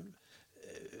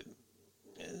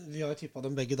 vi har jo tippet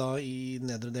dem begge da i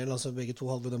nedre del, altså begge to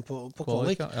hadde dem på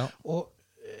kvalik, og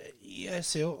jeg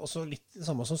ser jo også litt det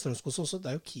samme som Strømsgodset også, det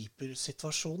er jo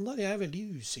keepersituasjonen der. Jeg er veldig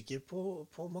usikker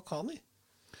på Makani.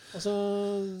 Altså...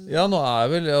 Ja, nå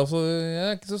vel, altså, jeg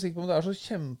er ikke så sikker på om det så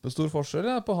kjempestor forskjell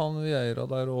på han Vieira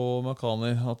der og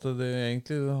Makani, at det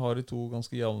egentlig har de to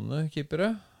ganske jevne keepere.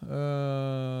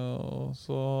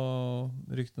 Så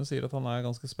ryktene sier at han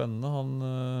ganske spennende. Han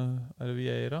det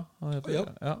Vieira? Han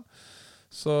heter, ja.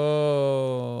 Så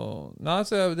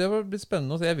det var blitt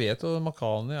spennende. Jeg vet jo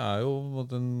Makani jo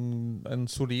en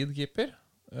solid keeper,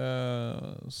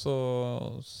 så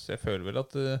jeg føler vel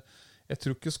at jeg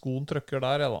tror ikke skoen trykker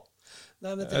der da.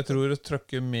 Nei, jeg tror det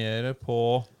trykker mer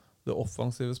på det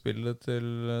offensive spillet til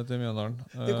Mjøndalen.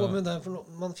 Det kommer jo der,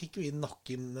 for man fikk jo inn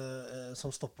Nakken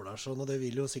som stopper der sånn, og det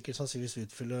vil jo sikkert sannsynligvis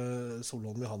utfylle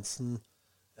Solholm Johansen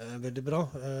veldig bra.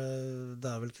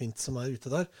 Det vel Kvint som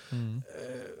ute der.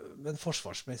 Men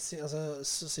forsvarsmessig altså,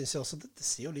 så synes jeg også det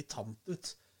ser jo litt tamt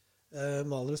ut.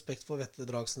 Med all respekt for Vetle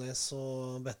Dragsnes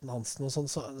og Betten Hansen og sånn,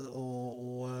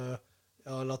 og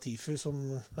Latifu som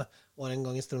var en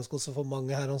gang i Strømsgodset for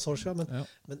mange herrens år siden,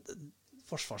 men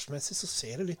forsvarsmessig så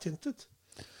ser det litt tynt ut.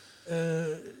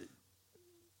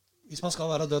 Hvis man skal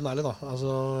være dønn ærlig da,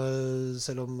 altså,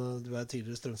 selv om du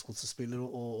tidligere Strømsgodset-spiller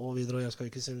og videre, og jeg skal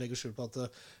ikke legge skjul på at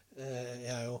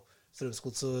jeg jo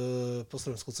på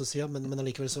Strømsgodset-siden, men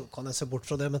allikevel så kan jeg se bort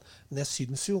fra det, men jeg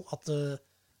synes jo at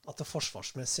det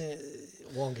forsvarsmessig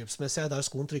og angrepsmessig der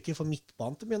skoen trykker for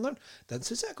midtbanen til Mjøndalen, den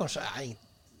synes jeg kanskje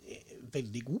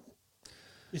veldig god.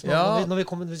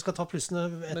 Når vi skal ta plussene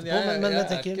etterpå. Men jeg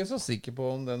tenker... ikke så sikker på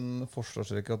om den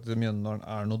forsvarsrekka til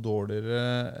Mjøndalen noe dårligere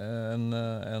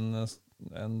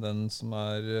enn den som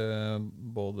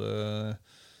både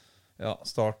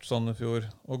Start, Sandefjord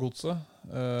og Godset.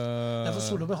 For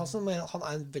Solholm Johansen, han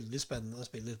en veldig spennende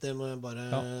spiller.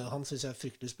 Han synes jeg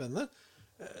fryktelig spennende.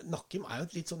 Nakkim jo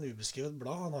et litt sånn ubeskrevet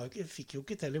blad. Han fikk jo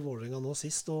ikke til i Vålerenga nå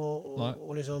sist,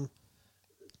 og liksom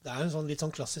det en sånn litt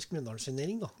sånn klassisk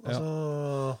Mjøndalen-signering da. Altså...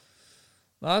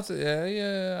 Nei, altså,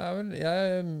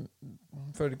 jeg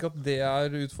føler ikke at det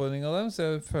utfordringen av dem, så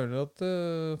jeg føler at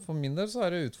for min del så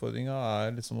det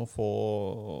utfordringen liksom å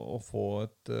få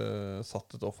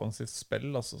satt et offensivt spill,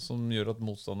 altså, som gjør at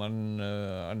motstanderen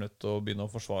nødt til å begynne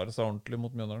å forsvare seg ordentlig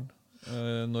mot Mjøndalen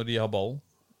når de har ballen.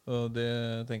 Det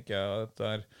tenker jeg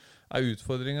at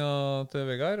utfordringen til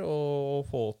Vegard å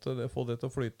få det til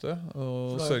å flyte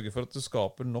og sørge for at du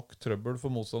skaper nok trøbbel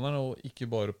for motstanderen og ikke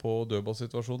bare på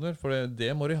dødballsituasjoner, for det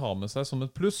må de ha med seg som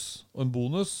et pluss og en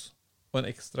bonus og en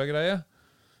ekstra greie,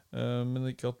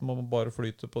 men ikke at man bare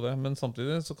flyter på det, men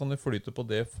samtidig så kan de flyte på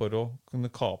det for å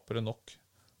kunne kapre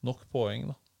nok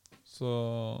poeng da.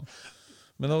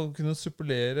 Men å kunne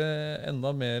supplere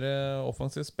enda mer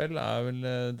offensivt spill vel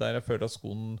der jeg føler at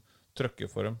skoen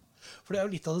trykker for dem. For det jo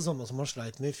litt av det samme som man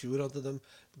sleit med i fjor, at de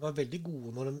var veldig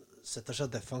gode når de setter seg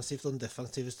defensivt, og den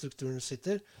defensive strukturen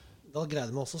sitter. Da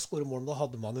greide man også å skåre mål, da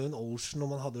hadde man jo en Ocean,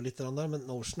 og man hadde jo litt der, men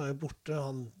Ocean jo borte,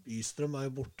 han Bystrøm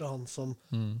jo borte, han som,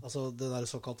 altså det der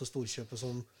såkalte storkjøpet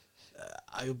som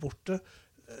jo borte.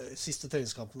 Siste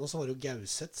treningskampen nå, så var det jo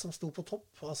Gauseth som sto på topp,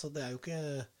 altså det jo ikke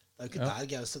der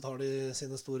Gauseth har de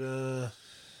sine store...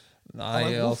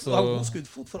 Nei, han har god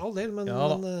skuddfot for all del, men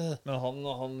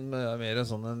han mer en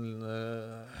sånn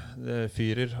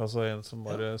fyrer, altså en som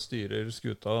bare styrer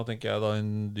skuta, tenker jeg da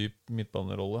en dyp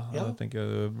midtbanerolle. Jeg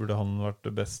tenker burde han vært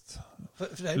best.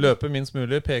 Løpe minst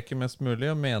mulig, peke mest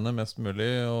mulig og mene mest mulig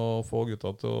og få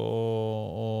gutta til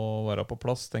å være på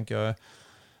plass, tenker jeg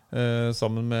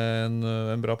sammen med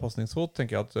en bra passningsfot,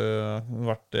 tenker jeg at det kunne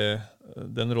vært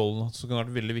den rollen som kunne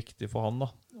vært veldig viktig for han, da.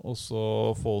 Og så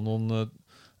få noen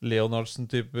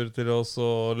Leonardsen-typer til å også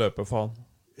løpe for han.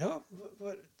 Ja,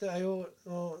 det er jo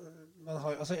man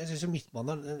har, altså jeg synes jo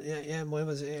midtbanen jeg må jo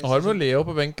bare si Har du med Leo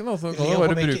på benken, altså kan du Leo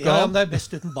bare på benken, bruke ja, han. men det er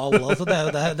best uten ball, altså det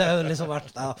er jo liksom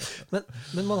vært ja.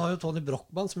 Men man har jo Tony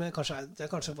Brochmann, som kanskje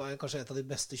et av de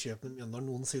beste kjøpene Mjøndalen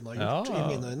noensinne har gjort, i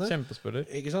mine øyne. Kjempespiller.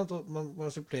 Ikke sant? Og man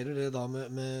supplerer det da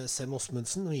med Sem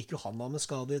Osmundsen. Nå gikk jo han av med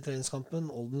skade i treningskampen.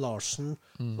 Olden Larsen,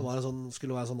 som var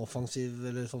skulle være sånn offensiv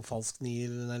eller sånn falsk nier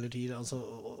eller tier, altså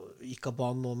gikk av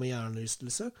banen nå med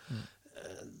hjernerystelse.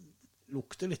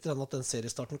 Lukter litt at den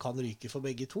seriestarten kan ryke for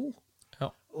begge to. Ja.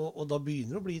 Og da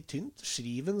begynner det å bli tynt.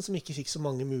 Skriven, som ikke fikk så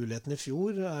mange muligheter i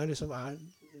fjor, er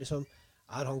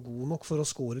han god nok for å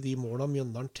score de målene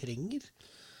Mjøndalen trenger?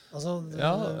 Altså,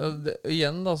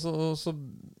 igjen da, så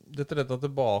dette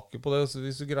tilbake på det. Så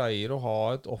hvis du greier å ha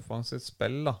et offensivt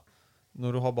spill da,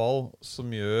 når du har ball,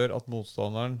 som gjør at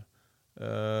motstanderen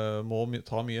må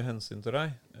ta mye hensyn til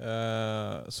deg,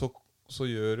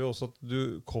 så gjør det også at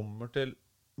du kommer til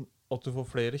at du får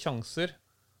flere sjanser,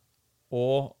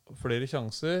 og flere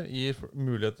sjanser gir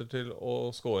muligheter til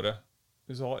å score.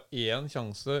 Hvis du har én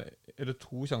sjanse, eller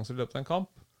to sjanser i løpet av en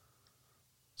kamp,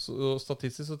 så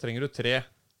statistisk så trenger du 3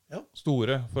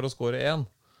 store for å score 1.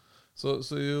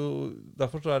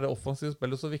 Derfor så er det offensive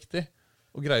spillet så viktig.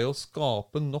 Å greie å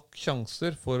skape nok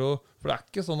sjanser for det er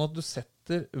ikke sånn at du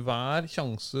setter hver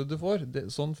sjanse du får.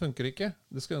 Sånn funker det ikke.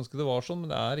 Det skulle ønske det var sånn,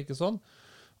 men det er ikke sånn.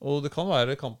 Og det kan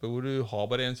være kamper hvor du har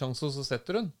bare 1 sjanse, og så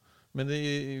setter du den. Men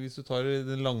hvis du tar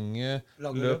det lange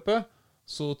løpet,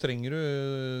 så trenger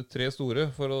du 3 store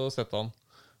for å sette den.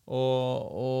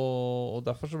 Og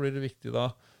derfor så blir det viktig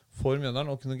da, for Mjøndalen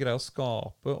å kunne greie å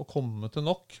skape og komme til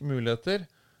nok muligheter.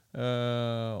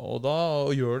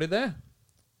 Og gjør de det,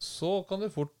 så kan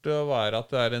det fort være at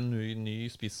det er en ny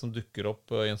spiss som dukker opp,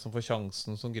 en som får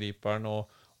sjansen, som griper den,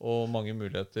 og mange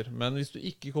muligheter. Men hvis du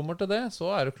ikke kommer til det,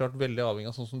 så er det klart veldig avhengig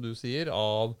av, sånn som du sier,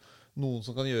 av noen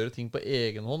som kan gjøre ting på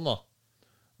egen hånd da.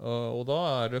 Og da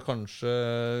er det kanskje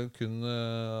kun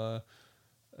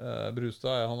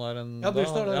Brustad, han er en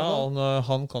Brustad,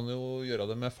 han kan jo gjøre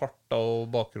det med fart og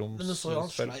bakromsspill. Men så han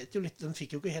sleit jo litt, den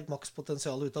fikk jo ikke helt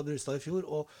makspotensial ut av Brustad i fjor,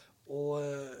 og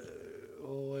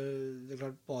det er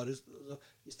klart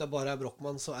hvis det bare er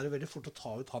Brochmann, så er det veldig fort å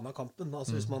ta ut han av kampen.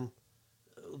 Altså hvis man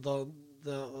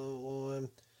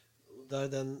det er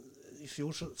den i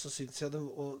fjor så synes jeg det,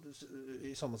 og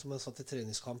i samme som jeg satt i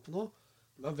treningskampen nå,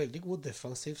 de er veldig gode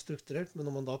defensivt strukturert, men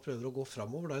når man da prøver å gå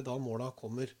fremover, det er da måla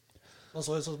kommer. Man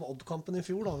så jo sånn som Odd-kampen i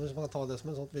fjor da, hvis man kan ta det som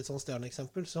en litt sånn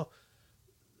stjerneeksempel, så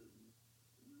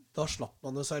da slapp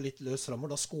man jo seg litt løs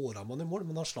fremover, da skåret man i mål,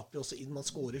 men da slapp jo også inn, man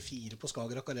skårer 4 på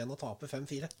Skagerrak Arena og taper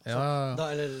 5-4.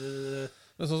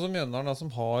 Men sånn som Mjøndalen da, som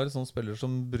har sånn spiller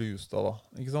som Brustad da,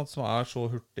 ikke sant, som er så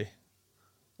hurtig.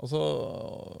 Altså,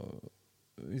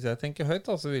 hvis jeg tenker høyt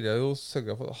da, så vil jeg jo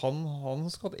sørge for han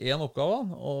skal ha 1 oppgave,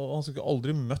 og han skulle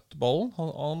aldri møtt ballen.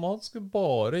 Han skulle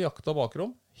bare jakta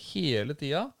bakrom hele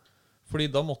tiden, fordi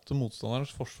da måtte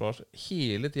motstanderens forsvar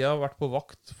hele tiden vært på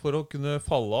vakt for å kunne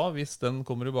falle av hvis den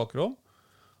kommer i bakrom.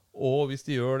 Og hvis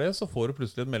de gjør det, så får du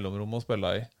plutselig et mellomrom å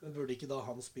spille i. Men burde ikke da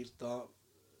han spilt da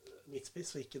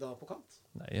midtspiss, og ikke da på kant?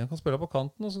 Nei, han kan spille på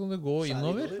kanten, og så kan du gå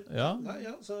innover. Ja.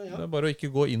 Det er bare å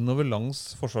ikke gå innover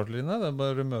langs forsvarslinjen. Det er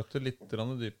bare å møte litt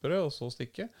dypere, og så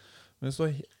stikke. Men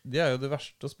det er jo det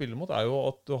verste å spille mot, er jo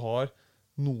at du har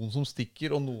noen som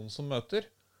stikker, og noen som møter.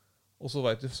 Og så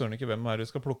vet du søren ikke hvem du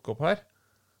skal plukke opp her.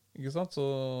 Ikke sant?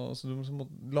 Så du må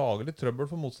lage litt trøbbel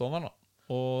for motstanderen da.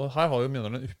 Og her har jo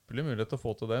Mjøndalen en ypperlig mulighet til å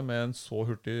få til det med en så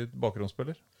hurtig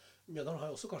bakromsspiller. Mjøndalen har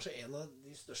jo også kanskje en av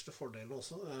de største fordelene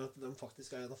også, er at de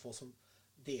faktisk er en av få som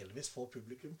delvis får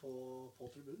publikum på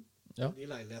tribunen. Ja. De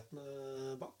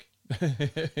leilighetene bak. Men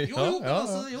det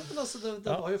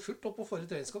var jo fullt opp på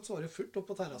forrige treningskamp, så var det fullt opp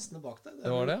på terrassene bak der.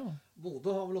 Det var det, ja. Bodø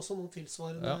har vel også noen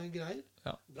tilsvarende greier.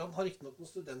 Ja. Brann har ikke noen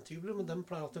studenthybler, men de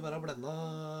pleier alltid å være blendet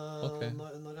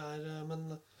når det er, men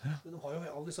de har jo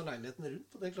alle disse leilighetene rundt,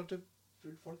 og det er klart det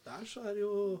fullt folk der, så er det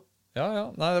jo... Ja.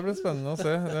 Nei, det blir spennende å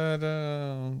se.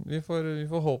 Vi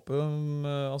får håpe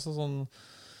altså sånn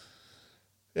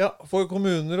for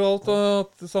kommuner og alt,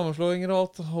 at sammenslåinger og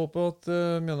alt, håpe at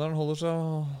Mjøndalen holder seg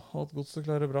og at godset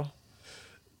klarer bra.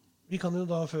 Vi kan jo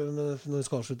da, når vi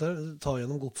skal avslutte her, ta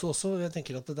gjennom godset også. Jeg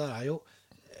tenker at det der er jo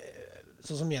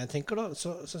sånn som jeg tenker da,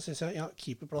 så synes jeg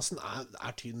keeperplassen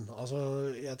er tynn. Altså,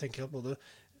 jeg tenker at både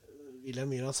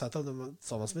William Myhra Sætha,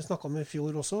 sammen som vi snakket om i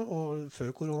fjor også, og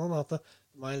før koronaen, at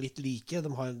de er litt like,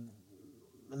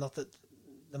 men at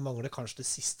det mangler kanskje det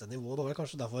siste nivået. Det var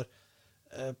kanskje derfor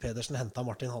Pedersen hentet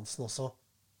Martin Hansen også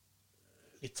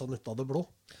litt sånn ut av det blå.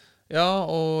 Ja,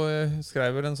 og jeg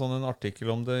skrev vel en artikkel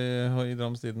om det i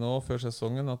Drammens Tidende også, før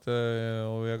sesongen,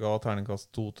 og jeg ga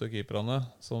terningkast 2 til keeperne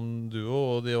som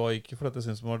duo, og det var ikke fordi jeg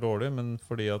synes de var dårlige, men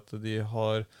fordi at de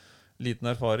har liten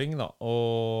erfaring, da,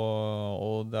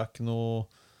 og det er ikke noe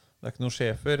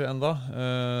sjefer enda,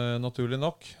 naturlig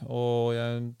nok, og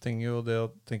jeg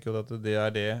tenker jo at det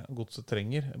er det Godset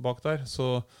trenger bak der,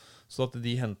 så at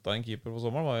de hentet en keeper på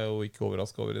sommeren var jeg jo ikke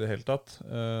overrasket over i det hele tatt.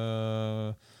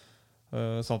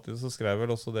 Samtidig så skrev jeg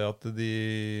vel også det at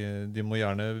de må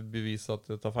gjerne bevise at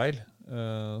det tar feil.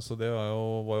 Så det var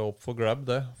jo opp for grab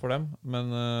det for dem. Men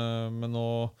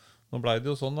nå ble det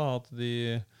jo sånn da, at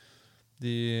de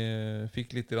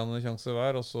fikk litt grann sjanse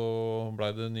hver, og så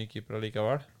ble det ny keeper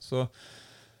likevel.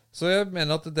 Så jeg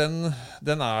mener at den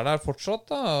er der fortsatt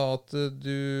da, at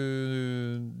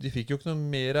de fikk jo ikke noe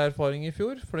mer erfaring i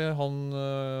fjor, fordi han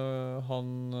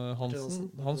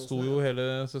sto jo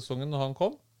hele sesongen når han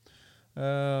kom.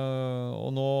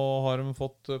 Og nå har de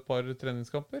fått et par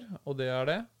treningskamper, og det er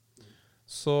det.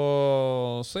 Så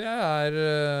jeg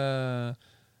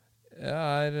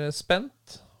er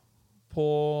spent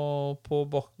på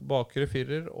bakre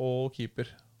firer og keeper.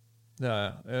 Det er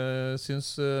jeg. Jeg synes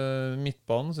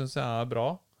midtbanen synes jeg er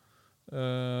bra.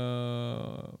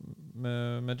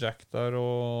 Med Jack der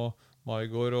og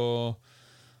Maigård og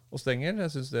Stenger.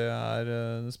 Jeg synes det er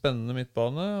en spennende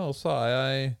midtbane. Og så er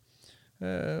jeg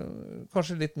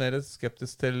kanskje litt mer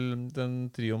skeptisk til den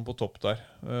trioen på topp der.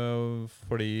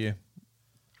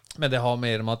 Men det har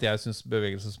mer med at jeg synes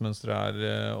bevegelsesmønstret er,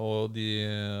 og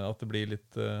at det blir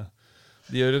litt...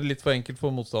 De gjør det litt for enkelt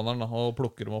for motstanderen da, og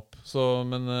plukker dem opp.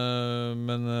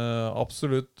 Men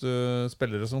absolutt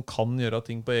spillere som kan gjøre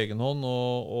ting på egen hånd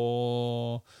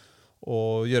og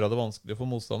gjøre det vanskelig for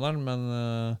motstanderen.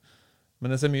 Men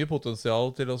jeg ser mye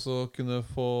potensial til å kunne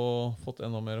fått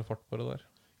enda mer fart på det der.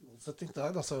 I motsetning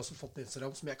der, så har jeg også fått en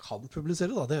Instagram som jeg kan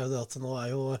publisere. Da. Det er jo det at nå er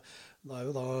jo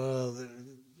da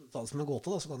ta det som en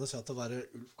gåte, da, så kan du si at det være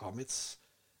Ulf Kamitz,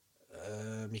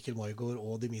 Mikkel Maigård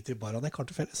og Dimitri Baranek har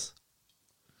til felles.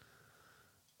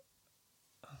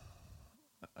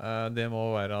 Det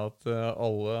må være at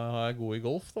alle er gode i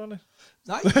golf, da, eller?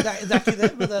 Nei, det er ikke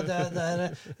det, men det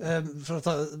er for å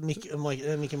ta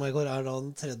Mikkel Maigård er da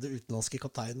den tredje utenlandske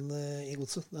kapteinen i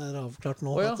Godset. Det er avklart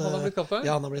nå. Ja, han har blitt kaptein?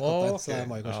 Ja, han har blitt kaptein, okay. Så det er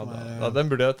Maigård som er... Ja, den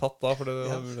burde jeg tatt da, for det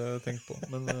burde jeg tenkt på.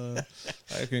 Men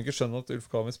jeg kunne ikke skjønne at Ulf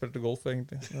Kamitz spilte golf,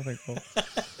 egentlig. Jeg tenkte på.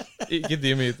 Ikke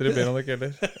Dimitri Beranek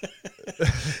heller.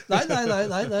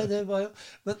 Nei, det var jo...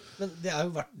 Men det har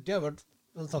vært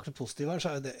når du snakker positivt her,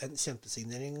 så er det en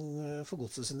kjempesignering for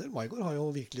Godset sin del. Maigård har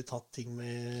jo virkelig tatt ting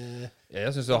med...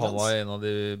 Jeg synes jo han var en av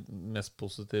de mest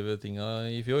positive tingene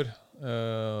i fjor.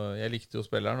 Jeg likte jo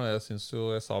spilleren, og jeg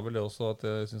sa vel det også, at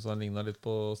jeg synes han lignet litt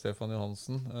på Stefan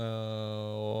Johansen.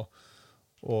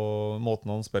 Og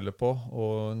måten han spiller på,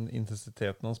 og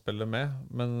intensiteten han spiller med.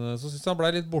 Men så synes jeg han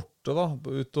ble litt borte da,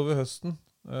 utover høsten.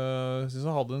 Jeg synes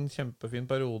han hadde en kjempefin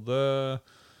periode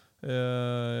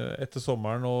etter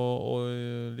sommeren og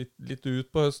litt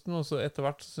ut på høsten, og så etter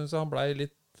hvert synes jeg han ble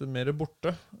litt mer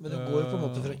borte. Men du går på en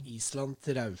måte fra Island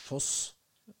til Raufoss,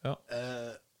 ja.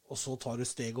 Og så tar du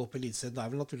steget opp i Eliteserien. Det er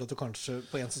vel naturlig at du kanskje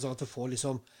på en sesong at du får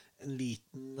liksom en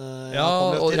liten...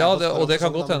 og det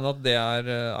kan godt hende at det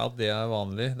er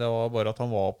vanlig. Det var bare at han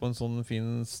var på en sånn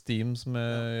fin steam som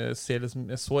jeg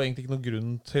så egentlig ikke noen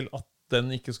grunn til at den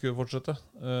ikke skulle fortsette.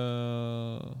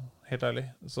 Helt ærlig.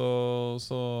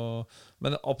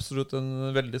 Men absolutt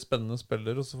en veldig spennende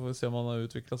spiller, og så får vi se om han har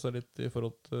utviklet seg litt i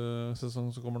forhold til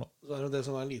sesongen som kommer nå. Så er det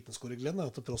som er en liten skår i Glenn,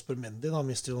 at Prosper Mendy da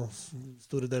mister jo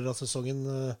store deler av sesongen.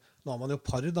 Nå har man jo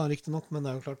par da, riktig nok, men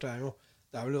det er jo klart, det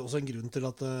er vel også en grunn til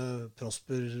at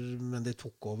Prosper Mendy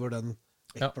tok over den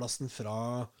plassen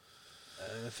fra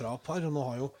par. Og nå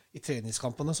har jo, i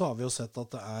treningskampene så har vi jo sett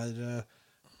at det er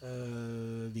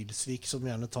Vilsvik som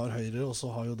gjerne tar høyre, og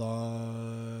så har jo da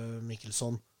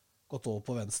Mikkelsson gått over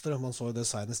på venstre. Man så jo det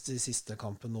senest i siste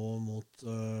kampen nå mot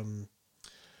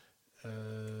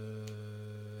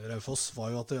Raufoss,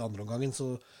 var jo at i andre omgangen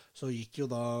så gikk jo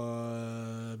da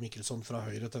Mikkelsson fra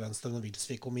høyre til venstre når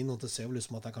Vilsvik kom inn, og det ser jo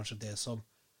liksom at det er kanskje det som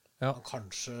han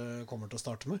kanskje kommer til å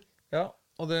starte med. Ja.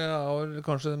 Og det er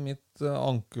kanskje mitt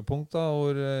ankepunkt da,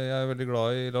 hvor jeg er veldig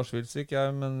glad i Lars Vilsvik,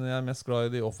 men jeg er mest glad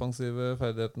i de offensive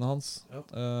ferdighetene hans. Ja.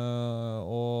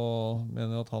 Og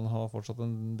mener at han har fortsatt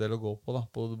en del å gå på da,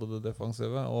 på det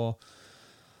defensive.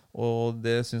 Og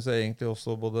det synes jeg egentlig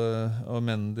også både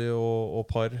Mendy og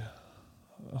Par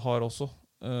har også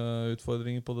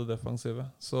utfordringer på det defensive.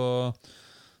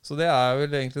 Så det er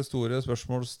vel egentlig store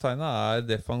spørsmålstegnet. Er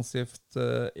defensivt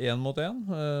 1 mot 1,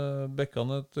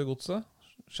 bekkene til Godset.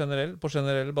 på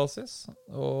generell basis.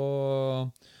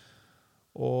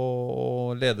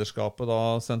 Og lederskapet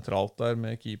da sentralt der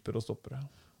med keeper og stoppere.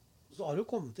 Så har det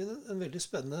jo kommet inn en veldig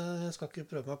spennende, jeg skal ikke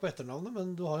prøve meg på etternavnet,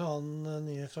 men du har jo han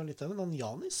nye fra Litauen, han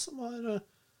Janis, som har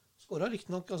skåret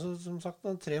riktig nok, altså, som sagt,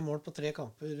 3 mål på 3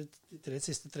 kamper, de 3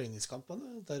 siste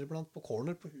treningskampene, deriblant på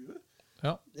corner på huet.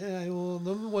 Ja. Det er jo,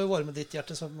 det må jo varme ditt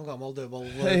hjerte som gammel dødball.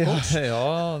 Nei,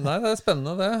 det er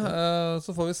spennende det. Så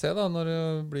får vi se da, når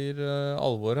det blir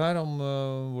alvor her, om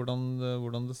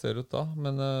hvordan det ser ut da.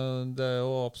 Men det er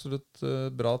jo absolutt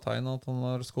bra tegn at han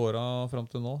har skåret frem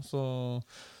til nå, så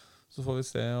får vi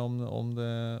se om det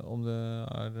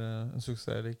er en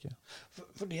suksess eller ikke.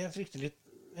 For det jeg frykter litt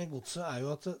med Godset er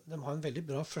jo at de har en veldig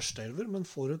bra førsteelver, men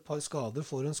får et par skader,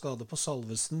 får en skade på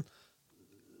Salvesen,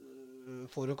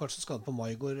 får jo kanskje skade på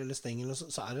Maigård eller Stengel,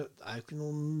 så er det jo ikke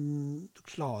noen du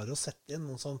klarer å sette inn,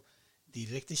 noen som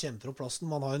direkte kjemper om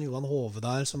plassen. Man har jo en Johan Hove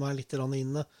der som er litt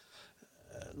inne.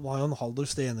 Man har jo en Haldor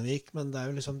Stenevik, men det er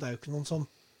jo ikke noen som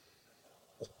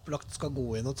opplagt skal gå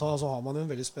inn og ta. Så har man jo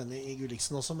en veldig spennende i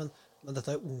Gulliksen også, men dette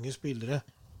er jo unge spillere.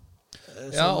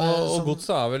 Og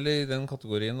Godset er vel i den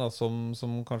kategorien da, som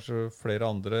kanskje flere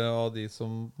andre av de som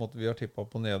vi har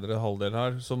tippet på nedre halvdel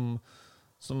her,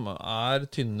 som er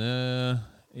tynne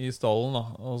i stallen da.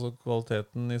 Altså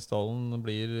kvaliteten i stallen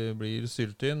blir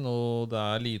syltynn, og det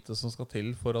er lite som skal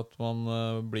til for at man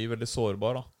blir veldig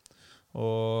sårbar da.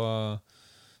 Og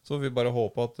så får vi bare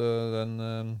håpe at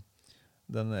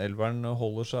den elveren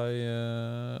holder seg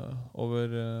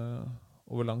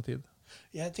over lang tid.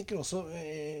 Jeg tenker også,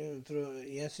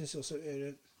 jeg synes også,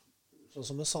 sånn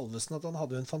som med Salvesen, at han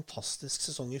hadde jo en fantastisk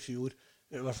sesong i fjor,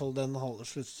 i hvert fall den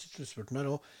sluttspurten der,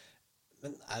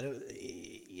 men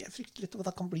jeg frykter litt om at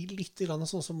han kan bli litt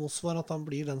sånn som Moss var, at han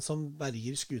blir den som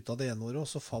berger skuta det ene året, og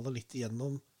så faller litt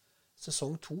igjennom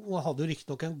sesong 2. Og han hadde jo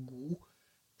riktig nok en god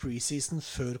preseason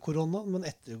før korona, men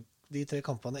etter de 3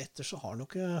 kampene etter så har han jo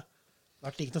ikke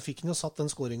vært like. Nå fikk han jo satt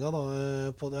den skåringen da,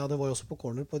 det var jo også på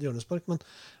corner på et hjørnespark, men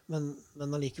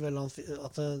allikevel han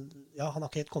har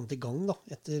ikke helt kommet i gang da,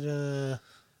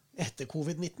 etter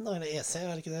covid-19 da, eller EC,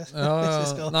 er det ikke det?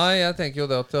 Nei, jeg tenker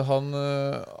jo det at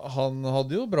han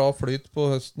hadde jo bra flyt på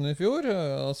høsten i fjor.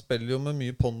 Han spiller jo med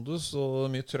mye pondus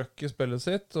og mye trøkk i spillet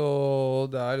sitt,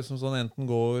 og det er liksom sånn, enten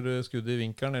går skuddet i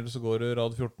vinkelen, eller så går det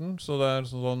rad 14, så det er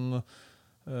sånn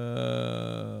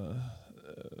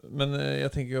men jeg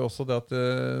tenker jo også det at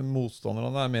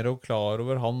motstanderne er mer klar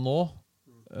over han nå,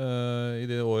 i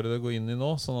det året det går inn i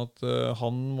nå, sånn at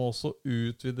han må også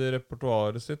utvide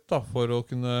repertoaret sitt da, for å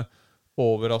kunne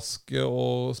overraske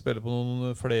og spille på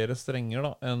noen flere strenger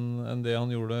da, enn det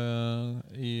han gjorde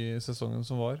i sesongen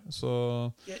som var. Så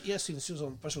jeg synes jo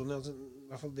sånn personlig, altså, i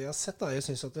hvert fall det jeg har sett da, jeg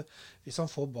synes at hvis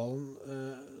han får ballen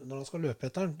når han skal løpe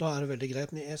etter den, da er det veldig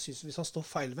greit, men jeg synes hvis han står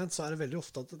feilvendt, så er det veldig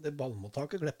ofte at det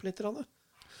ballmottaket glipper litt,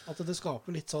 at det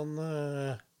skaper litt sånn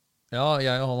Ja,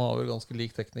 jeg og han har vel ganske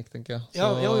lik teknikk, tenker jeg. Så,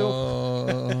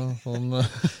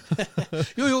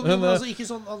 jo, men altså ikke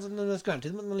sånn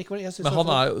skærentid, men likevel jeg synes men han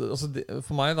er jo, altså,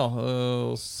 for meg da,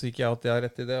 sier ikke jeg at jeg har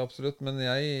rett i det, absolutt, men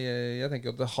jeg tenker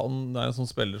at han er en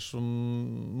sånn spiller som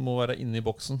må være inne i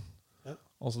boksen.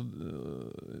 Altså,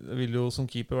 jeg ville jo som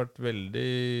keeper vært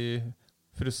veldig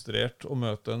frustrert å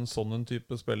møte en sånn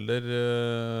type spiller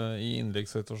i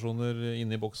innleggssituasjoner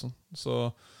inne i boksen.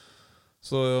 Så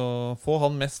få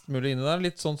han mest mulig inne der,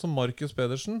 litt sånn som Markus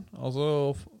Pedersen.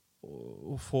 Altså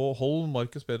å holde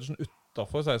Markus Pedersen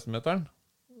utenfor 16-meteren.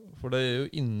 For det er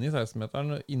jo inne i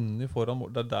 16-meteren, inne foran,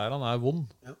 det er der han er vond.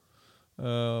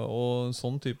 Og en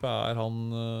sånn type er han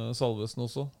Salvesen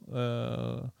også.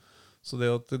 Så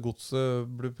det at Godset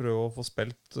blir prøve å få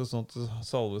spilt sånn at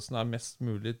Salvesen er mest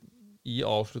mulig i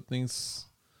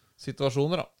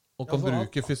avslutningssituasjoner da, og kan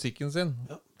bruke fysikken sin,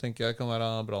 tenker jeg kan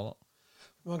være bra da.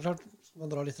 Men klart, man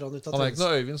drar litt ut av han er ikke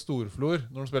noe Øyvind Storflor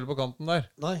når han spiller på kanten der.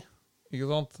 Nei. Ikke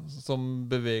sant? Som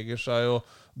beveger seg og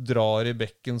drar i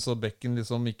bekken, så bekken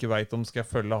liksom ikke vet om skal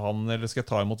jeg følge han, eller skal jeg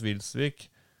ta imot Vilsvik.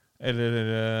 Eller,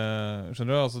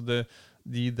 skjønner du? Altså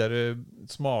de der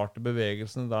smarte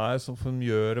bevegelsene der som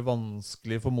gjør det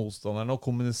vanskelig for motstanderne å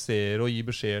kommunisere og gi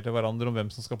beskjed til hverandre om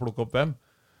hvem som skal plukke opp hvem.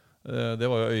 Det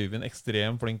var jo Øyvind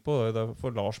ekstremt flink på, derfor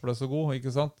Lars ble så god,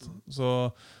 ikke sant?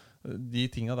 Så de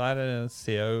tingene der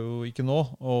ser jeg jo ikke nå,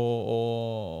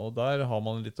 og der har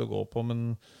man litt å gå på,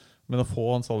 men å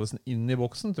få Hans Salvesen inn i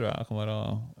boksen tror jeg kan være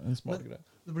en smart greie.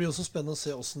 Det blir også spennende å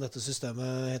se hvordan dette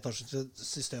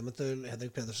systemet til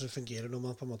Henrik Pedersen fungerer når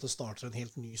man på en måte starter en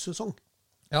helt ny sesong.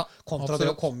 Ja, kontra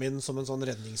det å komme inn som en sånn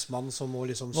redningsmann som må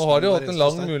liksom... Nå har de jo hatt en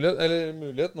lang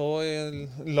mulighet nå i en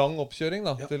lang oppkjøring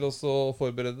da, til å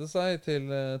forberede seg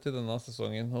til denne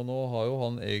sesongen. Og nå har jo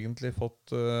han egentlig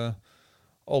fått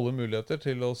alle muligheter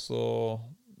til å så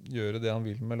gjøre det han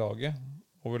vil med laget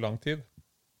over lang tid.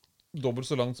 Dobbelt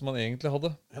så langt som han egentlig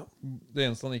hadde. Ja. Det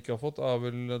eneste han ikke har fått er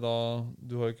vel da,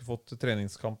 du har jo ikke fått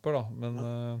treningskamper da,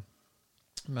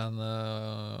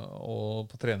 og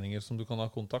på treninger som du kan ha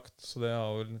kontakt, så det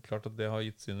er vel klart at det har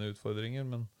gitt sine utfordringer,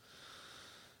 men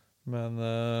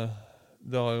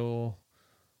det har jo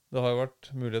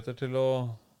vært muligheter til å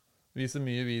vise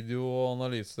mye video og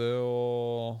analyse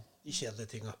og De kjedelige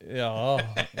tingene. ja,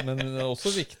 men også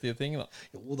viktige ting da.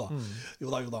 Jo da,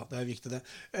 det er viktig det.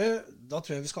 Da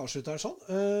tror jeg vi skal avslutte her sånn.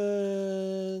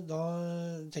 Da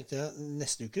tenkte jeg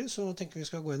neste uke, så tenker vi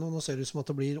skal gå gjennom. Nå ser det ut som at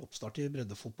det blir oppstart i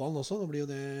breddefotballen også. Nå blir jo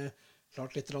det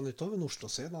klart litt utover.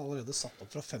 Nordståscenen har allerede satt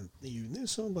opp fra 15. juni,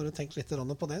 så bare tenk litt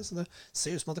på det. Så det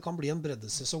ser ut som at det kan bli en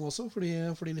breddesesong også, for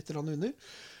de litt under.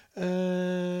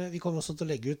 Vi kommer også til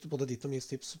å legge ut både ditt og mitt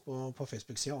tips på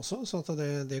Facebook-siden også, så at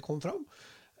det kommer fram.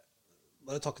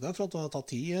 Bare takke deg for at du har tatt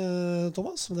tid,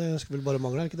 Thomas. Det skulle vel bare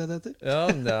mangle, er ikke det det heter? Ja,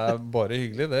 det er bare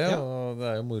hyggelig det, Ja. og det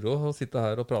er jo moro å sitte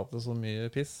her og prate så mye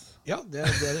piss. Ja, det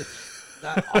er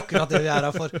akkurat det vi er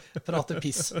her for. Prate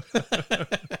piss.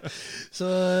 Så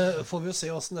får vi jo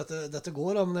se hvordan dette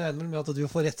går, da. Men det ender vel med at du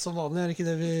får rett som vanlig, er det ikke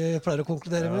det vi pleier å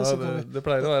konkludere med? Ja, Så får vi... det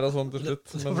pleier å være sånn til slutt.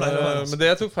 Det Men, pleier å være sånn. men det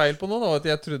jeg tok feil på nå, da, var at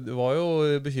jeg var jo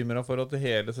bekymret for at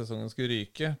hele sesongen skulle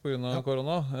ryke på grunn av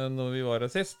korona når vi var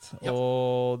her sist. Ja.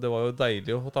 Og det var jo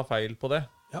deilig å ta feil på det.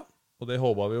 Ja. Og det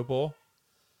håpet vi jo på.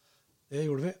 Det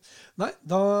gjorde vi. Nei,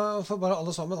 da får bare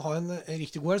alle sammen ha en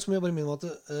riktig god helg. Så må jeg bare minne om at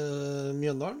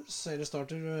Mjøndalen serie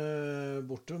starter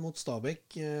borte mot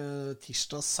Stabæk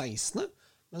tirsdag 16.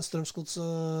 Men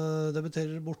Strømsgodset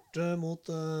debuterer borte mot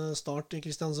Start i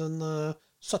Kristiansund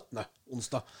 17.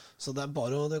 onsdag. Så det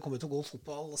kommer til å gå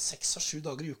fotball 6 av 7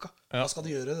 dager i uka. Ja. Hva skal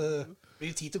du gjøre?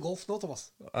 Blir det tid til golf nå, Thomas?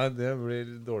 Nei, det blir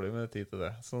dårlig med tid til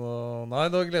det. Så nei,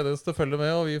 da gleder vi oss til å følge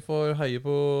med, og vi får heie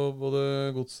på både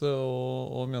Godset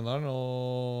og Mjøndalen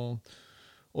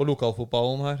og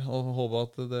lokalfotballen her, og håpe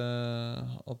at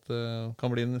det kan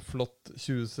bli en flott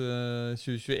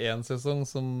 2021-sesong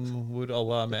hvor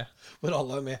alle er med. Hvor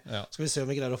alle er med. Ja. Skal vi se om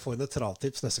vi greier å få inn et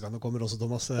travtips neste gang det kommer også,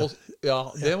 Thomas.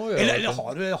 Ja, det må vi gjøre. Eller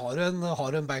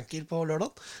har du en banker på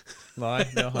lørdag? Nei,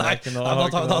 det har jeg ikke nå. Nei, da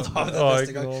tar vi det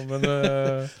neste gang. Men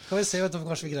Kan vi se,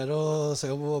 kanskje vi greier å se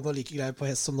om det er like greier på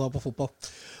hest som det er på fotball.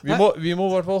 vi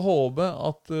må i hvert fall håpe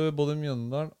at både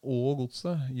Mjøndalen og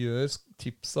Godset gjør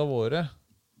tipsa våre,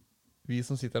 vi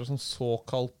som sitter her som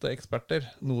såkalte eksperter,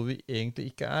 noe vi egentlig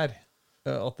ikke er,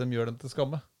 at de gjør dem til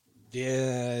skamme.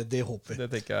 Det håper vi. Det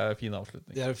tenker jeg er en fin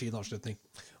avslutning. Det er en fin avslutning.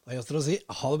 Da gjenstår det å si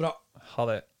ha det bra. Ha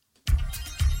det.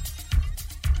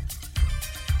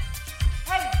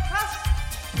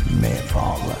 Med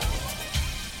Fale.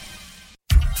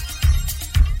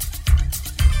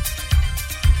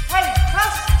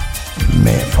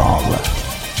 Med Fale.